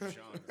game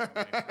genre,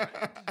 my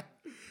friend.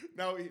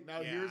 Now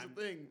Yeah, here's I'm-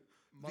 the thing.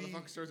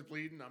 Motherfucker starts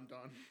bleeding, I'm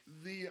done.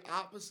 The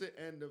opposite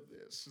end of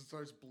this. It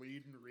starts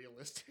bleeding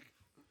realistic.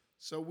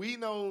 So we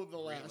know The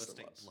Last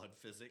Realistic of Us. blood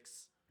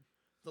physics.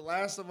 The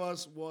Last of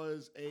Us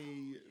was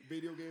a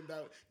video game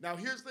that. Now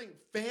here's the thing.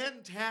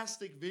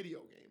 Fantastic video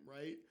game,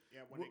 right?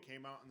 Yeah, when it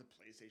came out on the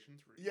PlayStation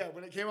 3. Yeah,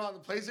 when it came out on the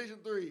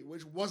PlayStation 3,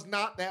 which was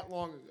not that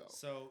long ago.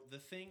 So the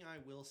thing I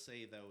will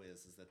say though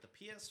is that the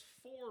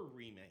PS4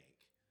 remake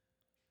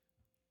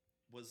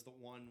was the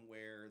one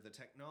where the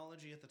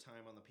technology at the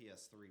time on the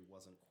PS3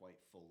 wasn't quite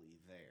fully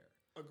there.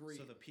 Agreed.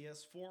 So the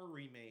PS4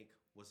 remake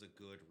was a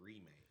good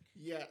remake.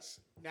 Yes.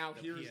 Now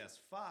The here's.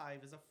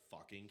 PS5 is a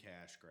fucking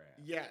cash grab.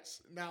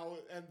 Yes. Now,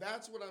 and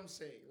that's what I'm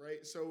saying,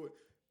 right? So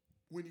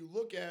when you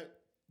look at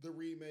the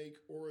remake,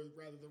 or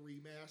rather the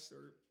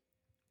remaster,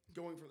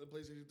 going from the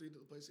PlayStation 3 to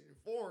the PlayStation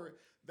 4,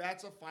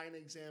 that's a fine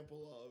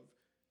example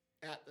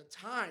of, at the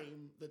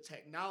time, the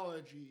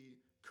technology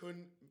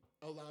couldn't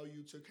allow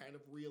you to kind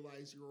of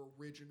realize your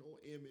original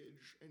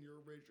image and your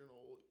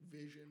original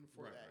vision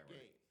for Right, that right,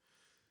 game.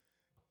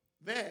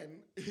 Then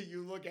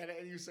you look at it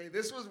and you say,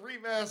 this was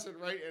remastered,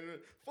 right? And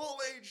full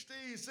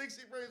HD,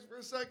 60 frames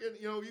per second.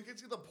 You can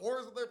see the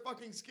pores of their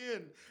fucking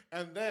skin.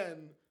 And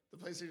then the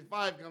PlayStation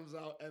 5 comes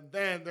out, and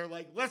then they're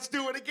like, let's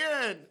do it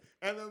again.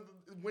 And then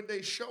when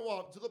they show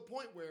up to the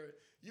point where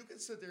you can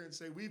sit there and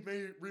say, we've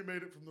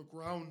remade it from the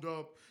ground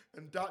up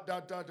and ...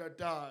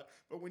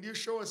 But when you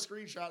show a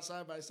screenshot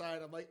side by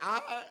side, I'm like,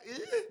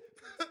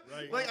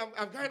 Right. Like,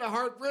 I'm kind of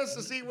hard pressed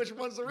to see which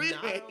one's the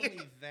remake. Not only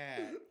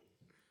that,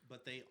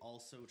 but they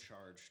also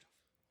charged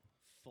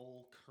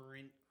full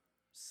current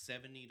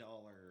 $70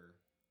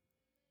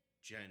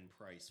 gen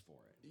price for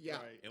it. Yeah.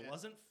 Right. It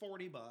wasn't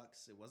 $40.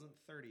 It wasn't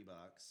 $30.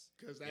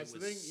 Because It that's the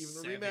was thing,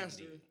 even the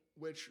 70.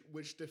 remaster,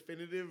 which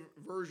definitive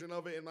version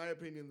of it, in my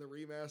opinion, the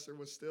remaster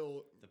was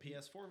still, The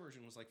PS4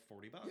 version was like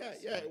 $40.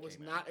 yeah, when it was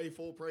came not out. a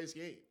full price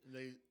game.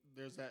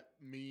 There's that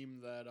meme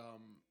that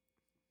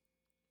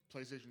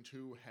PlayStation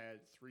 2 had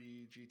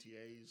 3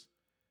 GTAs,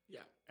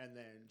 Yeah. and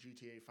then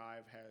GTA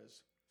 5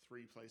 has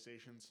 3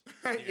 PlayStations.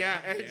 yeah,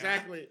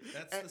 exactly.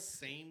 That's And- the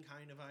same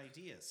kind of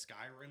idea.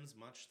 Skyrim's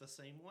much the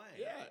same way.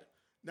 yeah.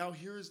 Now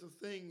here's the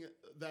thing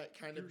that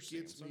kind of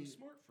gets me.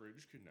 smart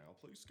fridge can now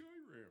play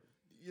Skyrim.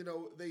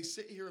 They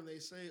sit here and they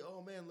say,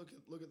 "Oh man, look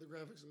at the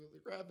graphics, look at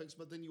the graphics."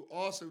 But then you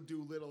also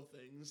do little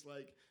things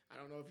like, I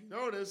don't know if you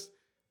noticed,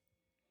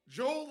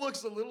 Joel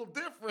looks a little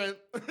different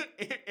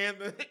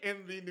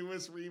in the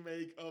newest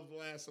remake of The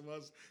Last of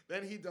Us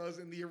than he does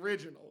in the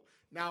original.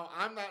 Now,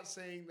 I'm not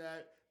saying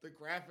that the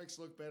graphics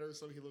look better,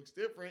 so he looks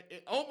different.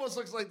 It almost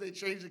looks like they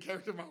changed the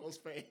character model's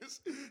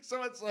face.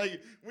 So it's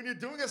like when you're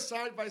doing a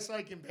side by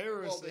side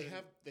comparison.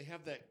 Well, they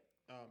have that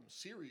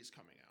series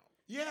coming out.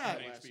 yeah.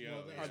 On Last-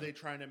 HBO, Are they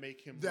trying to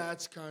make him?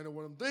 That's kind of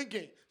what I'm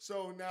thinking.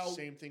 So now,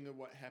 Same thing of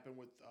what happened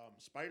with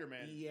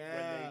Spider-Man.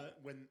 Yeah.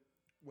 When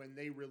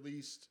they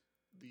released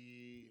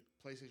the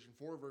PlayStation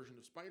 4 version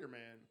of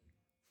Spider-Man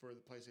for the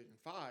PlayStation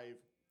 5,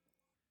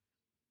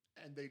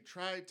 and they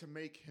tried to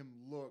make him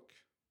look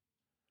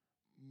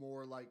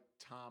more like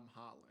Tom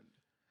Holland.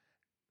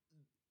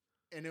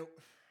 And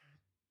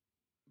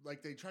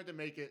they tried to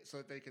make it so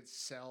that they could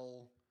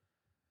sell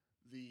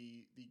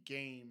the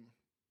game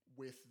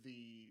with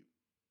the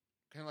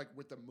kind of like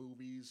with the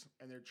movies,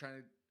 and they're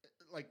trying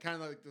to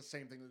kind of like the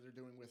same thing that they're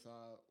doing with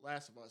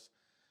Last of Us.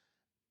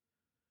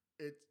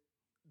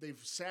 They've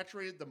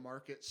saturated the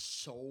market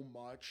so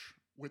much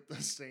with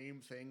the same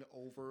thing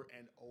over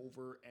and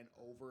over and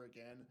over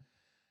again.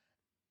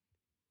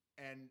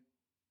 And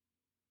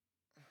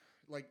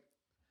like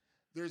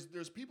there's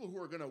people who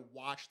are going to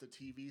watch the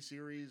TV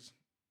series,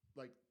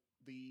 like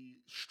the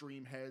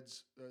stream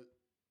heads,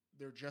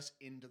 they're just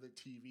into the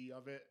TV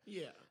of it,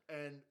 yeah.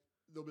 and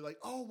they'll be like,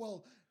 "Oh,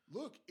 well,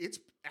 look, it's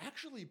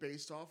actually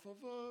based off of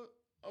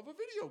a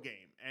video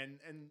game." And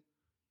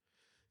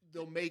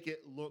they'll make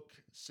it look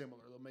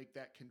similar. They'll make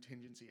that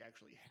contingency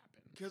actually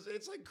happen. Because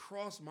it's like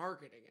cross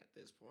marketing at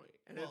this point.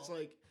 And it's Well-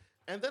 like,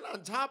 and then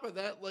on top of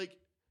that, like,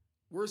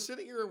 we're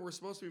sitting here and we're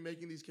supposed to be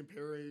making these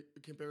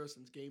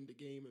comparisons game to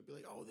game and be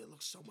like, oh, they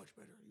look so much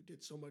better. You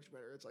did so much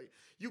better. It's like,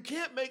 you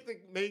can't make the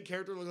main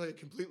character look like a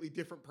completely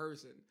different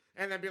person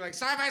and then be like,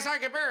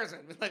 side-by-side comparison.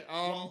 It's like,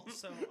 Well,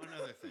 so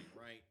another thing,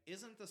 right?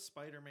 Isn't the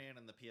Spider-Man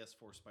in the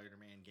PS4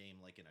 Spider-Man game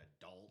like an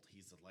adult?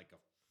 He's like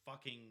a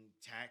fucking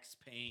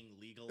tax-paying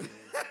legal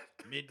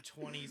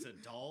mid-20s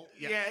adult.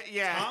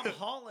 Yeah. Tom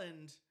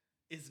Holland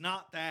is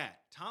not that.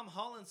 Tom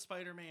Holland's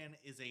Spider-Man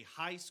is a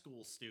high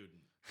school student.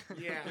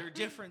 Yeah. They're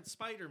different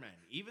Spider-Men.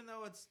 Even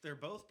though they're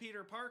both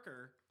Peter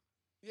Parker.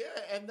 Yeah,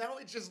 and now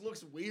it just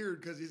looks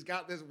weird because he's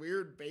got this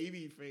weird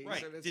baby face.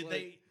 Right. And it's Did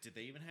like,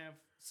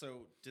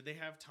 they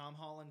have Tom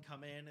Holland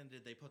come in and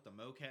did they put the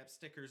mocap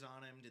stickers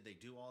on him? Did they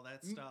do all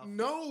that stuff?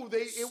 No,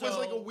 it was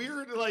like a So-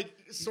 weird, like,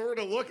 sort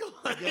of look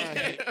alike.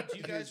 Yeah, Do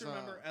you guys His,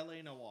 remember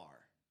LA Noir?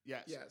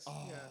 Yes. Yes.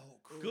 Oh,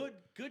 Yeah.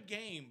 Good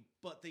game,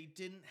 but they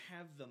didn't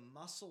have the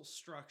muscle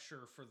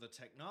structure for the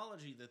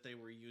technology that they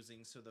were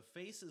using, so the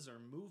faces are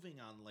moving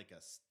on like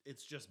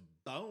it's just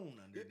bone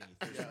underneath.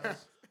 There's no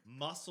Yes.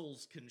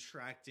 muscles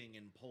contracting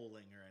and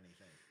pulling or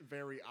anything.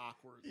 Very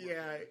awkward.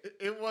 Yeah,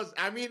 it was.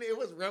 I mean, it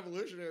was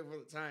revolutionary for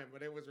the time,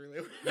 but it was really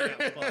Yeah,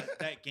 weird. but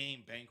that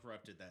game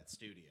bankrupted that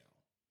studio.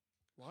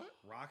 What?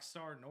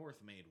 Rockstar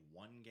North made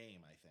one game,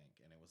 I think,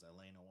 and it was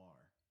LA Noir.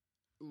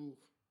 Ooh.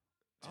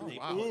 Oh, They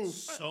wow. put Ooh.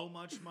 so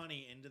much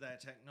money into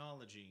that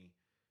technology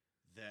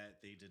that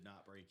they did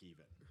not break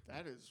even.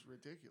 That is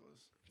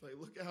ridiculous. Like,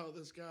 look at how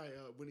this guy,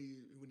 when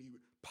he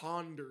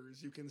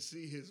ponders, you can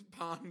see his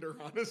ponder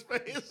on his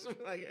face.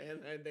 Like,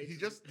 and they He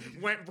just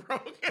went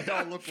broke. They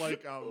all look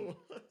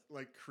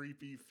like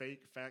creepy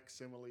fake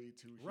facsimile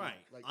to Right.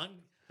 Like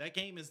That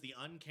game is the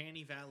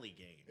Uncanny Valley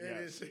game.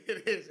 Yes.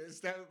 It is. It's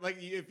that, like,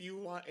 if you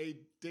want a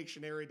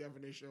dictionary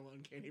definition of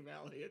Uncanny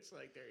Valley, it's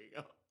like, there you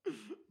go.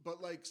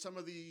 but like some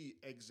of the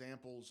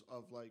examples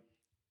of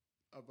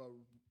a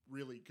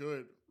really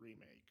good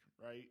remake,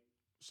 right?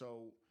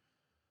 So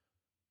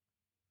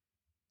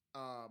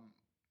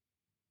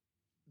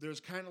there's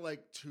kind of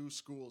like two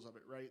schools of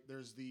it, right?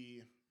 There's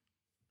the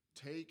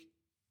take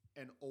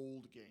an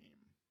old game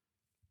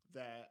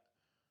that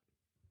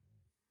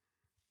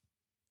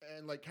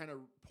and like kind of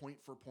point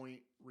for point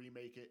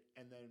remake it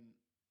and then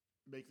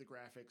make the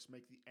graphics,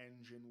 make the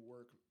engine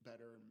work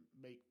better and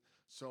make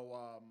so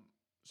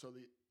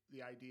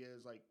the idea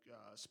is like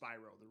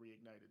Spyro, the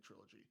Reignited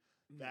trilogy.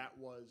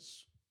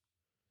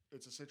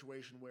 It's a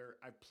situation where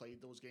I've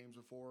played those games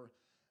before.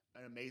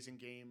 An amazing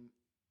game,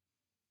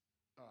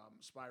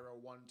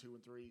 Spyro 1, 2,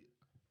 and 3.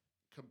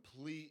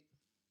 Complete,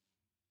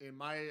 in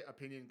my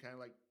opinion, kind of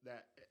like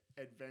that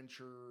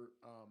adventure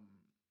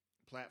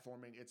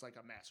platforming. It's like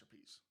a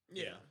masterpiece.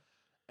 Yeah.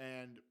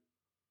 And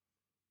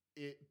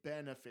it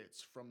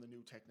benefits from the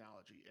new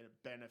technology and it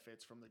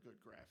benefits from the good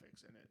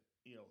graphics and it,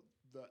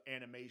 the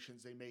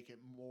animations, they make it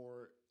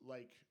more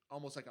like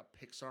almost like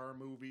a Pixar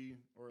movie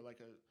or like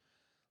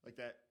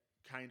that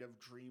kind of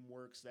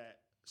DreamWorks, that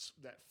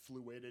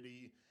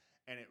fluidity,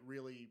 and it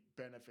really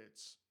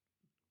benefits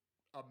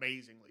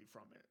amazingly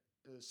from it.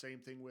 The same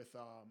thing with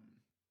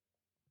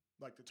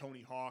like the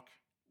Tony Hawk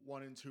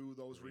 1 and 2,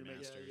 those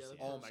remakes. Remasters, the yeah.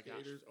 Oh Pro my gosh,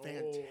 Skaters.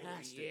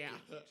 fantastic Yeah.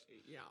 games.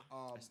 Yeah.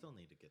 I still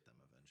need to get them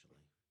eventually.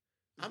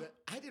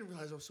 I didn't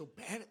realize I was so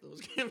bad at those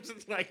games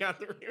until I got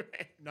the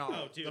remake. No,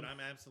 Oh, dude, the- I'm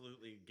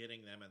absolutely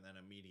getting them and then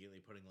immediately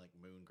putting like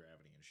moon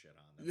gravity and shit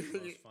on them. It's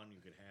the most fun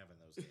you could have in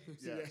those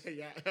games.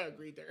 Yes. Yeah,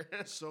 agreed there.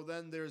 So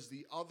then there's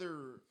the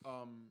other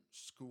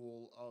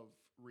school of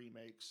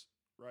remakes,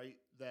 right?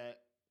 That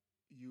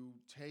you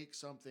take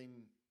something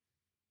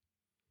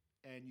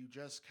and you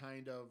just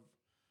kind of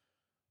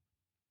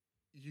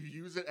you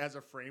use it as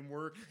a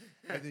framework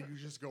and then you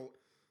just go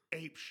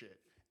ape shit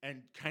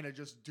and kind of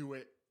just do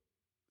it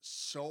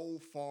so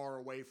far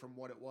away from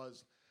what it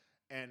was.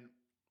 And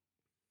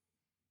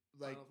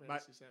like Final my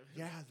Fantasy VII.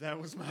 yeah, that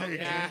was my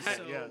Yeah.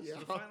 example, So yes. Yeah.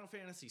 the Final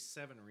Fantasy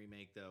VII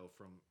remake, though,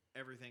 from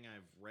everything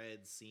I've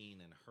read,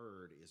 seen, and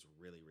heard, is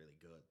really, really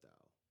good, though.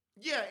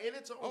 Yeah, in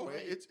its own Oh,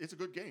 way. it's a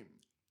good game.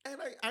 And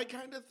I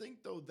kind of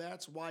think, though,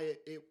 that's why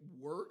it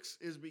works,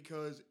 is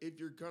because if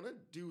you're going to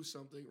do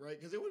something, right,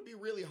 because it would be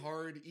really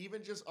hard,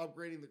 even just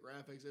upgrading the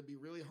graphics, it'd be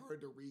really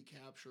hard to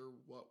recapture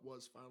what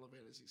was Final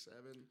Fantasy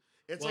VII.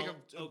 It's like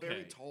Well, a very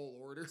okay. tall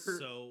order.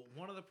 So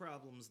one of the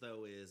problems,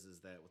 though, is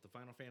that with the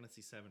Final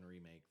Fantasy VII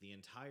remake, the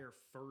entire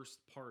first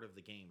part of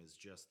the game is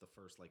just the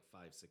first,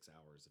 5-6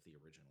 hours of the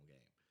original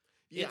game.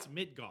 Yeah. It's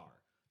Midgar.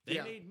 They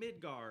Yeah. made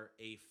Midgar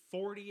a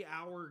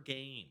 40-hour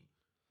game.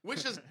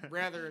 Which is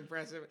rather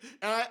impressive.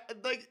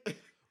 Like,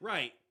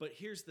 Right, but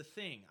here's the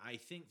thing. I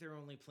think they're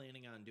only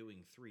planning on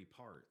doing 3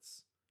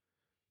 parts.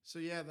 so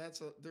yeah,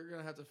 they're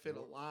gonna have to fit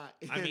a lot.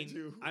 I mean,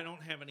 into, I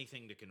don't have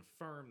anything to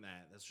confirm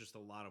that. That's just a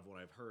lot of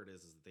what I've heard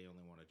is that they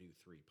only want to do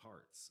 3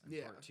 parts. And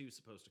Yeah. part 2 is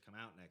supposed to come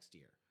out next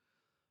year.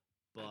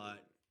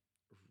 But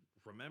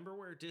remember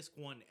where disc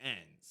 1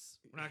 ends.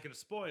 We're not going to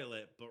spoil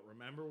it, but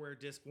remember where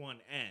disc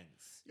 1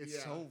 ends. It's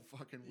Yeah. so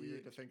fucking weird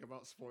Yeah. to think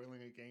about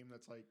spoiling a game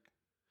that's like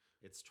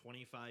It's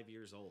 25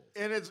 years old.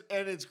 And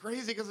it's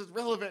crazy because it's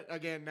relevant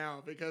again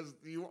now because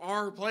you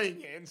are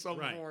playing it in some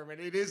Right. form, and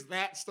it is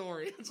that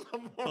story in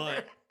some form.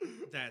 But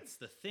that's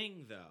the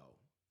thing, though.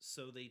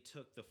 So they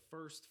took the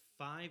first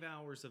 5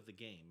 hours of the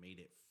game, made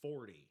it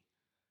 40.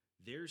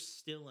 There's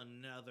still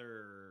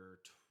another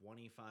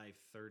 25,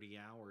 30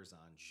 hours on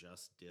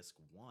just disc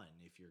 1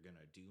 if you're going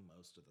to do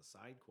most of the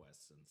side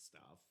quests and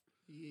stuff.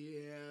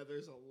 Yeah,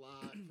 there's a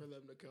lot for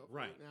them to cover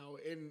Right. now.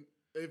 And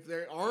if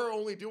they are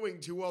only doing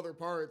 2 other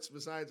parts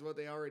besides what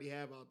they already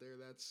have out there,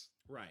 that's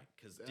Right,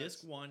 because That's-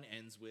 disc 1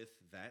 ends with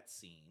that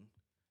scene.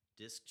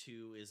 Disc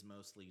 2 is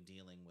mostly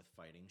dealing with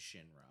fighting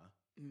Shinra.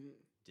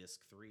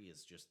 Disc 3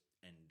 is just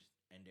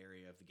end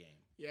area of the game.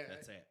 Yeah.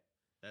 That's it.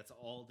 That's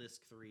all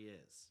disc 3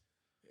 is.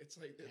 it's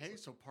like Hey,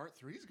 so part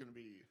 3 is going to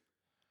be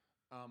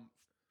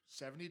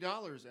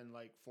 $70 and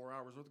like 4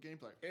 hours worth of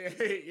gameplay.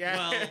 yeah.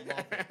 Well,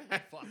 Love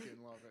it.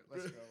 Fucking love it.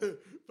 Let's go.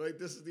 Like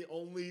this is the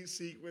only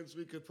sequence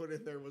we could put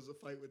in there was a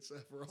fight with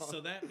Sephiroth.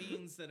 So that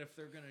means that if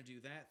they're going to do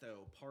that,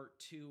 though, part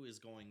 2 is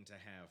going to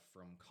have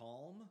from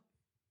Calm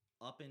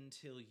up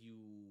until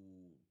you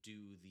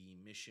do the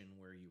mission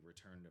where you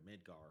return to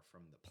Midgar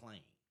from the plane.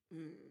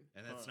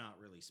 And that's not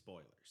really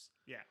spoilers.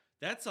 Yeah.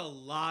 That's a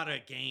lot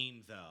of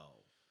game,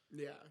 though.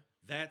 yeah.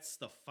 That's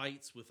the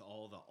fights with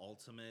all the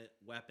ultimate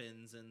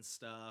weapons and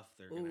stuff.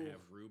 They're going Ooh. to have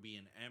Ruby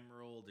and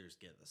Emerald. There's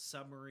get the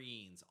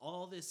submarines,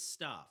 all this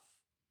stuff.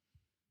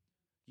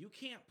 You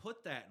can't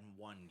put that in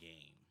one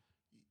game.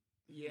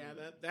 Yeah,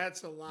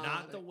 that's a lot.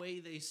 Not the way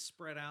they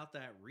spread out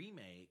that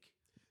remake.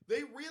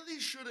 They really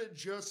should have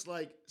just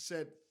like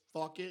said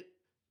fuck it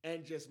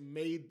and just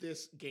made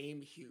this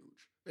game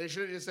huge. They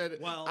should have just said,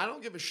 Well- I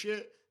don't give a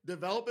shit.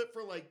 Develop it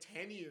for like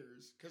 10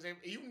 years because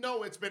you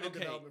know it's been in Okay,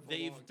 development for a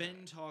they've long been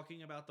time.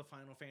 talking about the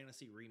Final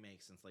Fantasy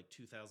remake since like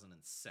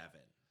 2007.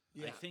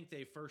 Yeah. I think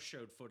they first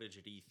showed footage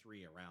at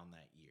E3 around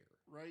that year.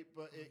 Right,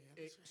 but yeah, it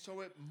that's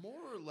so it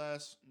more or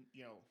less,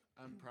 you know,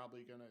 I'm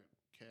probably gonna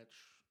catch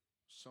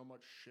so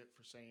much shit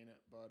for saying it,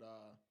 but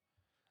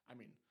I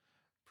mean,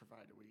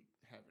 provided we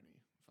have any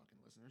fucking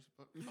listeners,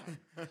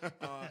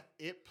 but fine.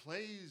 It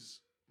plays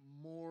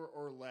more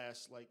or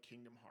less like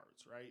Kingdom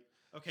Hearts, right?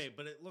 Okay,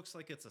 but it looks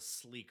like it's a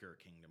sleeker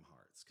Kingdom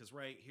Hearts. Because,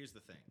 right, here's the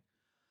thing.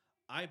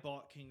 I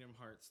bought Kingdom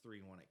Hearts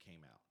 3 when it came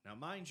out. Now,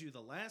 mind you, the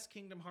last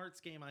Kingdom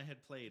Hearts game I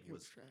had played It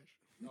was was trash.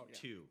 Oh yeah.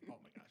 2. Oh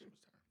my gosh, it was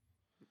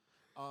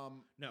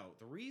terrible. No,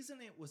 the reason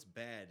it was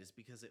bad is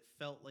because it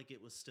felt like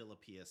it was still a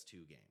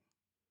PS2 game.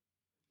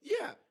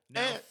 Yeah.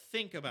 Now, and-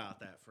 think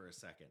about that for a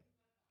second.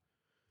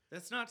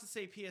 That's not to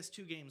say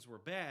PS2 games were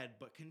bad,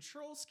 but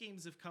control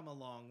schemes have come a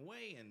long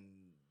way in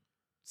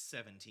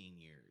 17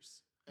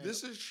 years.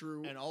 this is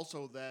true. And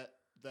also that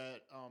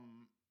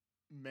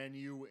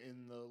menu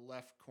in the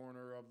left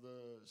corner of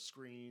the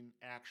screen,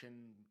 action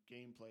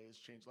gameplay has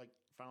changed. Like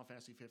Final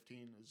Fantasy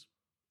 15 is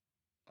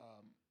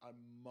a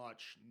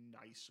much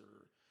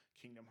nicer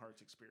Kingdom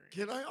Hearts experience.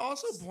 Can I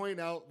also point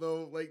out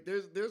though, like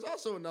there's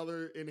also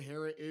another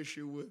inherent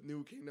issue with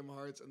New Kingdom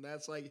Hearts, and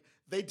that's like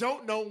they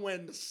don't know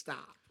when to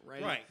stop,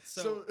 right? Right.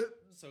 So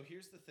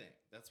here's the thing.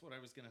 That's what I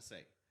was going to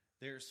say.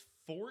 There's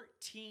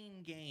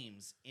 14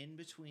 games in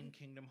between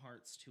Kingdom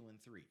Hearts 2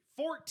 and 3.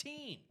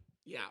 14!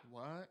 yeah.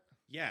 What?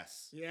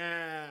 Yes.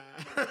 Yeah,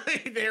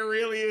 there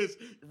really is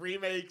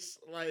remakes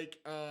like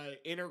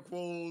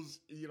interquels,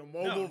 you know,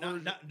 mobile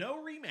version.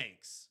 No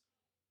remakes.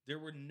 There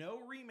were no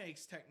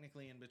remakes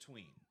technically in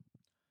between.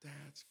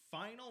 That's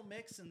Final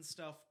Mix and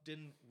stuff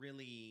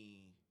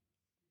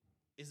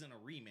isn't a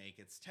remake.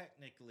 It's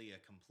technically a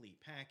complete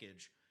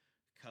package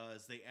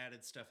because they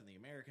added stuff in the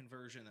American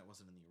version that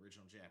wasn't in the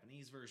original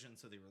Japanese version.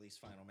 So they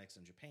released Final Mix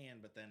in Japan,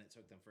 but then it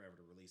took them forever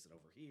to release it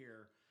over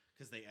here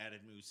because they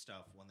added new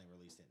stuff when they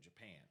released it in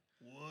Japan.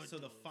 What? So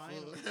the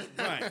final fuck?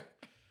 right.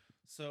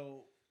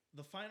 So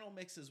the final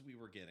mixes we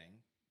were getting,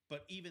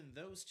 but even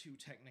those two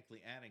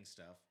technically adding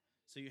stuff.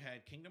 So you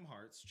had Kingdom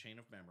Hearts, Chain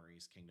of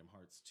Memories, Kingdom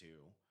Hearts 2.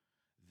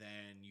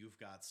 Then you've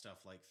got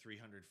stuff like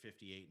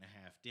 358 and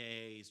a half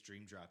days,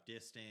 Dream Drop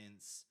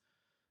Distance.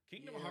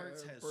 Kingdom Yeah,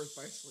 Hearts has Birth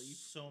by Sleep.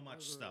 so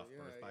much stuff.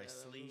 Yeah, Birth by yeah, that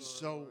was Sleep. another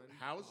So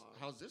one.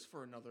 how's this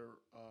for another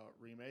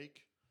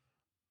remake?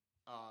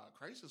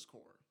 Crisis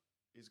Core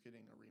is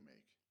getting a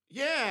remake.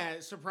 yeah,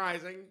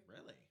 surprising.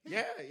 Really?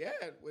 Yeah,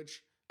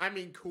 which I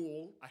mean,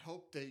 cool. I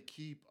hope they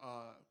keep.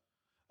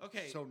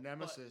 Okay. So but-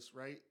 Nemesis,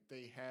 right?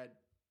 They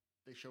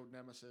showed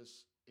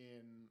Nemesis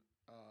in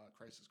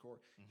Crisis Core.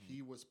 Mhm.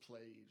 He was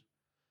played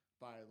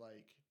by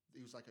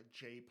he was like a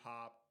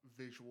J-pop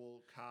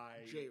visual Kai.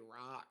 J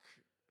Rock.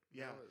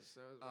 Yeah. That was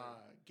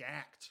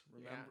Gacked.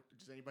 Remember? Yeah.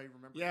 Does anybody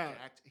remember Yeah.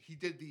 Gacked? He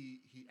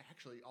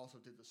actually also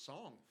did the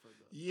song for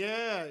the.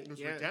 yeah, It was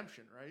yeah.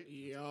 Redemption, right?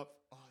 Yep.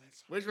 Oh,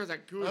 that's Which was a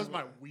good. that was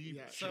my one. weed.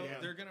 Yeah, So yeah.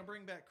 they're gonna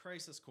bring back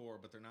Crisis Core,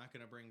 but they're not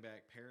gonna bring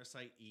back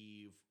Parasite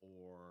Eve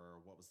or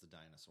what was the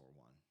dinosaur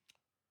one?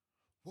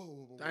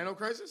 Whoa. Dino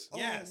Crisis. Oh,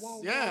 Yes.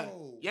 Whoa, Yeah.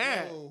 whoa,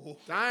 Yeah. whoa.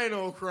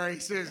 Dino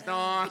Crisis,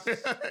 dog.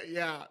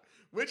 Yeah,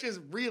 which is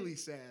really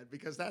sad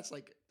because that's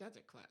a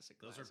classic.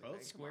 Those are classic, both man.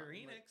 Come Square on,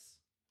 Enix. like-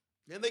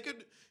 And they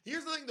could.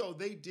 Here's the thing, though.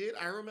 They did.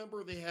 I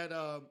remember they had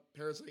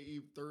Parasite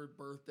Eve 3rd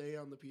birthday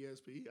on the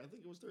PSP. I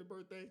think it was 3rd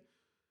birthday.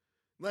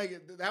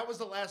 Like that was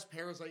the last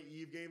Parasite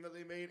Eve game that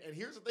they made. And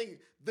here's the thing: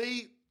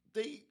 they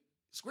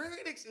Square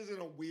Enix is in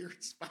a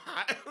weird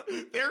spot.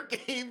 Their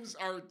games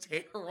are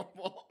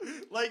terrible.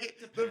 Like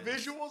the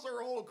visuals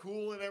are all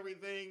cool and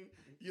everything,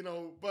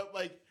 but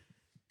like.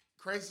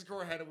 Crisis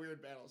Core had a weird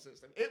battle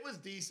system. It was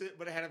decent,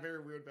 but it had a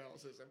very weird battle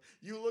system.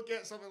 You look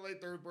at something like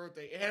 3rd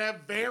Birthday, it had a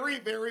very,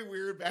 very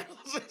weird battle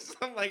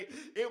system. Like,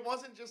 it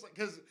wasn't just like,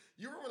 because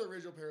you remember the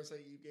original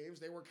Parasite Eve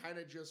games, they were kind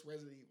of just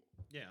Resident Evil.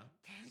 Yeah.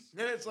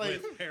 Then it's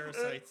like with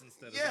parasites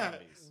instead of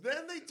zombies.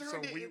 Then they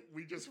turned So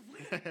we just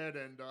went ahead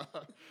and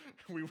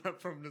we went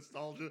from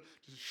nostalgia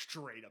to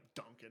straight up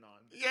dunking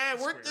on. Yeah,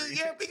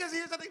 because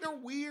here's the thing, they're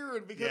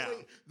weird because Yeah.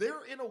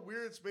 they're in a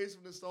weird space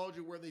of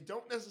nostalgia where they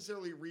don't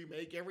necessarily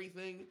remake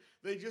everything.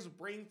 They just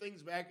bring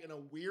things back at a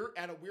weird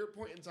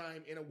point in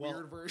time in a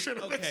weird version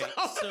of Okay,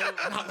 itself. so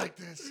Not like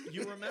this.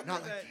 you remember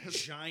Not like that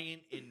this.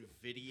 giant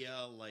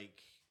Nvidia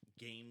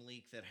game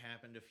leak that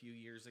happened a few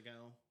years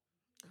ago?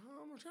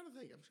 I'm trying to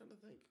think.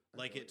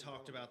 Like it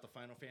talked about the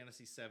Final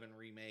Fantasy VII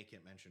remake.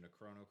 It mentioned a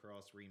Chrono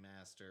Cross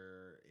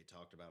remaster. It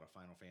talked about a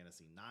Final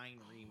Fantasy IX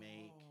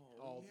remake.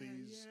 All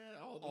these,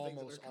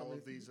 almost all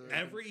of these, are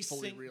Every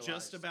fully just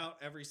realized. about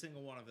every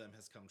single one of them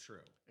has come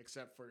true.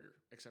 except for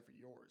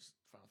yours.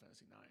 Final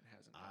Fantasy IX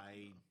hasn't.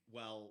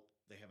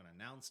 They haven't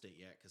announced it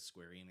yet because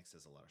Square Enix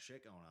has a lot of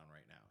shit going on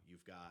right now.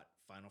 You've got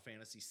Final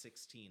Fantasy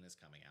 16 is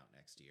coming out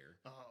next year.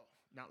 Oh,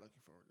 not looking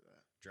forward to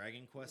that.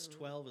 Dragon Quest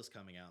 12 is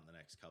coming out in the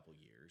next couple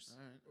years. All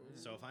right.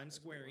 So if I'm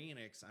Square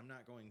Enix, I'm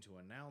not going to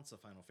announce a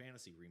Final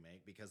Fantasy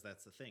remake because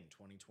that's the thing.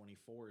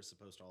 2024 is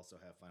supposed to also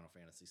have Final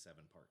Fantasy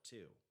VII Part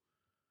 2.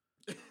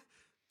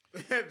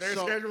 Their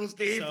So- schedule's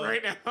deep so-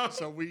 right now.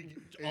 So we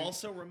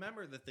Also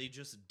remember that they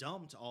just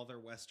dumped all their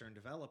Western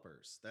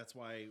developers. That's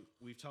why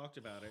we've talked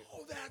about it.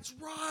 Oh, that's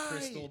right.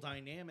 Crystal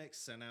Dynamics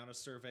sent out a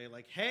survey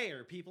like, hey,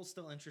 are people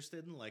still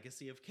interested in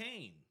Legacy of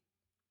Kain?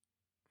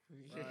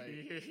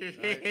 Right.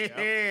 Yep.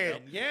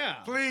 And yeah.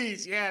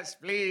 Please, yes,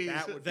 please.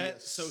 That would be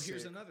So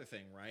here's sick. another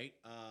thing, right?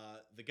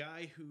 The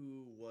guy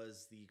who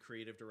was the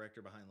creative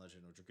director behind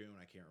Legend of Dragoon,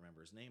 I can't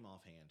remember his name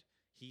offhand.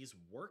 He's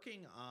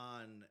working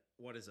on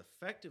what is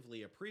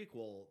effectively a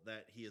prequel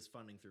that he is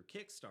funding through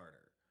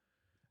Kickstarter.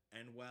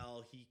 And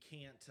while he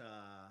can't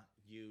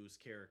use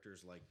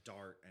characters like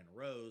Dart and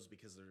Rose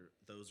because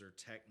those are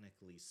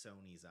technically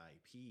Sony's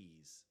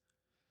IPs,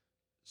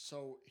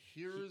 So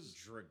here's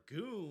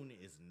Dragoon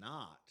is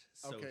not.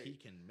 So Okay. he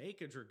can make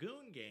a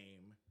Dragoon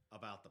game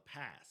about the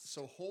past.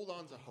 So hold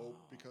on to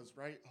hope because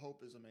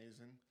hope is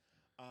amazing.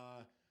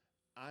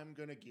 I'm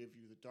gonna give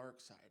you the dark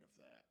side of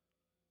that,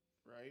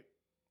 right?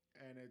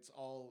 And it's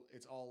all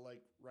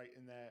like right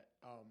in that.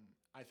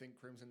 I think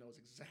Crimson knows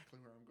exactly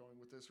where I'm going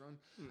with this run.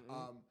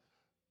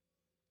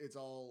 It's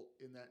all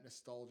in that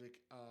nostalgic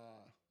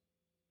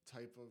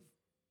type of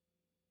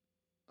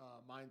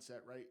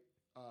mindset, right?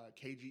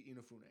 Keiji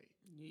Inafune.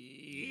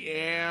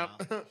 Yeah.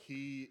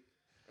 He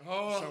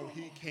Oh. So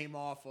he came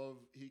out from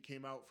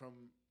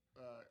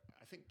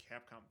I think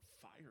Capcom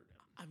fired him.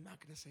 I'm not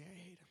gonna say I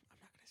hate him.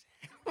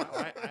 I'm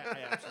not gonna say.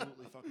 I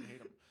absolutely fucking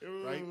hate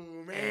him. Right?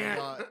 Ooh, man.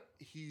 And,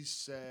 he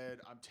said,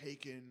 I'm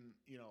taking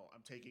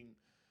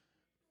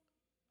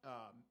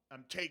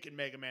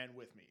Mega Man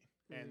with me.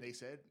 And they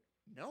said,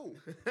 no,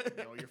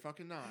 you're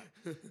fucking not.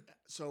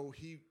 So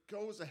he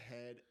goes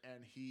ahead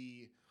and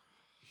he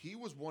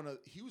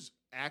was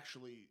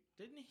actually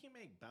Didn't he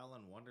make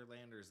Balan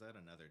Wonderland, or is that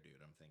another dude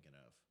I'm thinking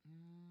of?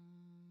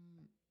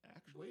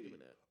 actually. Wait a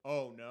minute.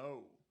 Oh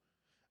no,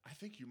 I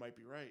think you might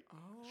be right.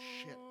 Oh,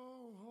 Shit.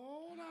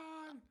 hold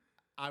on.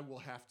 I will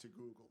have to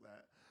Google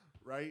that,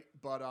 right?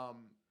 But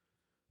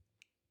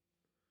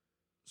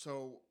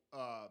so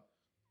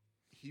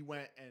he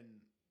went and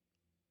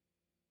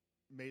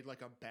made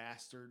like a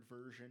bastard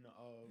version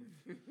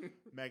of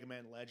Mega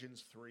Man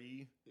Legends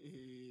 3.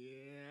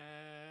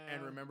 Yeah.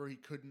 And remember he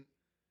couldn't,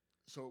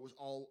 so it was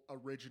all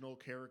original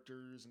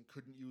characters and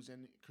couldn't use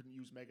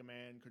Mega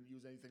Man, couldn't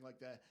use anything like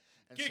that.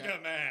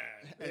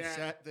 And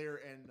sat there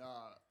and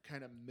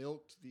kind of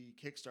milked the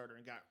Kickstarter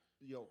and got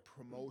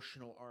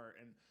promotional art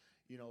and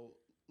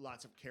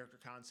lots of character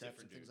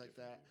concepts and things like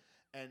that.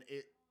 And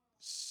it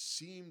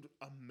seemed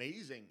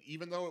amazing,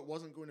 even though it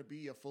wasn't going to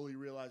be a fully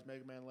realized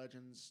Mega Man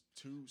Legends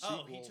 2 sequel.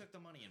 Oh, he took the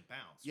money and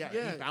bounced. Yeah,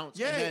 right? he bounced.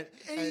 Yeah, And, then,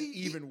 and and he-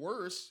 even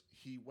worse,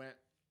 he went.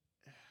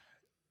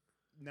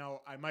 Now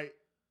I might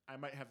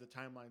have the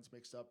timelines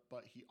mixed up,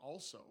 but he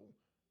also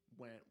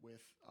went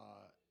with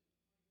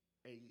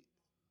a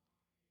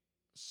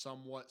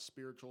somewhat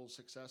spiritual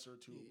successor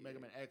to Mega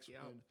Man X Yep.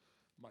 and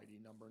Mighty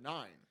Number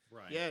 9.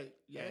 Right. Yeah,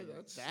 And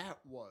that's that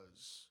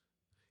was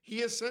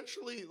he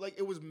essentially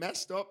it was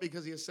messed up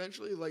because he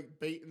essentially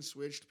bait and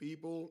switched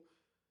people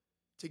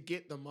to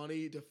get the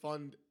money to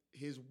fund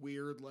his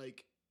weird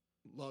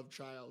love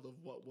child of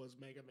what was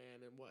Mega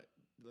Man and what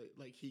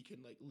he can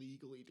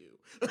legally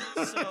do.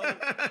 So,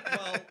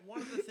 well,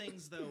 one of the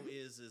things though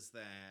is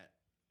that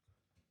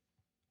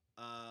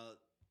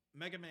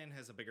Mega Man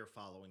has a bigger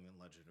following than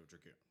Legend of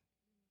Dragoon.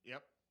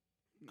 Yep.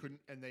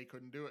 They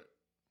couldn't do it.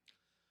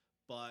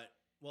 But,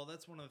 well,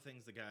 that's one of the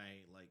things the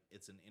guy, like,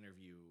 it's an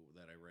interview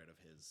that I read of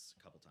his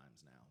a couple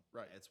times now.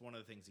 Right. It's one of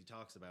the things he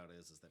talks about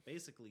is that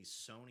basically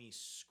Sony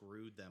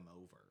screwed them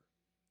over.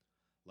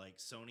 Like,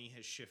 Sony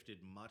has shifted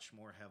much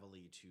more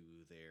heavily to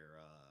their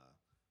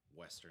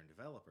Western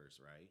developers,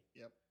 right?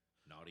 Yep.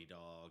 Naughty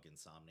Dog,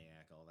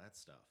 Insomniac, all that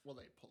stuff. Well,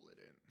 they pull it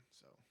in,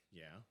 so.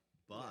 Yeah,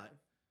 but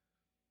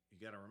you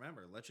got to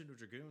remember, Legend of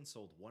Dragoon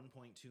sold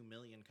 1.2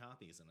 million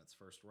copies in its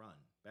first run.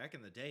 Back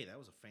in the day, that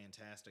was a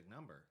fantastic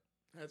number.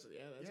 That's actually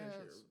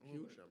a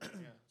huge number.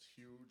 Yeah, it's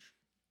huge.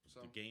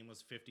 So The game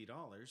was $50.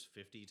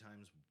 50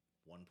 times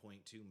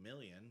 1.2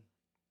 million.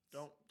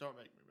 don't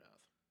make me math.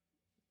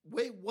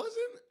 Wait,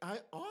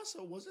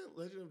 wasn't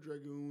Legend of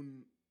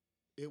Dragoon?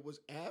 It was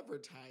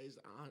advertised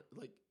on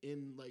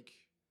in a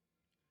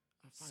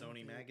Final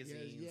Sony Fantasy-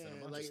 magazines and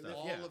a bunch like of stuff.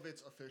 All Yeah. of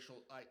its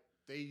official.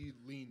 They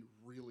lean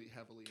really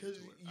heavily into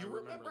Because it. you I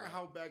remember that.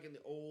 how back in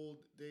the old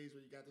days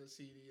when you got the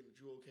CD and the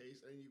jewel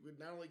case, and you would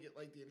not only get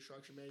like the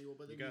instruction manual,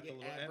 but You then got the you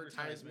little get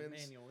advertisement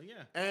advertisements. manual,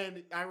 yeah.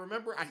 And I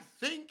remember, I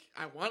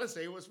want to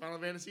say it was Final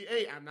Fantasy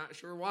VIII. I'm not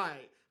sure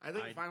why. I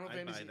think Final I'd buy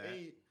Fantasy that.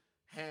 VIII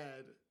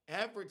had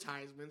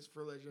advertisements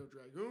for Legend of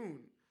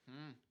Dragoon.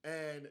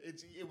 And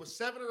it was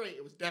 7 or 8.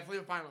 It was definitely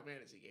a Final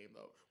Fantasy game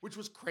though, which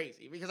was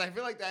crazy because I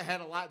feel like that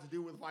had a lot to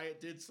do with why it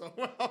did so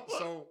well.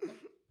 So,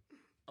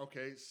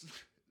 okay,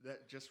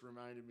 that just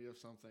reminded me of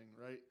something,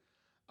 right?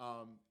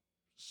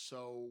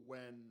 So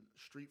when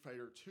Street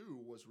Fighter 2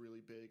 was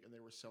really big and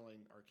they were selling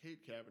arcade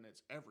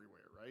cabinets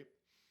everywhere, right?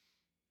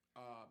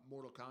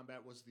 Mortal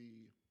Kombat was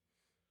the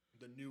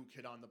new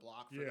kid on the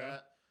block for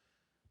that.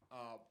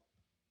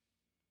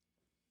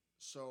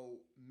 So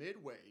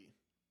Midway,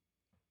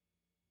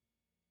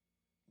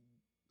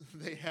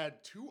 they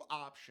had 2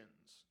 options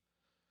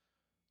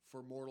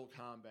for Mortal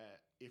Kombat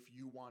if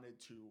you wanted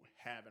to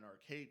have an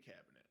arcade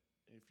cabinet.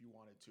 If you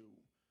wanted to,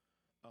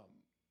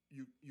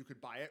 you could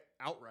buy it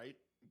outright,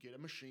 get a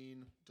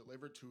machine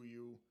delivered to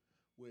you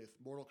with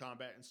Mortal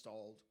Kombat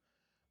installed.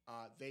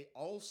 They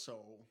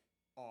also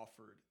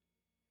offered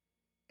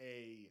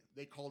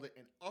they called it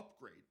an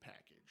upgrade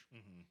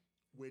package,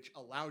 which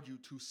allowed you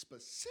to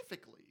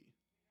specifically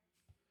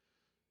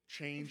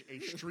change a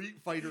Street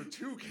Fighter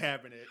 2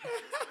 cabinet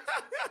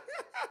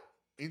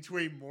into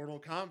a Mortal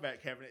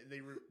Kombat cabinet.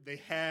 They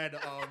had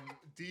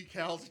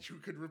decals that you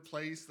could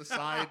replace the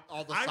side,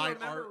 all the I side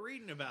remember art.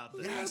 reading about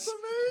this. That's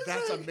amazing.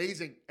 That's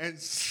amazing. And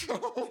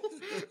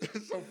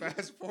so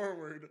fast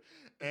forward,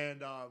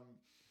 and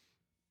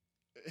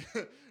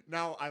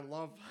now I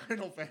love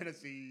Final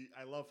Fantasy.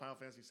 I love Final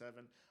Fantasy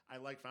 7. I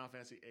like Final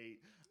Fantasy 8.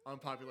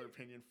 Unpopular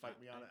opinion, fight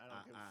me on it. I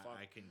don't give a fuck.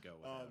 I can go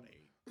without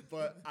 8.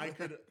 But I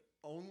could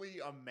only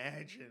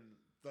imagine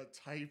the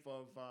type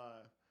of.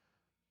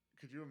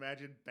 Could you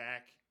imagine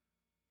back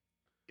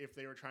if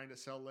they were trying to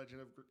sell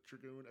Legend of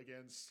Dragoon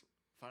against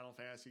Final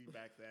Fantasy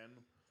back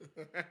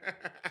then?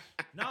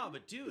 No,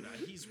 but dude,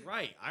 he's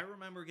right. I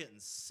remember getting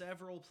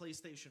several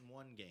PlayStation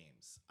 1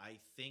 games. I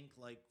think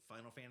like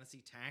Final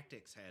Fantasy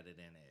Tactics had it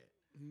in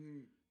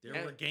it.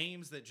 There were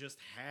games that just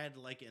had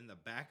like in the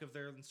back of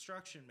their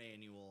instruction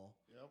manual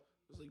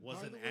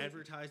was an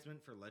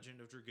advertisement for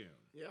Legend of Dragoon.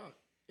 Yeah.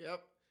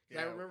 Yep.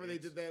 Yeah, I remember they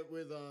did that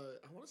with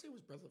I want to say it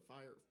was Breath of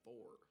Fire 4.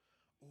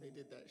 They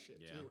did that shit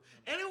too.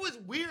 And it was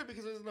weird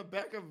because it was in the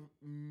back of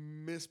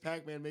Miss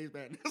Pac-Man Maze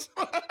Madness.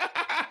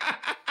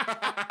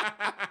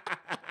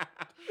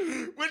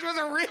 Which was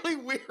a really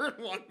weird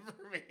one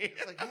for me.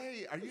 It's like,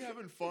 hey, are you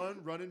having fun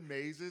running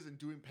mazes and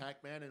doing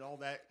Pac-Man and all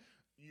that?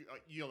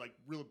 You know, like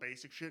real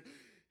basic shit.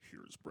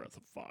 Here's Breath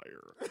of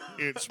Fire.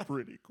 It's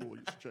pretty cool.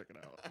 You should check it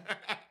out.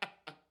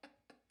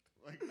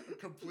 Like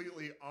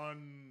completely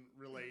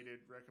unrelated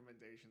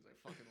recommendations.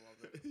 I fucking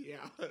love it.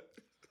 Yeah.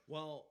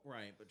 Well,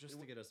 right, but just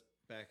to get us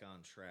back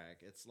on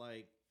track, it's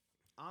like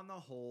on the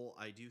whole,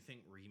 I do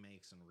think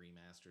remakes and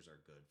remasters are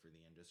good for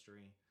the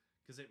industry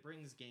because it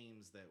brings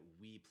games that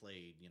we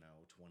played,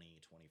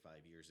 20, 25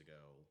 years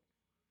ago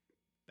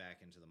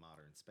back into the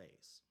modern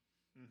space.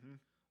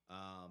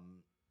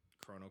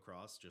 Chrono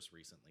Cross just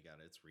recently got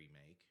its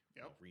remake,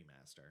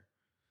 remaster,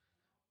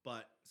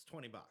 but it's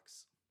 $20.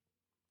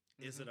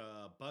 Is it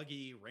a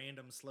buggy,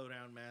 random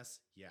slowdown mess?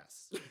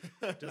 Yes.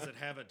 Does it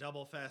have a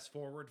double fast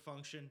forward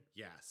function?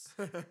 Yes.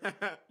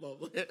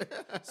 Love it.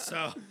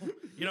 So,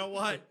 you know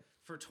what?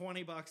 For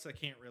 $20, I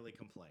can't really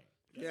complain.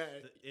 Yeah.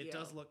 It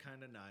does look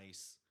kind of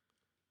nice.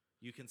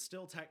 You can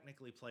still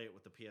technically play it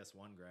with the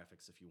PS1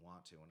 graphics if you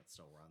want to, and it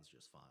still runs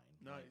just fine.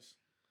 Nice.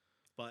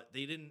 But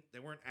they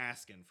weren't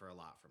asking for a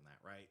lot from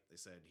that, right? They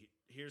said,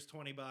 here's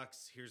 $20,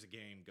 here's a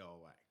game, go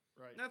away.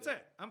 Right. That's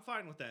it. I'm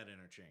fine with that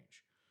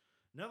interchange.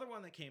 Another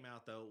one that came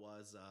out, though,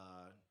 was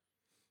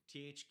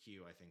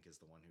THQ, I think, is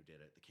the one who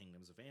did it. The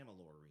Kingdoms of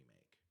Amalur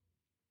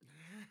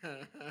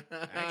remake.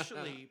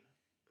 Actually,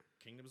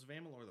 Kingdoms of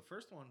Amalur, the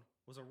first one,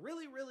 was a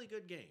really, really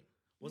good game.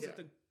 Was it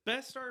the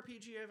best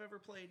RPG I've ever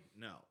played?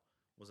 No.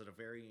 Was it a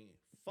very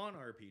fun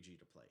RPG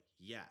to play?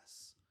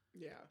 Yes.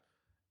 Yeah.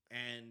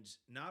 And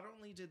not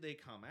only did they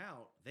come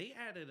out, they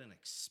added an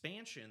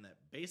expansion that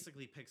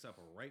basically picks up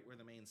right where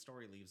the main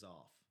story leaves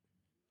off.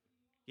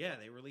 Yeah,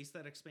 they released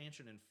that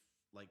expansion in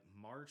like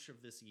March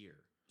of this year.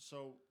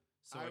 So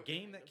So a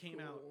game that Kinda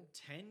came out cool.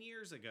 10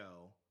 years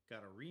ago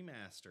got a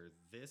remaster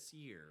this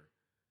year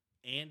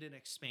and an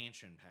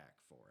expansion pack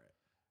for it.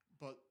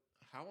 but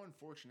how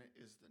unfortunate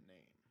is the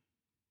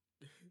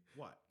name?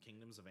 What?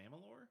 Kingdoms of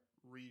Amalur?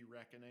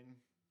 Re-Reckoning.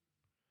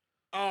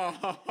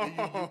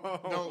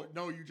 Oh.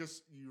 No, you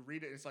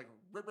read it. It's like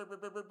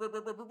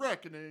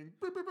reckoning.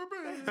 So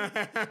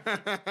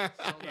Yeah,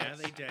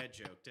 that's- they dad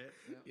joked it.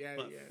 Yeah,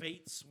 But yeah.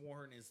 Fate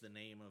Sworn is the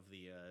name of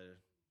the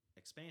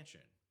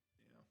expansion.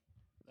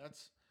 Yeah,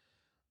 that's.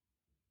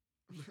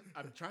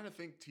 I'm trying to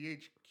think.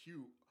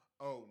 THQ.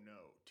 Oh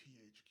no,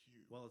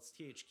 THQ. Well, it's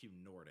THQ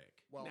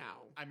Nordic. Well,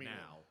 now. I mean,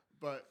 now.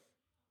 but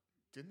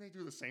didn't they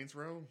do the Saints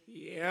Row?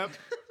 Yep.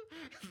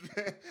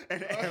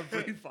 And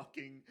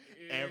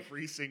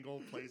every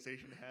single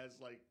PlayStation has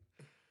like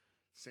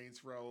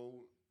Saints Row,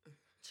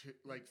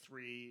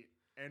 3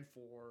 and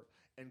 4,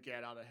 and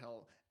Get Out of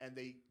Hell, and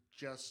they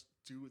just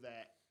do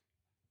that.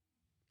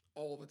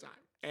 All the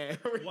time.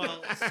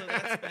 Well, so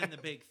that's been the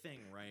big thing,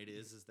 right?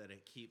 Is that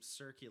it keeps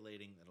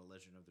circulating that a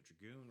Legend of the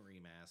Dragoon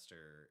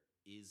remaster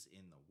is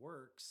in the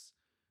works,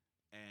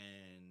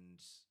 and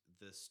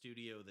the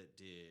studio that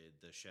did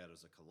the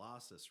Shadows of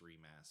Colossus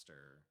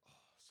remaster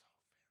Oh, so fantastic!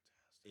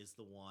 is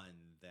the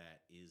one that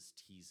is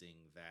teasing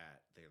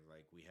that they're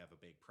like, we have a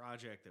big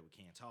project that we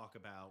can't talk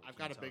about. I've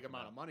got a big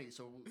amount of money,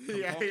 so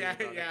yeah.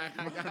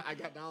 I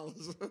got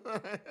dollars.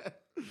 Okay.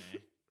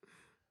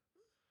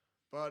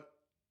 But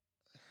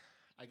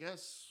I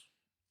guess,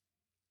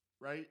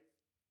 right?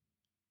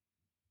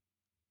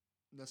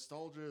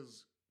 Nostalgia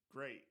is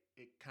great.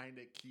 It kind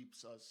of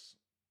keeps us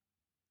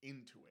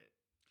into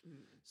it.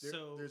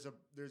 So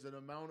There's an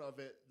amount of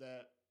it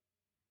that,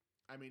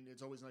 I mean,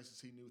 it's always nice to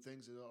see new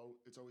things.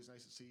 It's always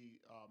nice to see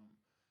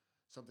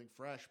something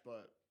fresh.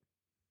 But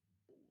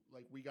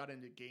like we got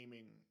into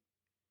gaming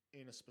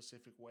in a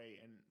specific way,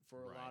 and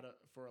for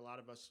a lot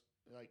of us,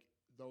 like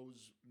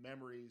those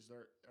memories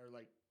are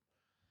like,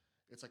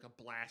 it's like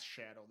a blast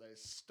shadow that is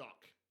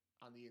stuck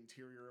on the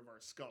interior of our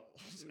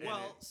skulls. And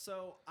well,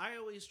 so I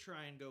always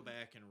try and go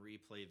back and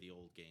replay the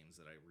old games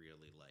that I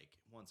really like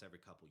once every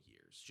couple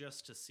years,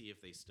 just to see if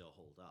they still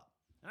hold up.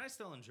 And I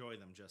still enjoy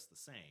them just the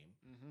same.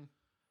 Mm-hmm.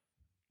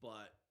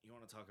 But you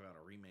want to talk about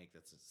a remake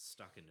that's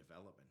stuck in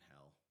development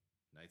hell?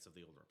 Knights of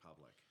the Old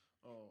Republic.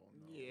 Oh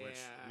no. Yeah. Which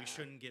we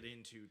shouldn't get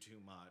into too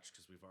much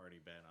because we've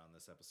already been on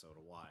this episode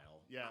a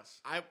while.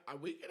 Yes.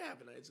 We could have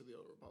a Knights of the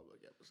Old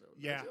Republic episode.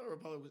 Yeah. Knights of the Old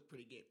Republic was a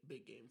pretty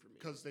big game for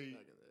me. Because they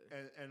back in the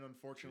day. and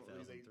unfortunately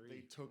they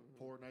 2003. took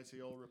poor Knights of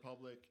the Old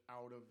Republic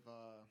out of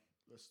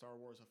the Star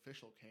Wars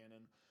official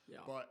canon.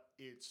 Yeah. But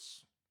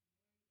it's,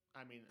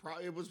 I mean,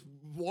 Probably it was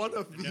one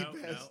of the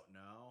best.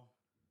 No.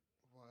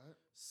 what?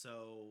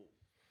 So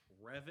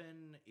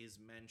Revan is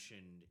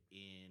mentioned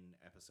in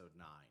episode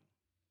 9.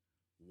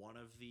 One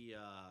of the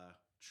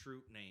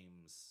troop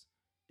names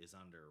is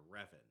under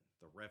Revan,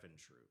 the Revan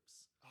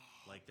troops.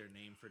 Like they're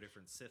named for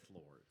different Sith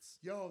lords.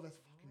 Yo, that's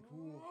fucking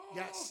cool. Oh.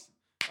 Yes.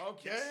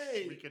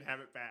 Okay. We can have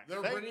it back.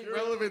 They're Thank bringing you.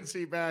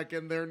 relevancy back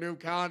in their new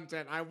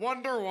content. I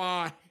wonder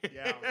why.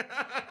 Yeah.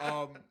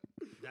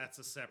 That's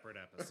a separate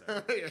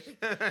episode.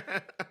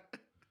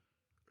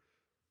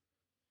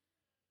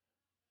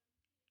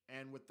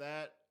 And with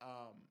that,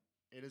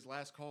 it is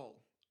last call.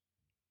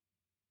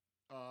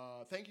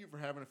 Thank you for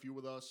having a few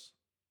with us.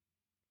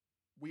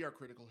 We are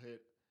Critical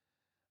Hit.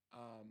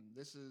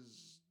 This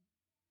is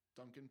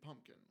Duncan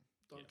Pumpkin.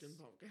 Duncan Yes.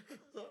 Pumpkin.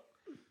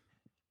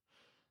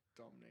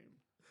 Dumb name.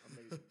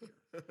 Amazing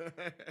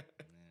beer.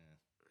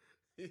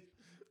 Eh,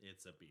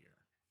 it's a beer.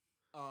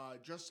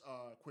 Just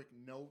a quick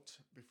note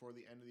before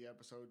the end of the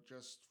episode,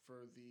 just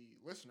for the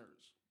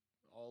listeners,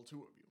 all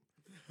two of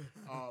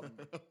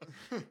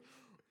you.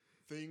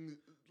 Things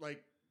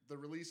like the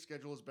release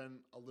schedule has been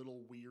a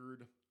little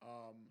weird.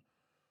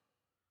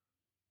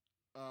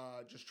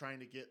 Just trying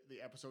to get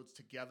the episodes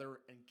together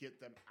and get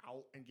them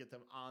out and get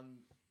them on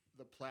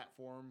the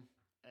platform.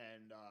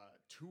 And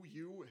to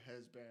you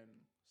has been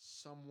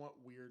somewhat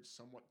weird,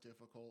 somewhat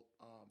difficult.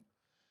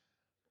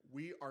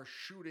 We are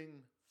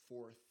shooting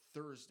for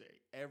Thursday.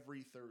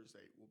 Every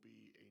Thursday will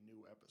be a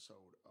new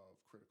episode of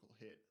Critical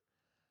Hit.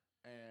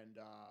 And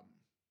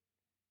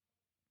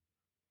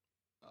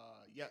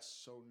yes,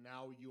 so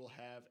now you'll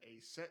have a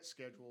set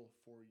schedule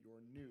for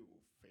your new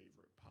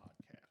favorite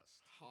podcast.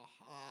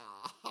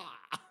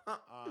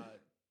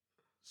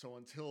 So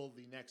until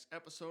the next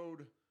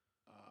episode,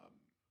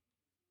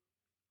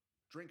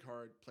 drink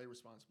hard, play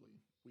responsibly.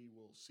 We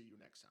will see you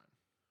next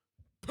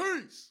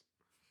time. Peace!